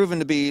proven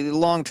to be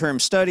long-term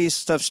studies.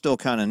 Stuff's still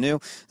kind of new.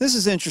 This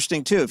is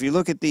interesting, too. If you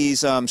look at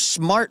these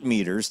smart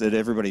meters that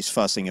everybody's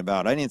fussing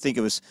about, I didn't think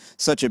it was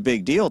such a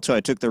big deal until I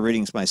took the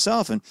readings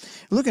myself, and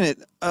looking at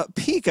a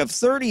peak of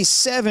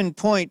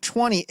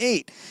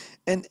 37.28.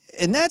 And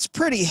that's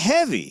pretty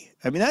heavy.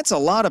 I mean, that's a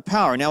lot of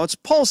power. Now, it's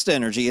pulsed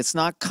energy. It's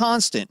not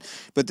constant.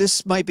 But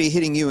this might be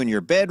hitting you in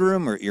your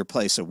bedroom or your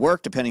place of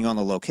work, depending on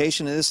the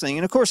location of this thing.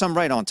 And, of course, I'm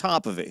right on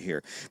top of it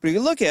here. But if you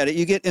look at it,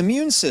 you get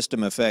immune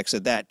system effects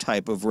at that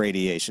type of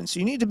radiation. So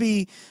you need to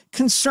be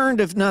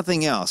concerned, if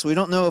nothing else. We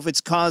don't know if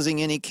it's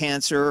causing any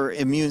cancer or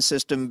immune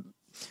system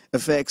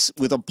effects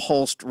with a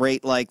pulsed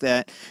rate like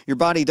that. Your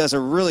body does a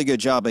really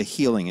good job of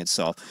healing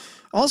itself.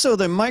 Also,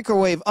 the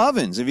microwave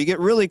ovens, if you get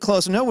really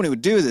close, nobody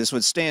would do this,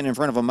 would stand in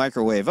front of a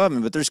microwave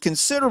oven, but there's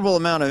considerable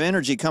amount of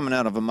energy coming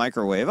out of a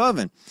microwave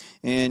oven.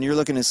 And you're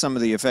looking at some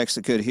of the effects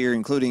that could here,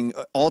 including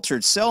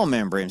altered cell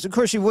membranes. Of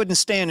course, you wouldn't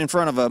stand in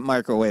front of a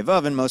microwave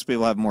oven. Most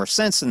people have more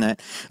sense than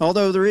that.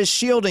 Although there is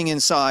shielding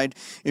inside,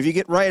 if you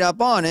get right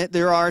up on it,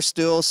 there are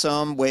still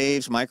some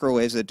waves,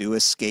 microwaves, that do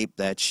escape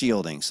that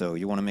shielding. So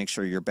you want to make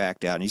sure you're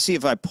backed out. And you see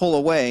if I pull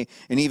away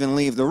and even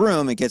leave the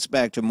room, it gets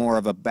back to more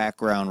of a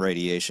background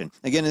radiation.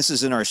 Again, this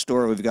is in our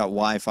store. We've got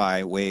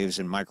Wi-Fi waves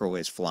and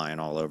microwaves flying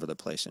all over the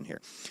place in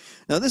here.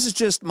 Now, this is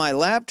just my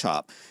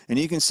laptop, and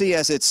you can see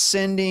as it's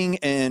sending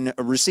and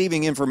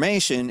receiving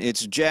information,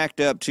 it's jacked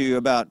up to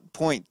about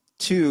 0.2,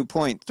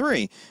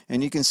 0.3,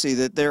 and you can see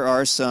that there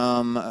are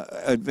some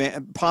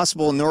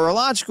possible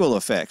neurological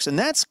effects, and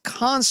that's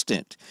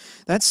constant.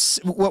 That's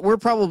what we're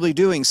probably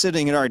doing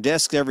sitting at our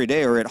desks every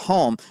day or at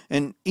home,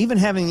 and even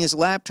having these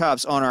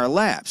laptops on our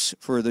laps.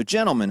 For the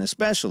gentlemen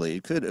especially,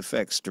 it could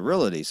affect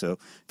sterility. So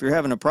if you're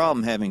having a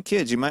problem having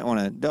kids, you might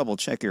want to double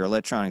check your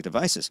electronic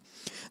devices.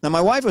 Now,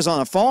 my wife was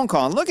on a phone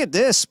call, and look at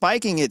this,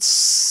 spiking at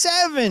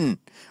 7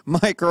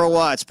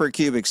 microwatts per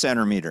cubic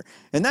centimeter.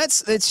 And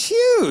that's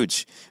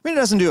huge. I mean,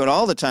 it doesn't do it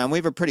all the time. We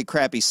have a pretty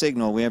crappy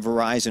signal. We have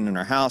Verizon in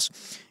our house,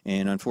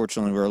 and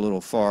unfortunately, we're a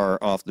little far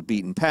off the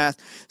beaten path.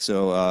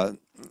 So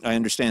I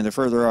understand the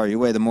further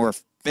away, the more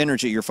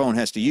energy your phone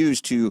has to use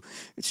to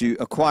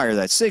acquire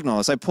that signal.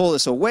 As I pull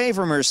this away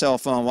from her cell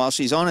phone while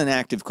she's on an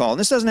active call, and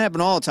this doesn't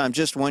happen all the time,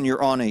 just when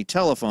you're on a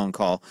telephone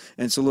call,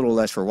 and it's a little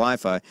less for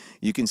Wi-Fi,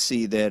 you can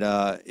see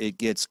that it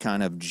gets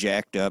kind of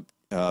jacked up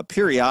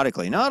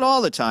periodically. Not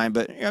all the time,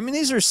 but I mean,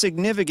 these are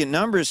significant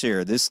numbers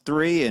here, this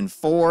 3 and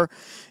 4,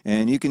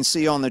 and you can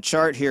see on the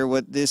chart here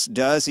what this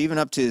does, even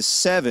up to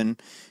 7,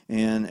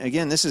 and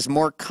again, this is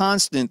more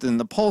constant than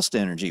the pulsed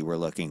energy we're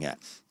looking at.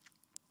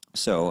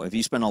 So if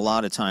you spend a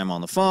lot of time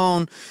on the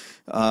phone,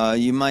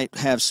 you might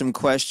have some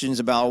questions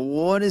about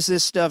what is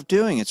this stuff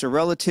doing. It's a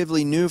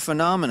relatively new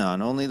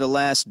phenomenon, only the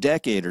last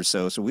decade or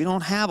so, so we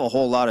don't have a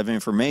whole lot of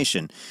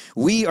information.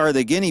 We are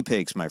the guinea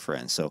pigs, my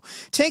friends, so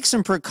take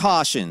some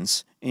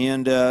precautions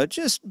and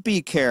just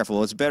be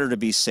careful. It's better to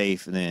be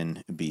safe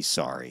than be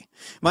sorry.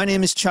 My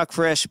name is Chuck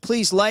Fresh.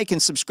 Please like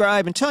and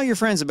subscribe and tell your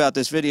friends about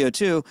this video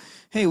too.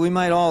 Hey, we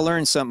might all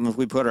learn something if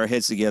we put our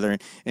heads together,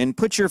 and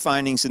put your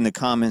findings in the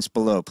comments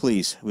below,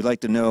 please. We'd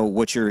like to know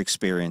what you're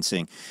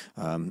experiencing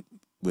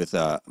with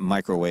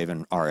microwave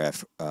and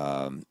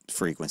RF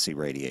frequency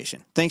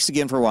radiation. Thanks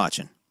again for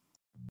watching.